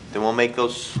 Then we'll make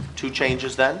those 2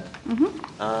 changes then.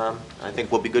 I think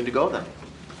we'll be good to go then.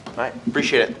 All right,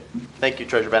 appreciate it. Thank you,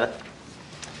 Treasurer Bennett.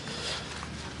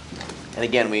 And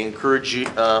again, we encourage you,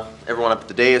 everyone up at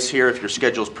the dais here, if your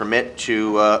schedules permit,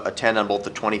 to attend on both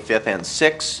the 25th and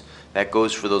 6th. That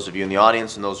goes for those of you in the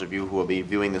audience and those of you who will be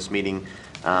viewing this meeting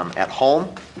at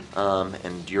home.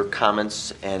 And your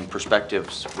comments and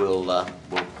perspectives will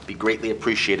be greatly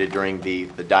appreciated during the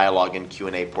dialogue and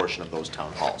Q&A portion of those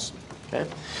town halls. Okay.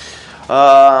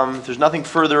 If there's nothing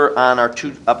further on our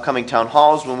 2 upcoming town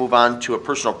halls, we'll move on to a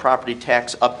personal property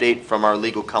tax update from our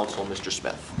legal counsel, Mr.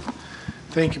 Smith.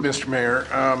 Thank you, Mr. Mayor.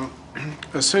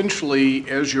 Essentially,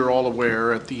 as you're all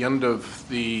aware, at the end of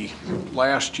the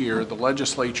last year, the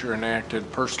legislature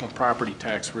enacted personal property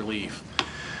tax relief.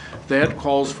 That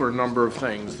calls for a number of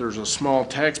things. There's a small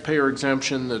taxpayer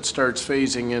exemption that starts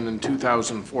phasing in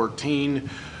 2014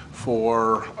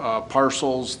 for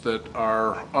parcels that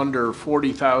are under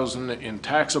 $40,000 in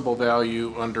taxable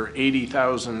value, under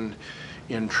 $80,000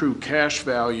 in true cash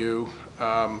value.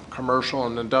 Commercial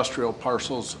and industrial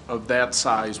parcels of that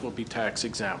size will be tax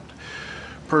exempt.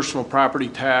 Personal property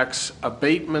tax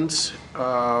abatements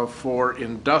for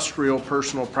industrial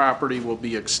personal property will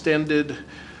be extended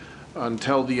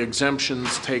until the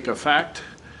exemptions take effect.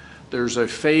 There's a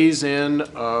phase-in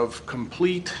of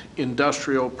complete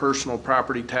industrial personal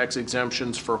property tax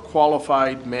exemptions for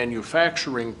qualified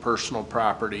manufacturing personal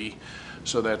property.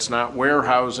 So that's not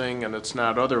warehousing and it's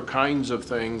not other kinds of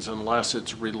things unless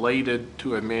it's related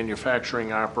to a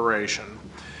manufacturing operation.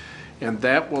 And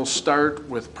that will start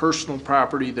with personal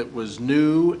property that was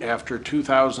new after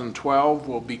 2012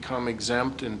 will become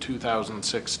exempt in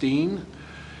 2016.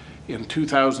 In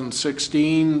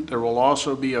 2016, there will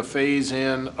also be a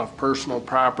phase-in of personal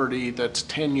property that's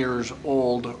 10 years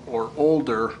old or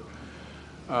older.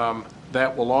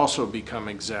 That will also become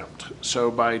exempt. So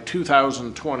by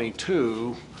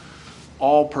 2022,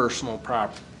 all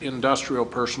industrial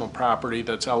personal property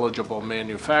that's eligible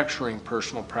manufacturing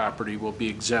personal property will be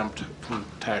exempt from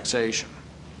taxation.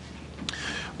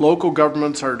 Local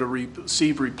governments are to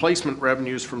receive replacement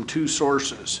revenues from 2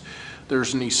 sources.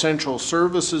 There's an essential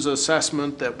services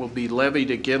assessment that will be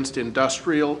levied against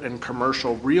industrial and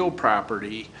commercial real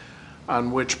property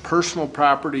on which personal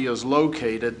property is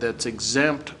located that's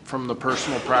exempt from the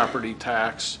personal property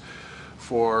tax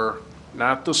for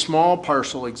not the small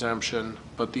parcel exemption,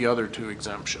 but the other 2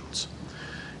 exemptions.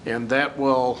 And that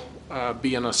will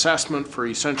be an assessment for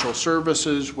essential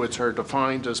services, which are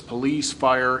defined as police,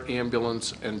 fire,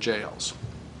 ambulance, and jails.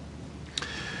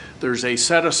 There's a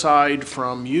set aside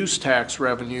from use tax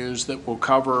revenues that will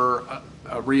cover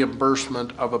a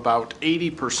reimbursement of about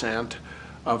 80%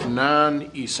 of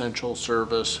non-essential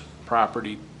service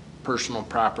personal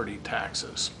property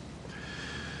taxes.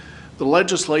 The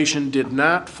legislation did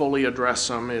not fully address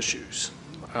some issues.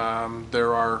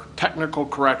 There are technical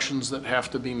corrections that have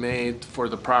to be made for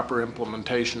the proper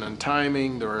implementation and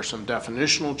timing. There are some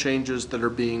definitional changes that are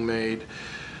being made.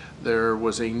 There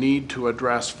was a need to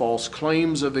address false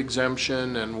claims of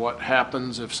exemption and what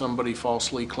happens if somebody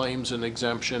falsely claims an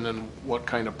exemption and what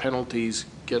kind of penalties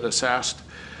get assessed.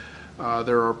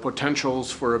 There are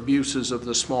potentials for abuses of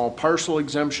the small parcel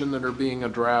exemption that are being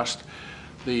addressed.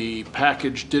 The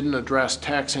package didn't address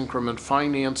tax increment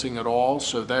financing at all,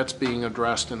 so that's being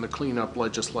addressed in the cleanup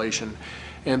legislation.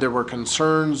 And there were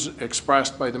concerns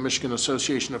expressed by the Michigan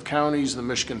Association of Counties, the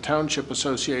Michigan Township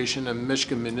Association, and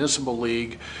Michigan Municipal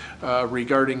League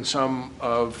regarding some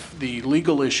of the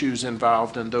legal issues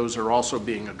involved, and those are also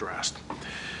being addressed.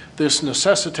 This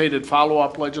necessitated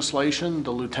follow-up legislation.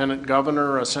 The Lieutenant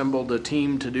Governor assembled a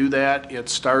team to do that. It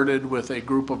started with a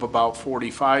group of about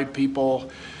 45 people,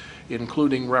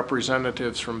 including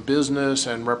representatives from business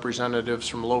and representatives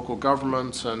from local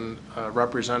governments and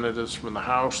representatives from the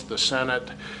House, the Senate,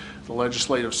 the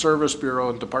Legislative Service Bureau,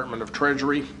 and Department of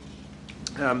Treasury.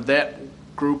 That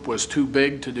group was too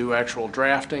big to do actual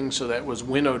drafting, so that was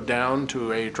winnowed down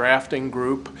to a drafting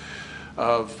group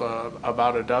of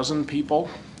about a dozen people.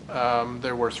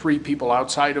 There were 3 people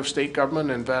outside of state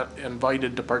government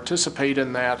invited to participate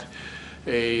in that: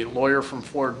 a lawyer from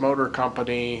Ford Motor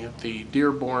Company, the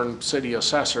Dearborn City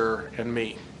Assessor, and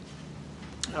me.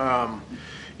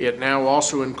 It now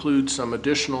also includes some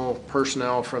additional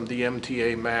personnel from the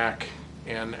MTA, MAC,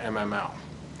 and MML.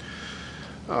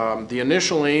 The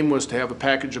initial aim was to have a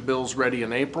package of bills ready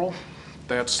in April.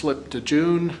 That slipped to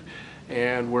June,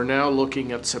 and we're now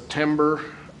looking at September.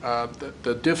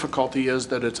 The difficulty is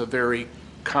that it's a very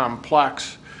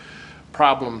complex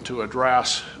problem to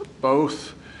address,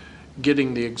 both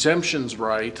getting the exemptions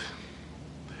right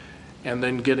and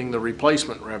then getting the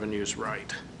replacement revenues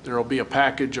right. There will be a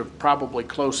package of probably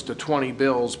close to 20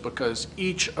 bills because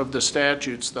each of the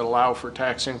statutes that allow for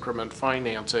tax increment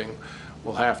financing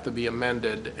will have to be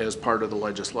amended as part of the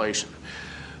legislation.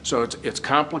 So it's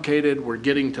complicated. We're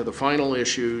getting to the final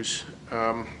issues.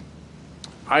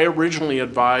 I originally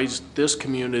advised this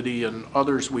community and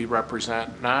others we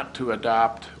represent not to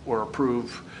adopt or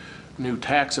approve new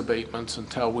tax abatements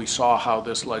until we saw how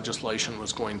this legislation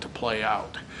was going to play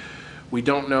out. We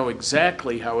don't know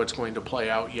exactly how it's going to play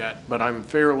out yet, but I'm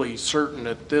fairly certain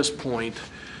at this point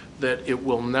that it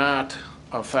will not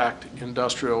affect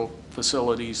industrial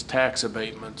facilities tax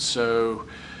abatements. So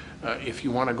if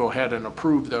you want to go ahead and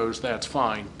approve those, that's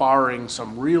fine, barring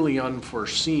some really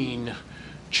unforeseen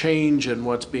change in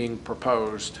what's being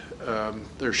proposed.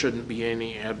 There shouldn't be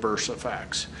any adverse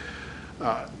effects.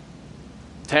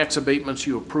 Tax abatements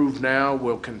you approve now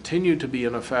will continue to be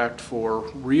in effect for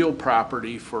real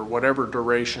property for whatever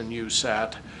duration you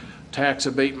set. Tax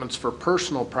abatements for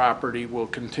personal property will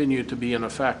continue to be in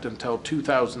effect until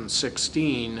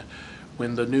 2016,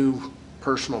 when the new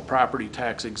personal property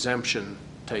tax exemption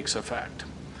takes effect.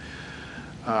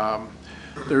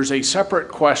 There's a separate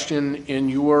question in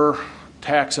your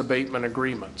tax abatement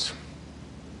agreements.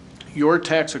 Your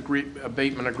tax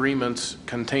abatement agreements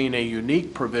contain a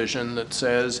unique provision that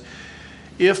says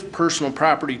if personal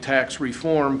property tax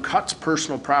reform cuts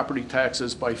personal property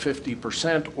taxes by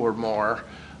 50% or more,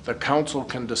 the council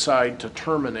can decide to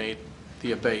terminate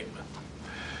the abatement.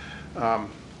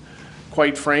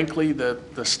 Quite frankly,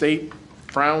 the state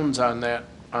frowns on that,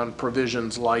 on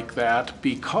provisions like that,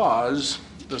 because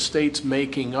the state's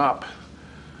making up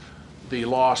the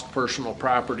lost personal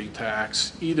property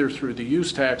tax either through the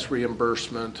use tax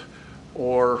reimbursement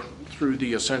or through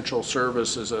the essential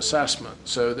services assessment.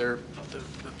 So the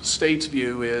state's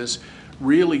view is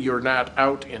really you're not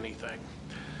out anything.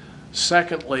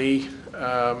 Secondly,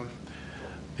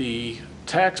 the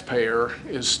taxpayer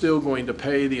is still going to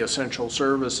pay the essential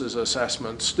services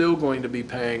assessment, still going to be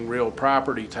paying real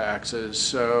property taxes.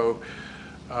 So,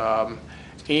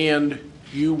 and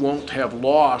you won't have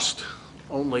lost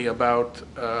only about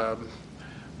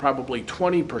probably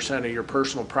 20% of your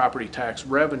personal property tax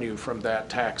revenue from that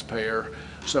taxpayer.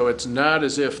 So it's not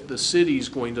as if the city's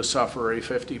going to suffer a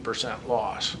 50%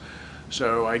 loss.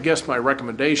 So I guess my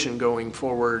recommendation going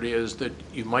forward is that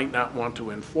you might not want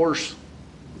to enforce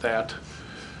that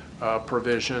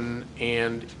provision,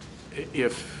 and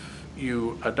if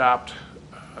you adopt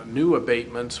new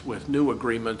abatements with new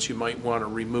agreements, you might want to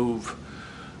remove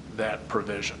that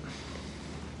provision.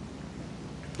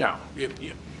 Now,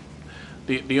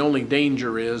 the only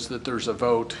danger is that there's a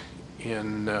vote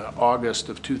in August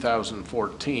of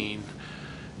 2014,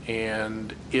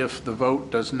 and if the vote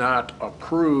does not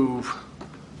approve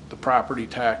the property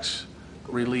tax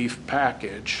relief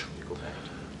package,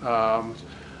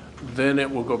 then it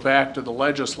will go back to the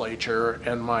legislature,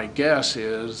 and my guess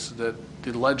is that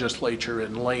the legislature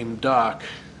in lame duck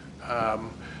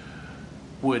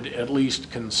would at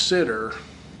least consider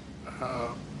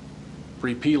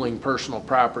repealing personal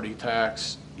property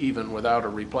tax even without a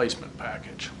replacement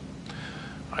package.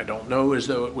 I don't know as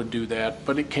though it would do that,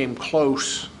 but it came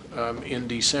close in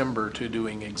December to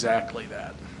doing exactly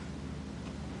that.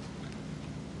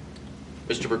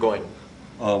 Mr. Burgoyne.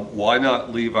 Why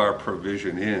not leave our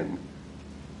provision in?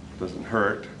 Doesn't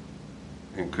hurt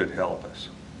and could help us.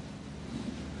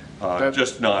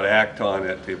 Just not act on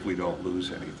it if we don't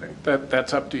lose anything.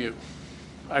 That's up to you.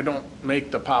 I don't make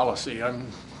the policy.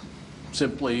 I'm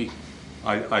simply...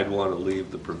 I'd want to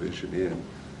leave the provision in.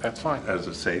 That's fine. As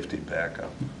a safety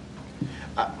backup.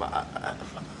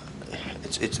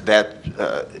 It's that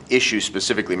issue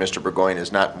specifically, Mr. Burgoyne,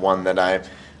 is not one that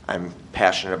I'm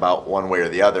passionate about one way or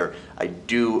the other. I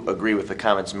do agree with the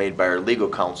comments made by our legal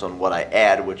counsel, and what I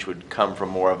add, which would come from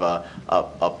more of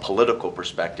a political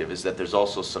perspective, is that there's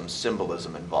also some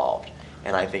symbolism involved.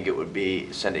 And I think it would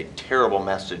send a terrible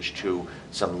message to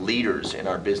some leaders in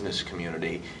our business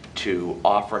community to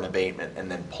offer an abatement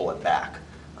and then pull it back.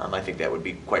 I think that would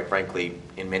be, quite frankly,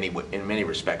 in many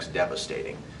respects,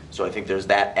 devastating. So I think there's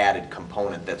that added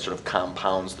component that sort of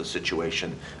compounds the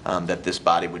situation that this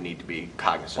body would need to be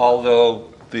cognizant of.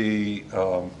 Although the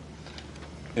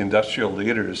industrial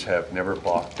leaders have never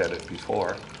balked at it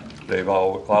before. They've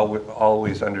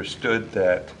always understood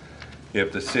that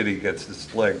if the city gets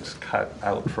its legs cut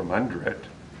out from under it,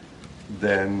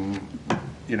 then,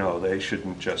 you know, they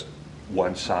shouldn't just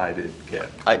one-sided get.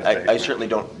 I certainly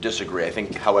don't disagree. I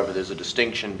think, however, there's a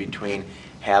distinction between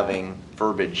having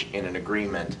verbiage in an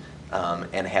agreement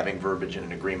and having verbiage in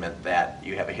an agreement that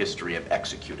you have a history of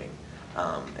executing.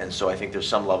 And so I think there's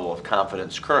some level of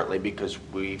confidence currently because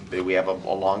we have a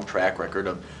long track record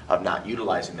of not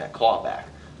utilizing that clawback.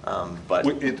 But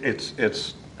It's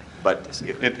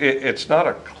not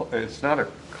a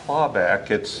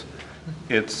clawback.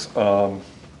 It's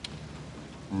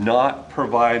not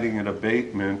providing an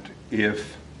abatement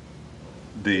if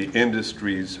the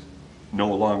industries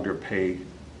no longer pay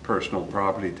personal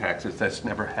property taxes. That's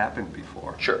never happened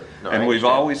before. Sure. No, I and we've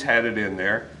understand. always had it in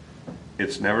there.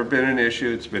 It's never been an issue.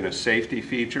 It's been a safety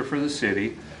feature for the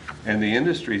city. And the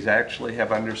industries actually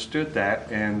have understood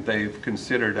that, and they've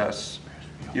considered us,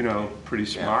 you know, pretty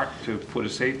smart to put a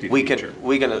safety feature.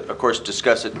 We can, of course,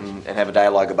 discuss it and have a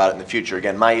dialogue about it in the future.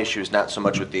 Again, my issue is not so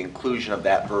much with the inclusion of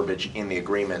that verbiage in the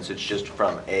agreements. It's just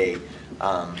from a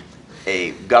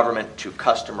government to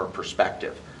customer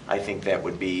perspective. I think that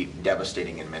would be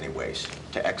devastating in many ways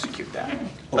to execute that.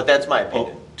 But that's my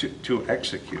opinion. To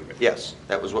execute it. Yes,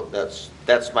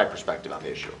 that's my perspective on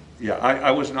the issue. Yeah,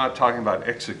 I was not talking about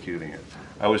executing it.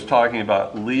 I was talking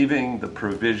about leaving the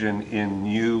provision in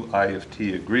new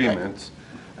IFT agreements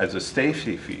as a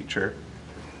safety feature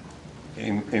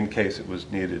in case it was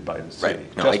needed by the city.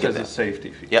 Right. No, I just get as that. a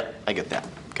safety feature. Yep, I get that.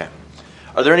 Okay.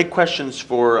 Are there any questions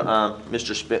for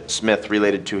Mr. Smith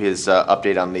related to his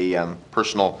update on the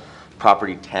personal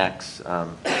property tax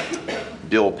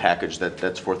bill package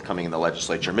that's forthcoming in the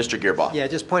legislature? Mr. Gearbaugh. Yeah,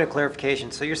 just point of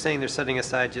clarification. So you're saying they're setting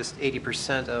aside just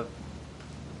 80%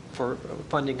 for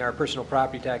funding our personal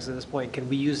property tax at this point. Can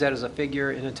we use that as a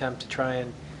figure in an attempt to try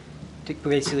and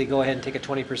basically go ahead and take a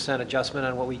 20% adjustment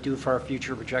on what we do for our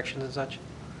future projections and such?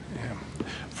 Yeah.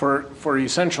 For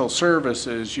essential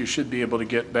services, you should be able to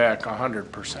get back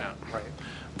 100%. Right.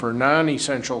 For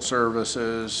non-essential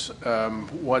services,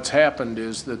 what's happened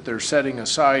is that they're setting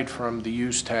aside from the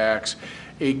use tax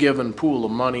a given pool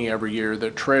of money every year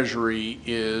that Treasury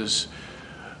is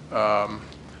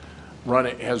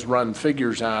has run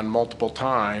figures on multiple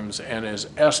times and is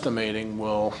estimating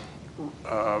will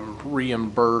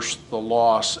reimburse the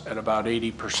loss at about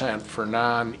 80% for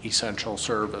non-essential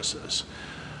services.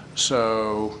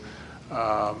 So,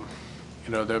 you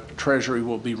know, the Treasury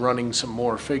will be running some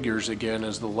more figures again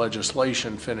as the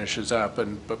legislation finishes up,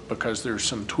 but because there's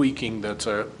some tweaking that's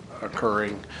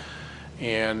occurring,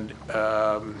 and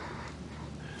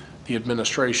the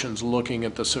administration's looking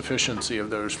at the sufficiency of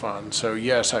those funds. So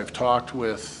yes, I've talked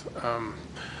with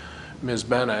Ms.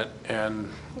 Bennett, and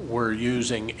we're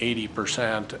using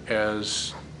 80%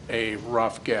 as a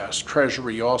rough guess.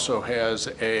 Treasury also has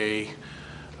a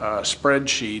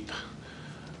spreadsheet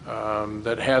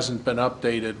that hasn't been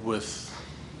updated with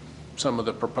some of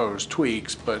the proposed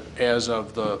tweaks, but as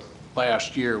of the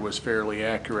last year was fairly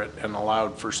accurate and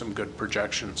allowed for some good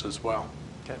projections as well.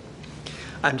 Okay.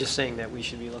 I'm just saying that we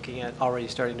should be looking at already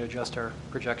starting to adjust our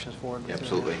projections forward.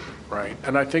 Absolutely. Right,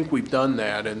 and I think we've done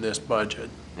that in this budget.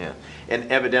 Yeah,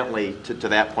 and evidently, to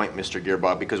that point, Mr.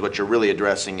 Gearbaugh, because what you're really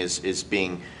addressing is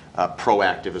being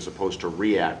proactive as opposed to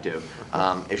reactive.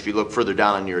 If you look further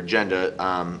down on your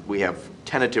agenda, we have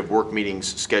tentative work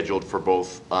meetings scheduled for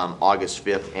both August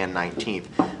 5th and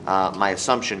 19th. My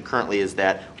assumption currently is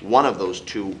that one of those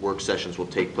two work sessions will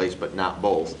take place, but not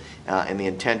both. And the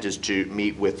intent is to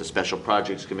meet with the Special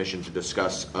Projects Commission to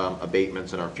discuss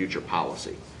abatements and our future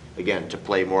policy. Again, to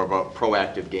play more of a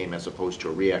proactive game as opposed to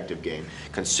a reactive game,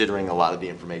 considering a lot of the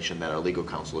information that our legal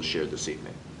counsel has shared this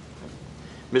evening.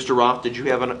 Mr. Roth, did you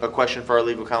have a question for our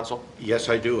legal counsel? Yes,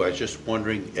 I do. I was just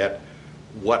wondering at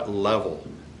what level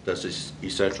does this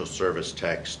essential service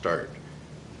tax start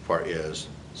for is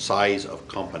size of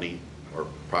company or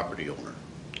property owner?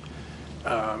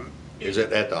 Is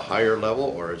it at the higher level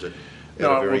or is it at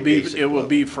a very basic level? It will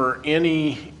be for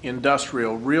any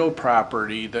industrial real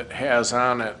property that has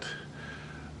on it,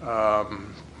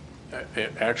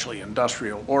 actually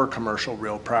industrial or commercial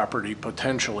real property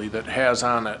potentially that has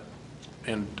on it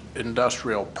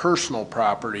industrial personal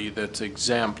property that's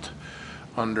exempt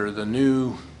under the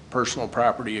new personal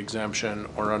property exemption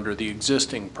or under the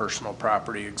existing personal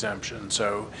property exemption.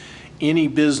 So any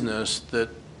business that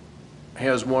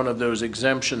has one of those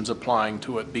exemptions applying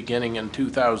to it beginning in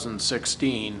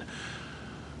 2016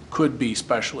 could be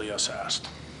specially assessed.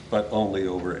 But only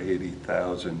over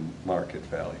 80,000 market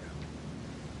value.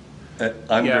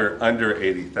 Under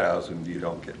 80,000, you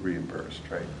don't get reimbursed,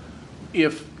 right?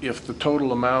 If the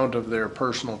total amount of their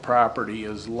personal property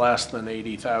is less than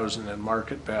 80,000 in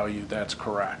market value, that's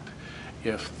correct.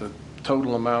 If the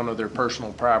total amount of their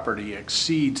personal property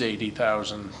exceeds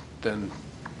 80,000, then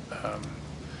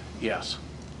yes.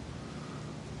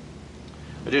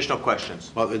 Additional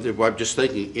questions? Well, I'm just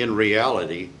thinking in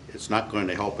reality, it's not going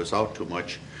to help us out too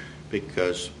much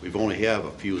because we've only have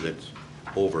a few that's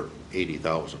over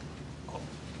 80,000.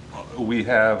 we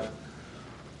have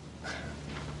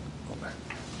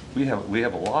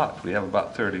a lot. We have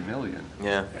about 30 million.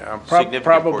 Yeah.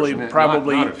 Probably,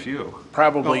 Not a few.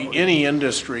 probably any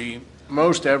industry,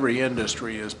 most every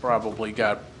industry has probably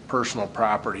got personal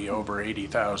property over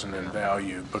 80,000 in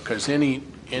value, because any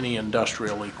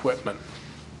industrial equipment,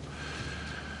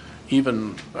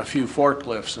 even a few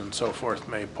forklifts and so forth,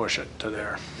 may push it to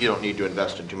there. You don't need to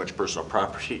invest in too much personal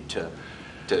property to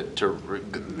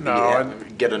No,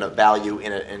 get a value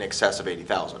in excess of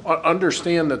 80,000.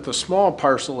 Understand that the small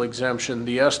parcel exemption,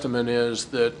 the estimate is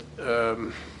that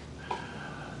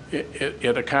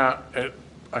it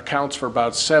accounts for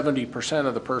about 70%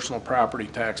 of the personal property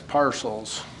tax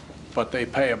parcels, but they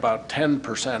pay about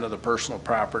 10% of the personal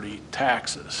property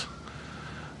taxes.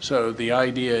 So the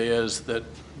idea is that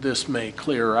this may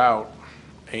clear out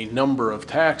a number of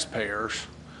taxpayers,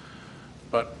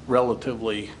 but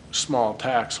relatively small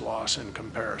tax loss in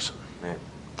comparison. Yeah.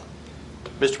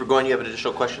 Mr. Burgoyne, you have an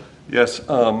additional question? Yes.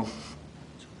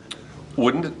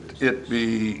 Wouldn't it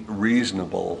be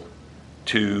reasonable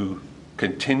to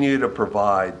continue to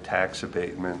provide tax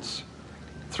abatements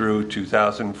through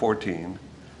 2014,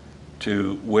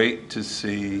 to wait to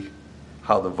see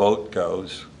how the vote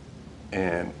goes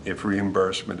and if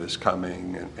reimbursement is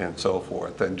coming and so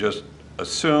forth, and just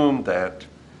assume that,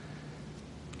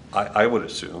 I would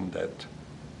assume that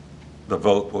the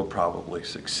vote will probably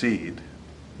succeed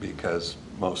because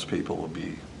most people will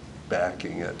be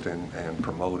backing it and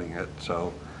promoting it.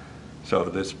 So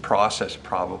this process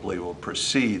probably will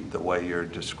proceed the way you're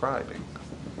describing.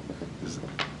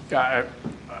 Yeah,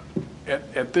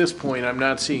 at this point, I'm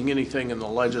not seeing anything in the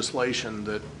legislation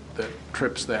that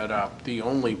trips that up. The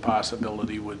only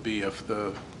possibility would be if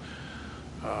the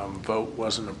vote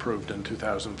wasn't approved in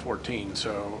 2014.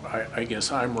 So I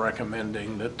guess I'm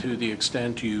recommending that to the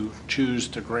extent you choose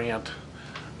to grant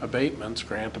abatements.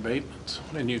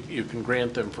 And you can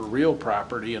grant them for real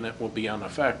property and it will be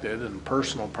unaffected, and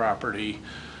personal property,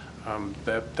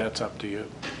 that's up to you.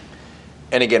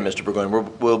 And again, Mr. Burgoyne,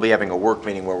 we'll be having a work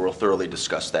meeting where we'll thoroughly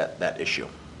discuss that issue.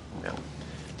 Yeah. Are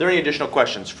there any additional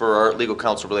questions for our legal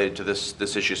counsel related to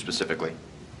this issue specifically?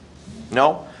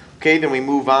 No? Okay, then we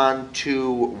move on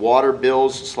to water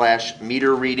bills /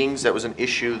 meter readings. That was an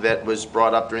issue that was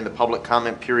brought up during the public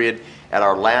comment period at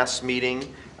our last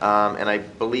meeting. And I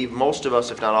believe most of us,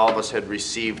 if not all of us, had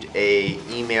received an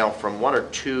email from one or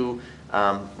two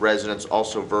residents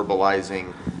also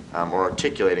verbalizing or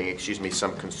articulating, excuse me,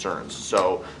 some concerns.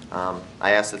 So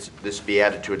I ask that this be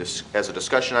added to as a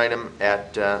discussion item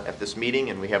at this meeting,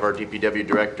 and we have our DPW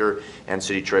director and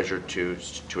city treasurer to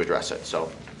address it.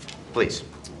 So please.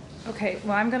 Okay,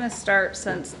 well, I'm going to start,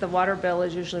 since the water bill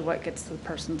is usually what gets the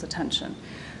person's attention.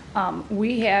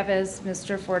 We have, as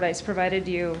Mr. Fordyce provided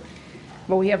you,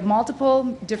 well, we have multiple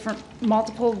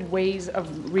ways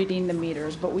of reading the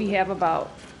meters, but we have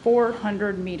about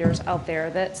 400 meters out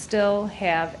there that still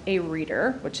have a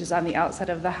reader, which is on the outside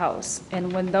of the house.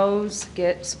 And when those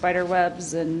get spider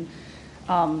webs and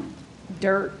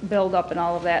dirt build up and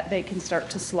all of that, they can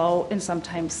start to slow and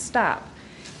sometimes stop.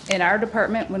 In our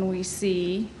department, when we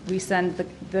send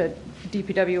the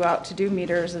DPW out to do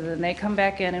meters, and then they come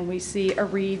back in and we see a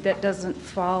read that doesn't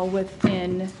fall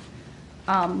within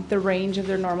the range of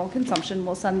their normal consumption,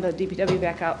 we'll send the DPW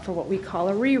back out for what we call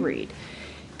a reread.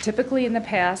 Typically in the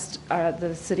past,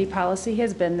 the city policy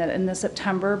has been that in the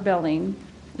September billing,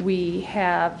 we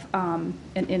have an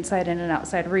inside and an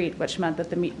outside read, which meant that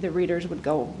the readers would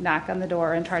go knock on the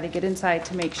door and try to get inside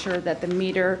to make sure that the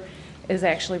meter is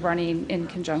actually running in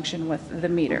conjunction with the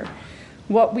meter.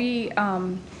 What we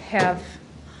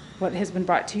what has been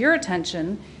brought to your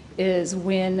attention is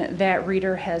when that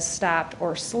reader has stopped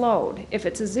or slowed. If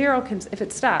it's a zero, if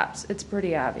it stops, it's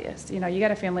pretty obvious. You know, you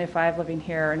got a family of 5 living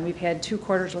here, and we've had 2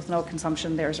 quarters with no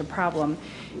consumption. There's a problem,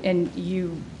 and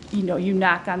you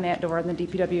knock on that door, and the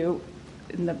DPW,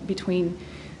 between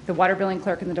the water billing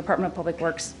clerk and the Department of Public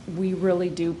Works, we really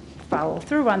do follow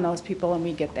through on those people, and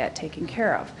we get that taken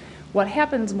care of. What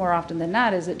happens more often than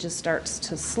not is it just starts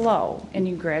to slow, and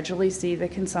you gradually see the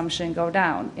consumption go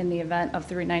down. In the event of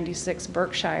 396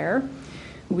 Berkshire,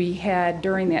 we had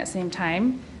during that same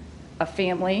time a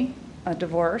family, a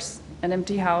divorce, an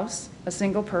empty house, a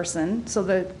single person. So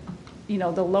the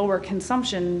lower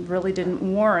consumption really didn't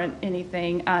warrant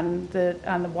anything on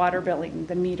the water billing,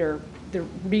 the meter, the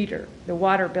reader, the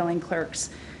water billing clerk's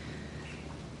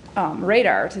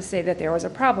radar to say that there was a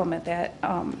problem at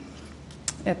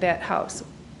that house.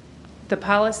 The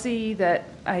policy that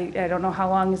I don't know how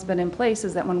long has been in place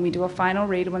is that when we do a final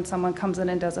read, when someone comes in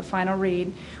and does a final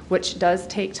read, which does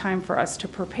take time for us to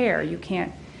prepare, you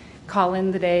can't call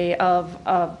in the day of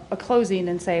a closing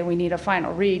and say, we need a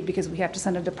final read because we have to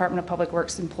send a Department of Public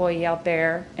Works employee out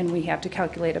there and we have to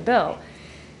calculate a bill.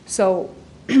 So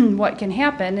what can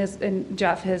happen is, and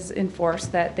Jeff has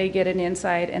enforced, that they get an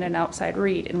inside and an outside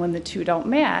read, and when the two don't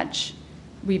match,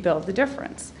 we bill the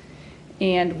difference.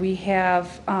 And we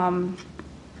have,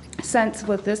 since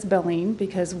with this billing,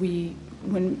 because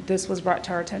when this was brought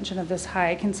to our attention of this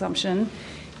high consumption,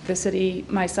 the city,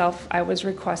 myself, I was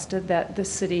requested that the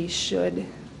city should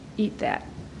eat that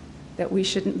we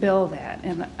shouldn't bill that.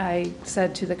 And I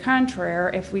said to the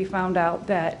contrary, if we found out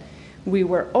that we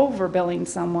were overbilling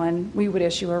someone, we would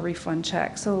issue a refund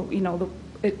check. So, you know,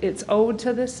 it's owed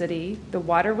to the city, the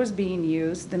water was being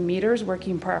used, the meter's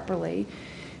working properly.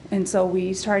 And so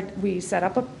we tried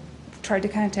to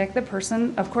contact the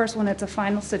person. Of course, when it's a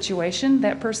final situation,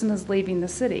 that person is leaving the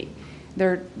city.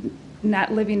 They're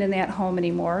not living in that home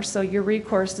anymore, so your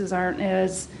recourses aren't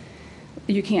as,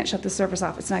 you can't shut the service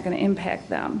off, it's not going to impact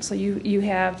them. So you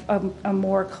have a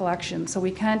more collection. So we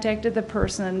contacted the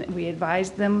person, we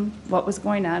advised them what was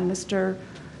going on.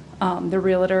 The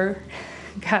realtor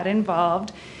got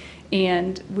involved,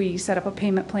 and we set up a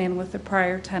payment plan with the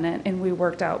prior tenant, and we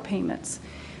worked out payments.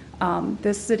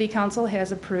 This city council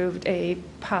has approved a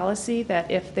policy that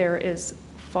if there is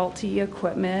faulty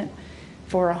equipment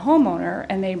for a homeowner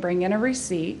and they bring in a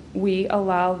receipt, we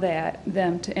allow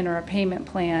them to enter a payment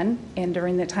plan, and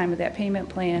during the time of that payment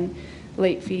plan,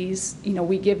 late fees, you know,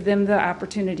 we give them the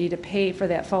opportunity to pay for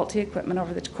that faulty equipment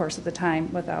over the course of the time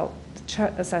without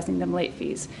assessing them late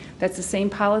fees. That's the same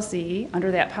policy. Under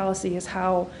that policy is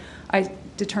how I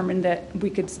determined that we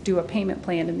could do a payment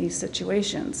plan in these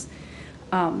situations.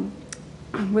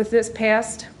 With this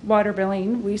past water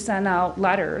billing, we sent out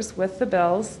letters with the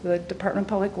bills. The Department of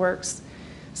Public Works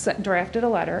drafted a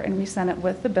letter, and we sent it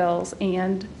with the bills,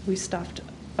 and we stuffed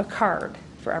a card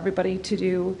for everybody to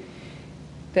do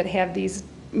that have these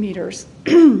meters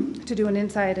to do an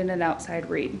inside and an outside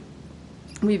read.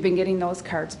 We've been getting those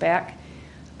cards back.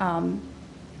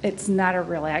 It's not a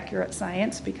real accurate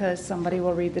science because somebody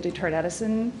will read the Detroit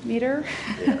Edison meter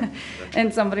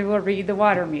and somebody will read the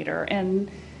water meter,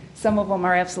 and some of them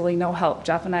are absolutely no help.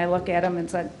 Jeff and I look at them and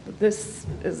said, this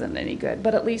isn't any good,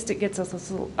 but at least it gets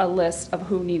us a list of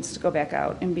who needs to go back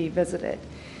out and be visited.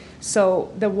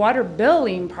 So the water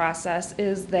billing process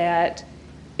is that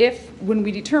when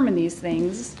we determine these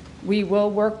things, we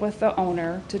will work with the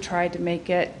owner to try to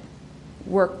make it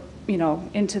work, you know,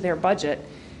 into their budget.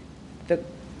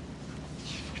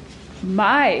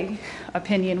 My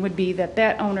opinion would be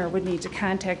that owner would need to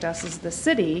contact us as the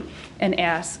city and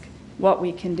ask what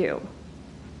we can do.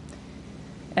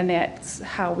 And that's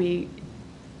how we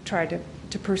try to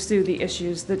pursue the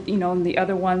issues that, you know, and the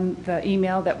other one, the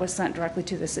email that was sent directly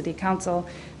to the city council,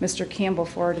 Mr. Campbell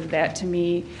forwarded that to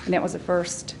me, and that was the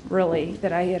first really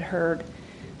that I had heard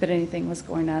that anything was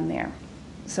going on there.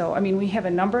 So, I mean, we have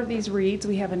a number of these reads,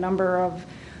 we have a number of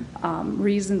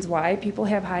reasons why people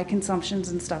have high consumptions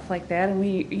and stuff like that, and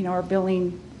we, you know, are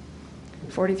billing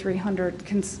 4,300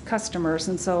 customers,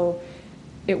 and so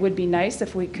it would be nice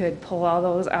if we could pull all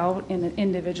those out and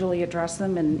individually address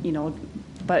them, and, you know,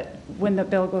 but when the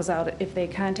bill goes out, if they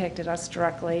contacted us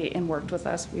directly and worked with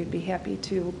us, we'd be happy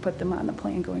to put them on the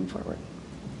plan going forward.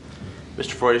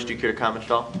 Mr. Froides, do you care to comment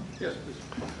at all? Yes,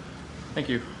 please. Thank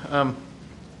you.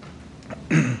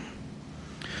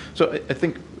 So I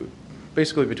think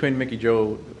basically between Mickey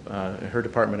Jo, her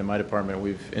department and my department,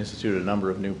 we've instituted a number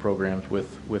of new programs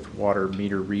with water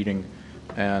meter reading,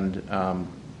 and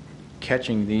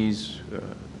catching these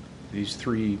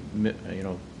three, you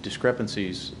know,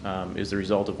 discrepancies is the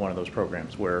result of one of those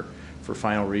programs where for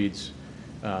final reads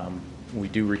we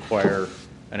do require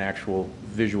an actual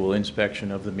visual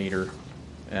inspection of the meter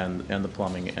and the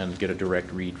plumbing and get a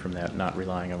direct read from that, not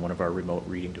relying on one of our remote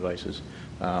reading devices.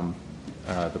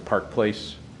 The Park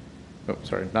Place, oh,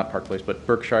 sorry, not Park Place, but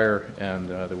Berkshire, and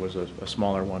there was a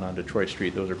smaller one on Detroit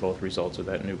Street. Those are both results of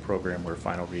that new program where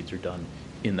final reads are done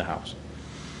in the house.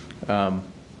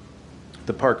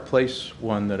 The Park Place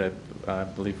one that I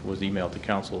believe was emailed to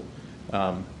council,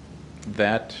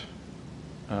 that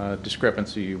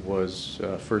discrepancy was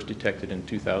first detected in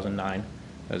 2009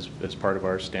 as part of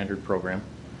our standard program.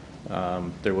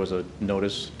 There was a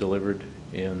notice delivered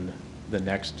in the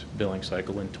next billing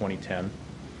cycle in 2010,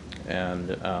 and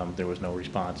there was no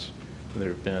response. There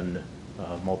have been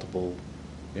multiple,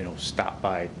 you know,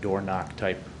 stop-by, door knock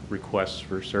type requests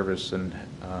for service, and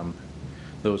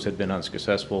those had been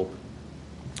unsuccessful.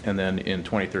 And then in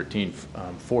 2013,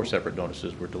 4 separate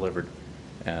notices were delivered,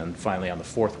 and finally on the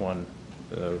 4th one,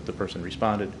 the person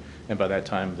responded, and by that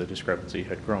time the discrepancy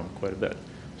had grown quite a bit.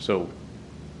 So,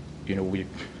 you know,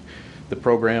 The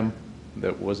program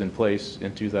that was in place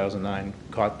in 2009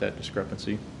 caught that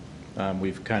discrepancy.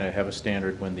 We've kind of have a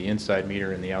standard when the inside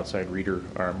meter and the outside reader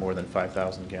are more than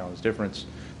 5,000 gallons difference.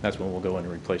 That's when we'll go in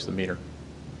and replace the meter.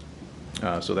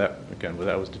 So that, again,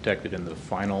 that was detected in the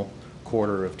final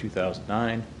quarter of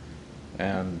 2009,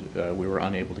 and we were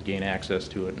unable to gain access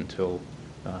to it until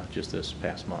just this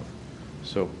past month.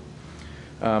 So,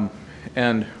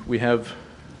 and we have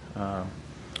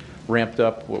ramped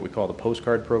up what we call the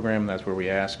postcard program. That's where we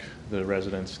ask the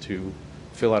residents to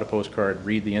fill out a postcard,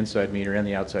 read the inside meter and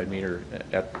the outside meter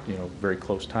at very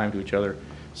close time to each other,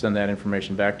 send that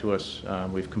information back to us.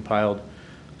 We've compiled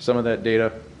some of that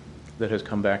data that has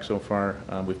come back so far.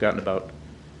 We've gotten about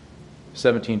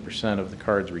 17% of the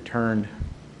cards returned,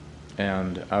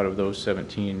 and out of those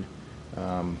 17,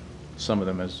 some of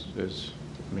them, as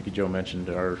Mickey Joe mentioned,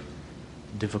 are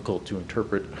difficult to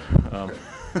interpret.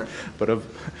 But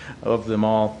of them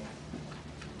all,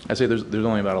 I'd say there's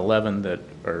only about 11 that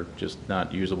are just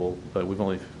not usable, but we've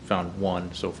only found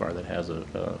one so far that has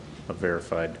a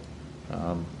verified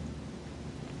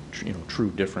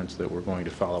true difference that we're going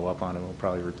to follow up on, and we'll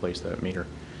probably replace that meter.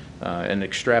 And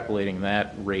extrapolating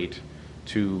that rate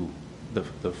to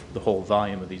the whole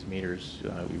volume of these meters,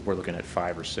 we're looking at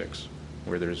 5 or 6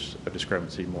 where there's a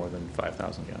discrepancy more than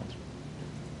 5,000 gallons.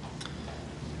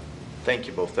 Thank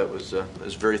you both. That was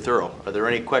very thorough. Are there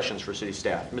any questions for city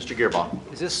staff? Mr.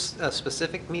 Gearbaugh. Is this a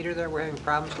specific meter that we're having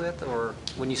problems with, or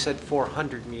when you said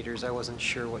 400 meters, I wasn't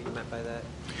sure what you meant by that?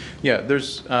 Yeah,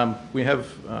 there's we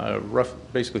have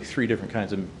basically 3 different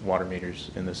kinds of water meters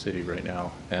in the city right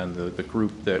now, and the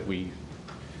group that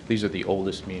these are the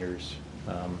oldest meters,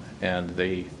 and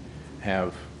they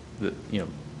have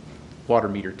water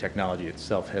meter technology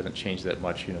itself hasn't changed that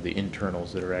much. The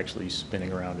internals that are actually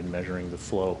spinning around and measuring the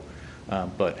flow.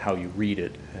 But how you read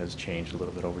it has changed a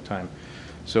little bit over time.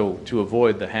 So to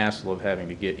avoid the hassle of having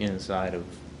to get inside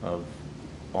of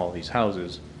all these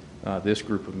houses, this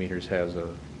group of meters has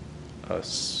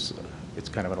it's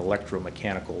kind of an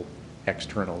electromechanical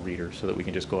external reader, so that we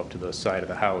can just go up to the side of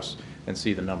the house and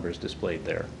see the numbers displayed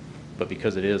there. But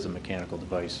because it is a mechanical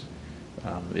device,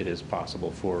 it is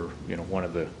possible for one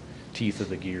of the teeth of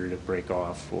the gear to break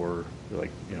off, or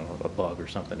a bug or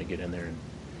something to get in there.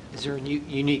 Is there a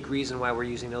unique reason why we're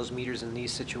using those meters in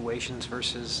these situations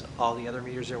versus all the other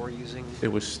meters that we're using? It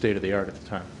was state of the art at the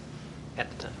time.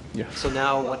 At the time? Yeah. So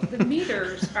now what? The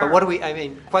meters are... But what do we,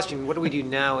 question, what do we do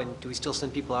now, and do we still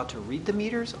send people out to read the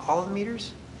meters, all of the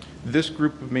meters? This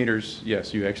group of meters,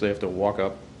 yes, you actually have to walk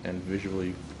up and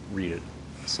visually read it,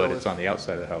 but it's on the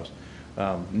outside of the house.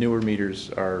 Newer meters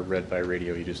are read by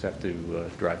radio. You just have to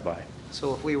drive by.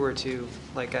 So if we were to,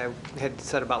 like I had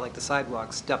said about the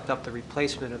sidewalks, stepped up the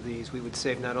replacement of these, we would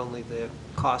save not only the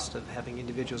cost of having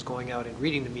individuals going out and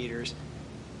reading the meters,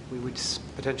 we would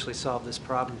potentially solve this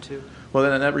problem too. Well,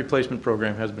 then that replacement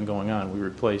program has been going on. We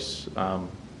replace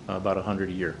about 100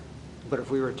 a year. But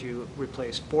if we were to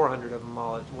replace 400 of them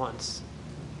all at once,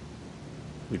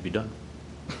 we'd be done.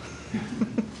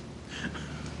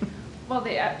 Well,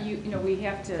 we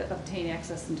have to obtain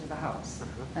access into the house,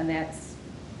 and that's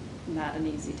not an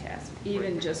easy task.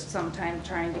 Even just sometimes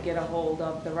trying to get a hold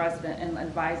of the resident and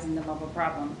advising them of a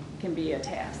problem can be a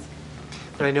task.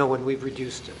 And I know when we've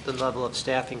reduced the level of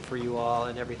staffing for you all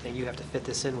and everything, you have to fit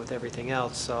this in with everything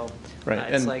else. So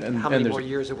it's how many more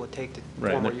years it will take to,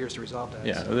 4 more years to resolve that.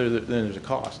 Yeah, then there's a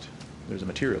cost. There's a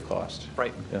material cost.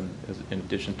 Right. And in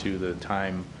addition to the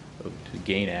time to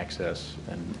gain access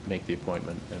and make the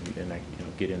appointment and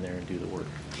get in there and do the work.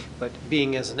 But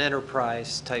being as an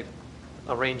enterprise type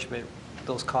arrangement,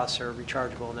 those costs are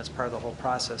rechargeable, and that's part of the whole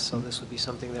process. So this would be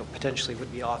something that potentially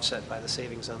would be offset by the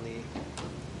savings on the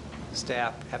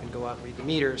staff having to go out and read the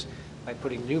meters by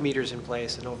putting new meters in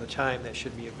place, and over time that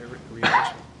should be a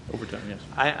reimbursement. Over time,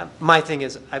 yes. My thing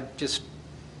is, I'm just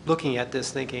looking at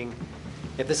this thinking,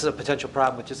 if this is a potential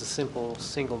problem with just a simple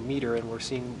single meter, and we're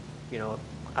seeing,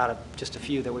 out of just a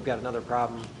few that we've got another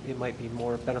problem, it might be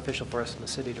more beneficial for us in the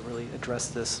city to really address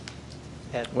this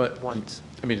at once.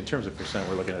 In terms of percent,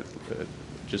 we're looking at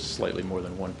just slightly more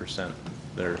than 1%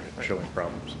 that are showing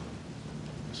problems.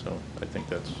 So I think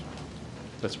that's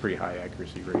a pretty high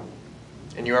accuracy rate.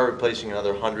 And you are replacing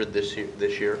another 100 this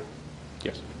year?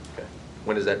 Yes. Okay.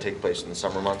 When does that take place? In the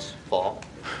summer months, fall?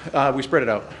 We spread it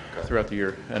out throughout the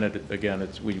year, and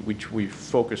we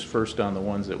focus first on the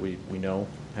ones that we know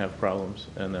have problems,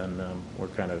 and then we're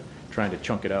kind of trying to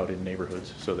chunk it out in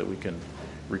neighborhoods so that we can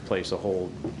replace a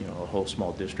whole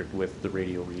small district with the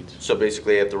radio reads. So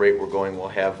basically, at the rate we're going, we'll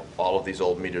have all of these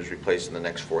old meters replaced in the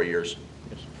next 4 years?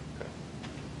 Yes. Okay.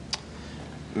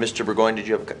 Mr. Burgoyne, did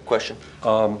you have a question?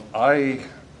 I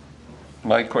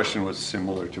My question was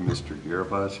similar to Mr.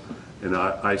 Gearbo's, and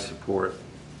I support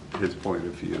his point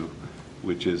of view,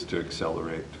 which is to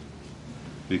accelerate.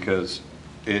 Because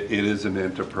it is an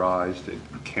enterprise that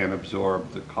can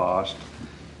absorb the cost.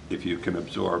 If you can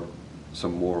absorb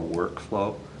some more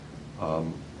workflow,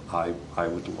 I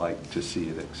would like to see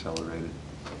it accelerated.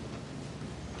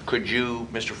 Could you,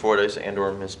 Mr. Fordyce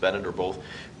and/or Ms. Bennett, or both,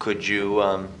 could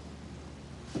you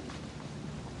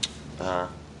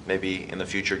maybe in the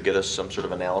future get us some sort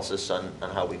of analysis on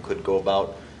how we could go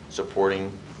about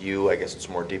supporting you? I guess it's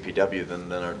more DPW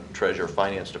than our Treasurer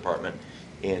Finance Department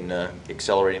in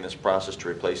accelerating this process to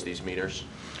replace these meters?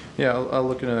 Yeah, I'll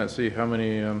look into that, see how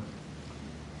many I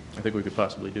think we could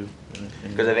possibly do.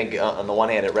 Because I think on the one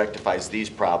hand, it rectifies these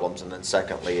problems, and then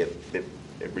secondly, it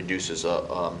reduces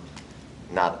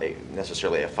not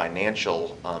necessarily a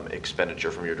financial expenditure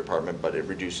from your department, but it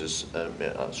reduces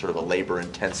sort of a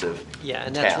labor-intensive Yeah,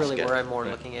 and that's really task. where I'm more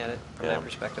looking at it from that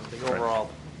perspective, the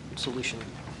overall solution.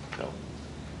 No.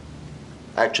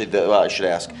 Actually, I should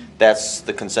ask, that's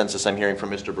the consensus I'm hearing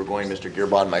from Mr. Burgoyne, Mr.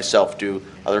 Gearbaugh, and myself. Do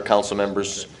other council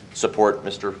members support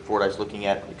Mr. Fordyce looking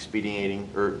at expediting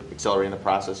or accelerating the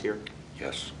process here?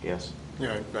 Yes. Yes.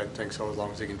 Yeah, I think so, as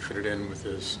long as he can fit it in with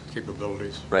his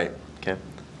capabilities. Right. Okay.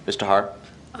 Mr. Har?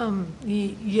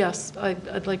 Yes,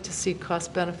 I'd like to see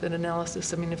cost-benefit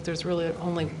analysis. I mean, if there's really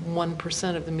only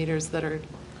 1% of the meters that are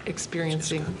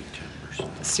experiencing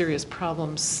serious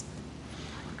problems,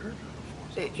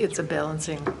 it's a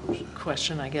balancing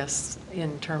question, I guess,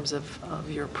 in terms of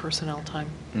your personnel time.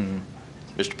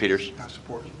 Mr. Peters? I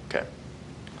support it. Okay.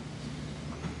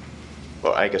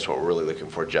 Well, I guess what we're really looking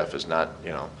for, Jeff, is not,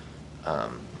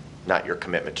 not your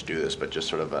commitment to do this, but just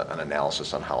sort of an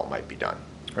analysis on how it might be done.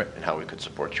 Right. And how we could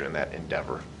support you in that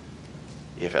endeavor,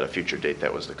 if at a future date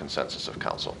that was the consensus of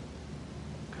council.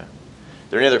 Okay. Are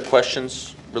there any other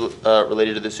questions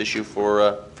related to this issue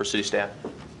for city staff?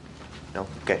 No?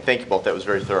 Okay, thank you both. That was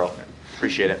very thorough.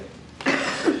 Appreciate it.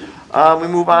 We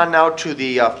move on now to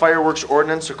the fireworks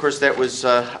ordinance. Of course, that was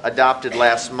adopted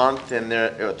last month, and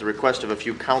at the request of a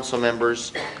few council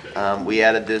members, we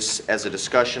added this as a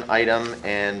discussion item,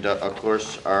 and of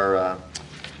course, our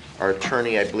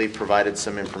attorney, I believe, provided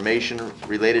some information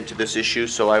related to this issue,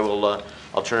 so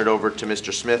I'll turn it over to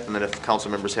Mr. Smith, and then if council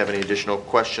members have any additional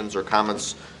questions or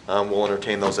comments, we'll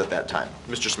entertain those at that time.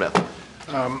 Mr. Smith.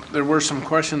 There were some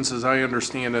questions, as I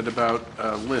understand it, about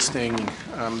listing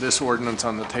this ordinance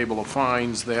on the table of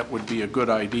fines. That would be a good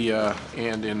idea,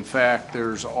 and in fact,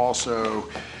 there's also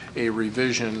a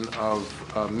revision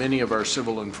of many of our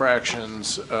civil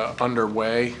infractions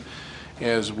underway.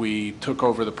 As we took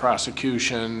over the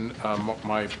prosecution,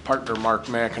 my partner, Mark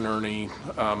McInerney,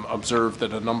 observed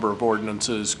that a number of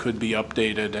ordinances could be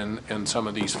updated and some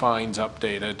of these fines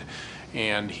updated,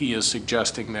 and he is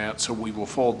suggesting that, so we will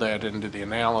fold that into the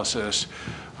analysis.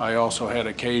 I also had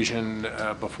occasion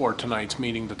before tonight's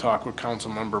meeting to talk with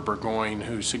Councilmember Burgoyne,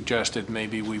 who suggested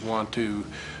maybe we want to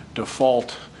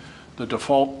the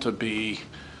default to be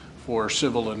for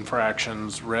civil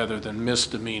infractions rather than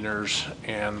misdemeanors,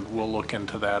 and we'll look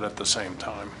into that at the same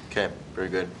time. Okay, very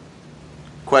good.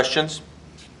 Questions?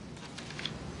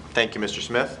 Thank you, Mr.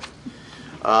 Smith.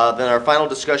 Then our final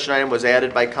discussion item was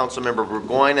added by Councilmember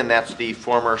Burgoyne, and that's the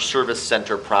former service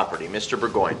center property. Mr.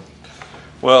 Burgoyne.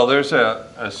 Well, there's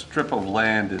a strip of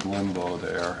land in limbo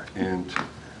there, and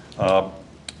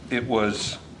it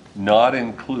was not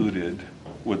included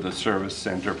with the service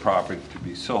center property to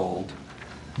be sold,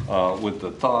 with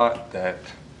the thought that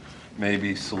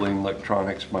maybe Saline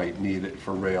Electronics might need it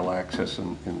for rail access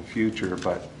in the future.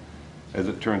 But as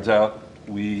it turns out,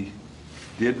 we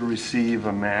did receive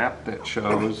a map that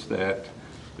shows that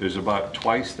there's about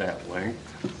twice that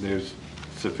length. There's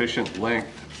sufficient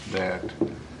length that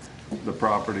the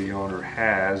property owner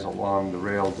has along the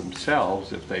rail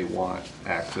themselves if they want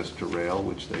access to rail,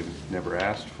 which they've never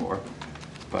asked for,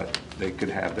 but they could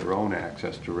have their own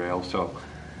access to rail. So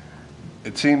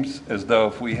it seems as though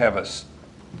if we have a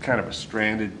kind of a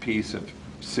stranded piece of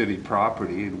city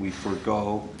property and we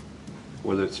forego,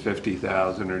 whether it's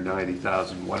 $50,000 or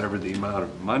 $90,000, whatever the amount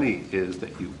of money is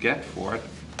that you get for it,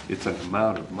 it's an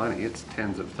amount of money, it's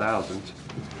tens of thousands.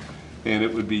 And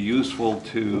it would be useful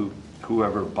to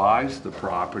whoever buys the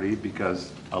property,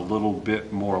 because a little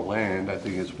bit more land, I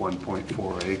think it's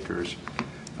 1.4 acres,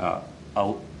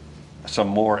 some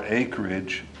more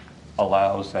acreage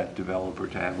allows that developer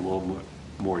to have a little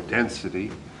more density.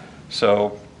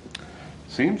 So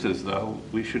seems as though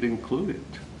we should include it.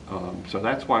 So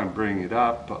that's why I'm bringing it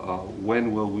up.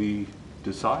 When will we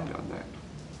decide on that?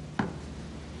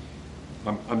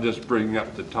 I'm just bringing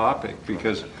up the topic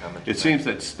because it seems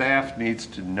that staff needs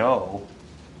to know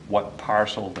what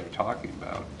parcel they're talking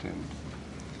about. And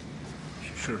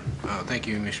Sure. Thank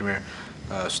you, Mr.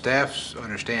 Mayor. Staff's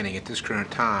understanding at this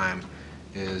current time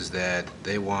is that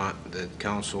they want the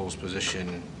council's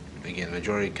position, again, the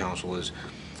majority council is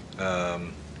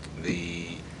the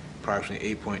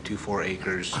approximately 8.24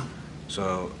 acres,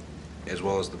 so as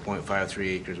well as the 0.53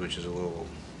 acres, which is a little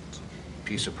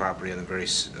piece of property on the very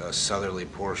southerly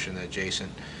portion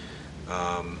adjacent.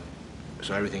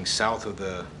 So everything south of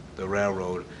the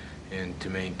railroad, and to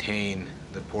maintain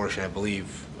the portion, I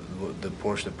believe, the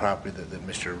portion of property that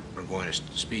Mr. Burgoyne is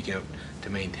speaking of,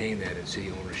 to maintain that in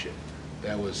city ownership.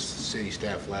 That was city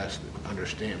staff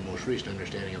most recent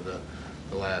understanding of the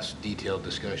last detailed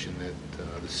discussion that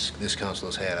this council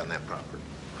has had on that property.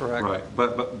 Correct. right,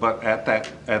 but at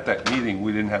that meeting,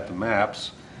 we didn't have the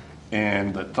maps,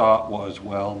 and the thought was,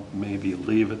 well, maybe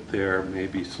leave it there,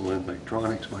 maybe Saline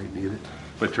Electronics might need it,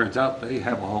 but it turns out they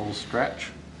have a whole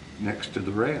stretch next to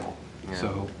the rail,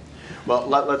 so. Well,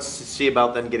 let's see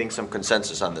about then getting some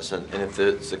consensus on this, and if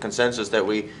it's a consensus that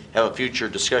we have a future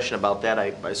discussion about that,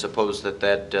 I suppose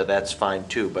that's fine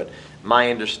too. But my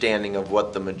understanding of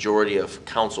what the majority of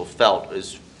council felt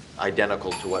is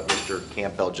identical to what Mr.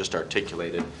 Campbell just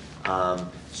articulated.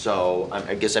 So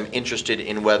I guess I'm interested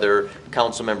in whether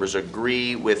council members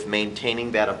agree with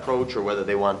maintaining that approach, or whether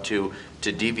they want to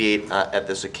deviate at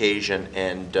this occasion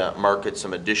and market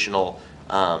some additional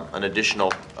an additional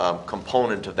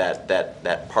component of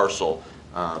that parcel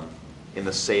in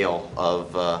the sale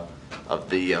of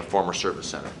the former service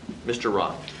center. Mr.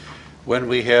 Roth. When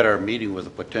we had our meeting with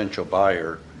a potential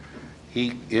buyer,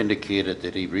 he indicated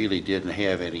that he really didn't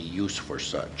have any use for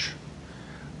such.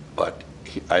 But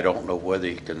I don't know whether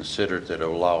he considered that it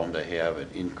would allow him to have an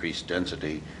increased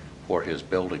density for his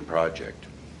building project.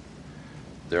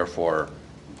 Therefore,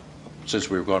 since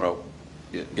we were going to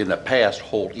in the past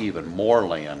hold even more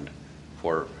land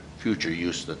for future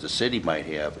use that the city might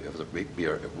have if there be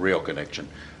a rail connection,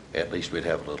 at least we'd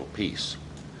have a little piece.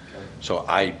 Okay. So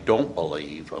I don't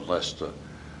believe, unless the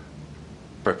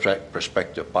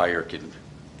prospective buyer can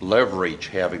leverage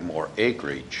having more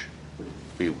acreage,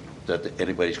 that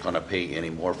anybody's going to pay any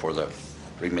more for the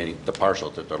parcel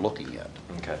that they're looking at.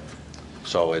 Okay.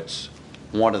 So it's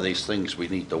one of these things we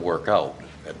need to work out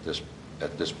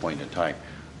at this point in time.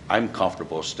 I'm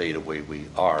comfortable stay the way we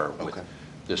are with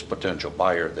this potential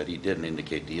buyer that he didn't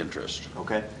indicate the interest.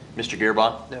 Okay. Mr.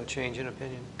 Gearbaugh? No change in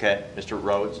opinion. Okay. Mr.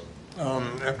 Rhodes?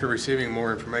 After receiving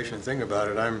more information and thinking about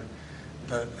it,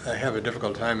 I have a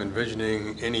difficult time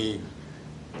envisioning any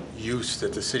use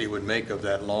that the city would make of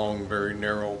that long, very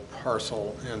narrow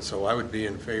parcel, and so I would be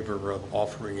in favor of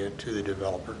offering it to the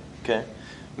developer. Okay.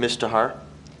 Ms. Tahar?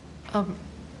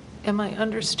 Am I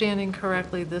understanding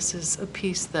correctly, this is a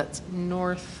piece that's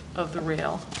north of the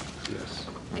rail? Yes.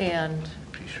 And,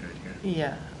 Piece right here.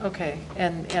 yeah, okay,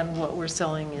 and what we're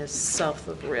selling is south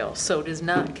of the rail, so it is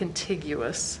not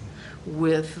contiguous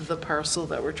with the parcel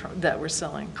that we're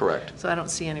selling? Correct. So I don't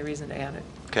see any reason to add it.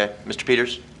 Okay. Mr.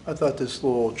 Peters? I thought this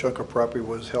little chunk of property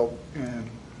was held in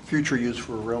future use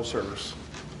for rail service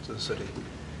to the city.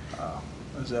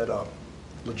 Is that a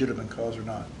legitimate cause or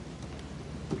not?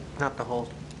 Not the whole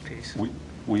piece.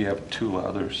 We have two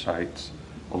other sites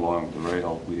along the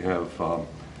rail. We have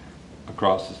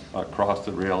across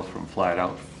the rail from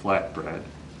Flatbread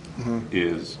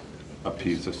is a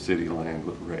piece of city land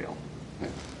with rail. Yeah.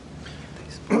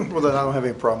 Well, then I don't have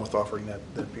any problem with offering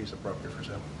that piece of property for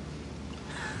sale.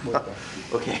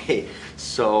 Okay,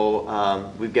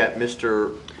 so we've got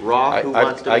Mr. Roth who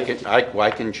wants to... I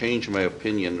can change my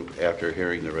opinion after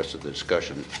hearing the rest of the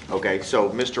discussion. Okay, so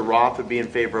Mr. Roth would be in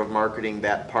favor of marketing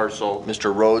that parcel.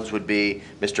 Mr. Rhodes would be,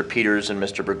 Mr. Peters and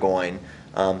Mr. Burgoyne.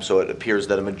 So it appears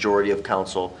that a majority of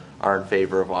council are in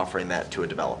favor of offering that to a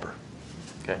developer.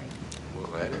 Okay?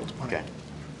 Okay.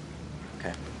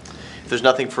 Okay. If there's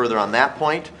nothing further on that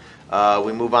point,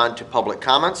 we move on to public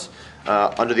comments.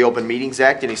 Under the Open Meetings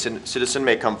Act, any citizen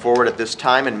may come forward at this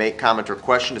time and make comment or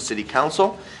question to City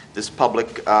Council. This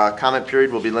public comment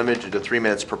period will be limited to 3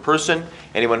 minutes per person.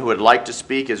 Anyone who would like to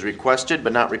speak is requested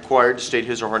but not required to state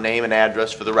his or her name and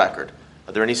address for the record.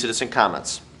 Are there any citizen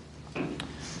comments?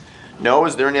 No.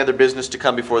 Is there any other business to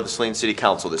come before the Saline City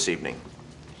Council this evening?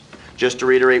 Just to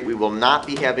reiterate, we will not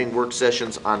be having work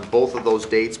sessions on both of those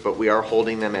dates, but we are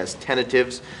holding them as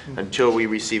tentatives until we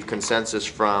receive consensus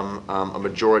from a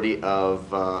majority of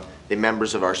the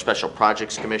members of our Special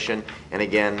Projects Commission. And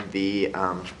again, the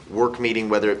work meeting,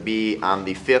 whether it be on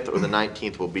the 5th or the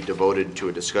 19th, will be devoted to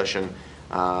a discussion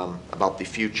about the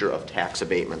future of tax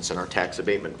abatements and our tax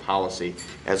abatement policy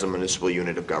as a municipal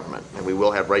unit of government. And we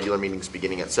will have regular meetings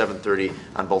beginning at 7:30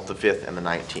 on both the 5th and the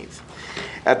 19th.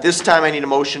 At this time, I need a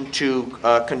motion to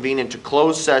convene into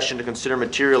closed session to consider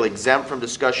material exempt from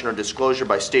discussion or disclosure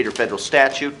by state or federal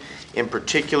statute, in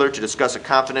particular to discuss a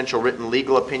confidential written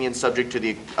legal opinion subject to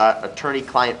the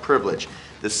attorney-client privilege.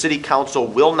 The City Council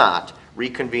will not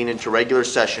reconvene into regular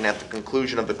session at the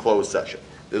conclusion of the closed session.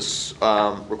 This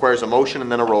requires a motion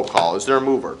and then a roll call. Is there a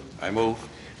mover? I move.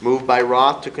 Moved by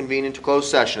Roth to convene into closed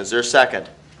session. Is there a second?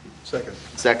 Second.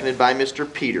 Seconded by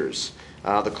Mr. Peters.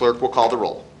 The clerk will call the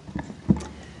roll.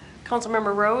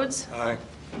 Councilmember Rhodes? Aye.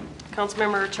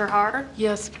 Councilmember Terhar?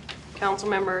 Yes.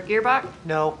 Councilmember Gearbach?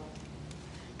 No.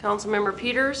 Councilmember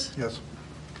Peters? Yes.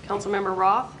 Councilmember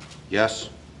Roth? Yes.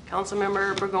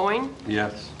 Councilmember Burgoyne?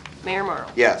 Yes. Mayor Marl?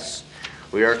 Yes.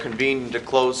 We are convened into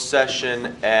closed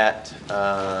session at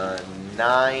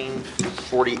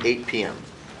 9:48 p.m.